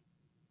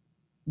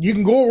 You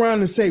can go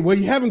around and say, well,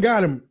 you haven't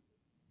got him.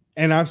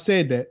 And I've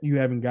said that you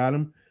haven't got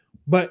him,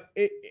 but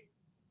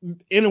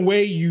in a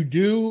way you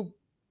do.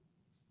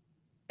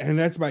 And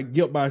that's by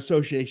guilt by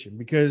association,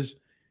 because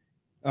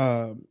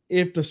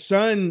if the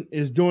son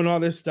is doing all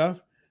this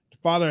stuff, the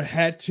father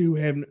had to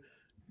have.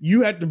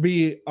 You had to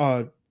be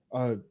a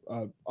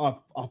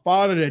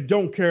father that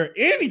don't care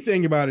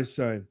anything about his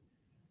son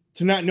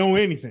to not know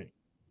anything.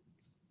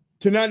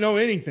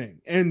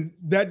 And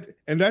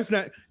that's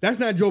not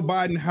Joe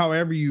Biden.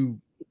 However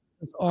you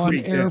on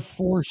Air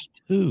Force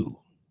 2.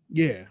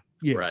 Yeah.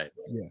 Right.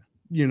 Yeah.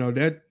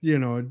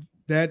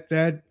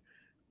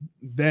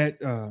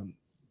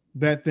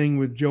 That thing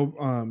with Joe,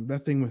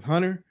 that thing with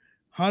Hunter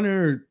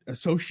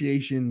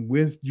association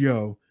with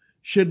Joe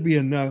should be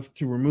enough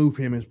to remove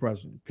him as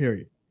president,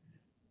 period.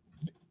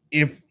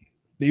 If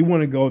they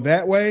want to go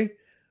that way,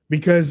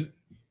 because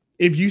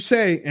if you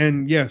say,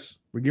 and yes,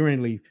 we're getting ready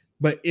to leave,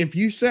 but if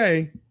you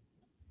say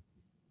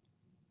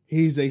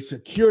he's a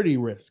security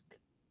risk,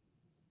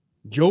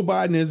 Joe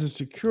Biden is a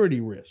security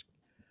risk,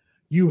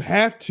 you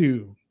have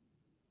to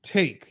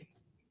take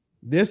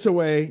this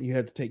away, you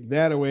have to take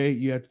that away,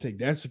 you have to take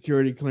that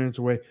security clearance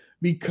away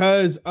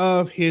because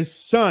of his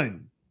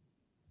son.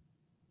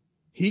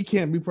 He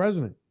can't be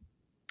president.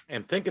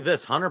 And think of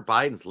this, Hunter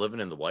Biden's living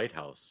in the White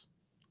House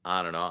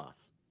on and off.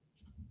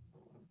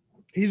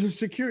 He's a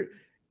security.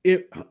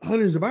 If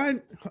Hunter is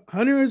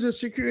a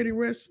security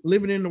risk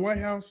living in the White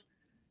House,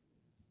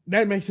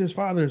 that makes his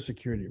father a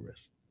security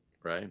risk.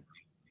 Right.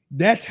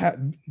 That's how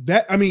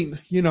that, I mean,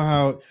 you know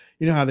how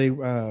they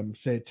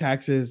said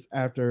taxes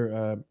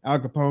after Al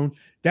Capone.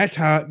 That's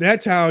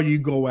how you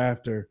go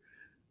after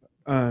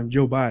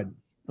Joe Biden.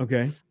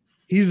 Okay,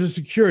 he's a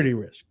security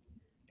risk,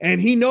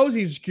 and he knows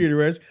he's a security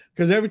risk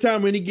because every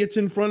time when he gets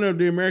in front of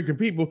the American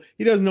people,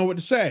 he doesn't know what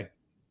to say.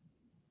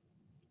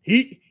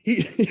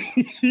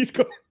 He's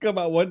gonna come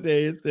out one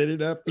day and say, "They're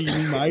not feeding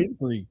me my ice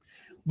cream,"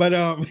 but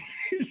I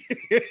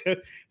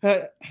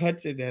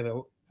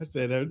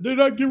said, they're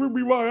not giving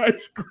me my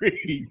ice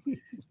cream.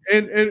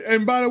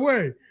 And by the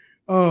way,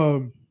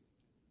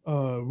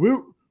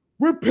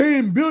 we're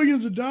paying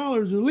billions of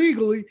dollars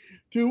illegally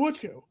to what's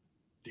going.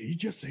 Did he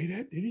just say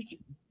that? Did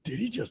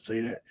he just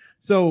say that?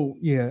 So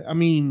yeah, I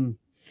mean,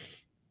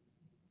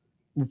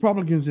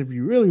 Republicans, if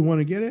you really want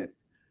to get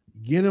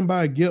them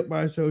by guilt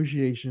by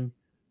association.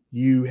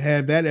 You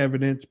have that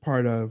evidence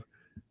part of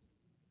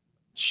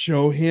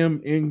show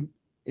him in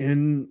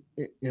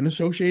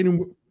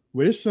associating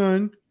with his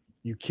son.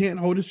 You can't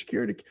hold a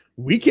security.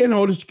 We can't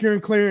hold a security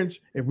clearance.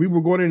 If we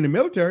were going in the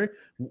military,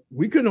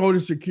 we couldn't hold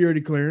a security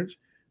clearance.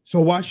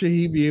 So why should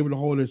he be able to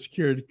hold a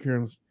security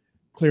clearance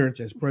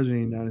as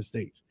president of the United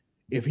States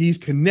if he's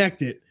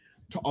connected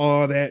to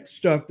all that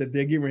stuff that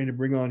they're getting ready to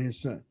bring on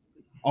his son?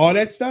 All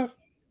that stuff,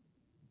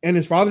 and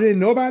his father didn't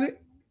know about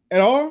it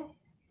at all?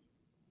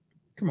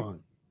 Come on.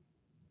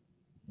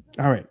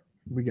 All right,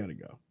 we got to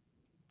go.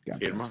 See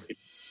you tomorrow.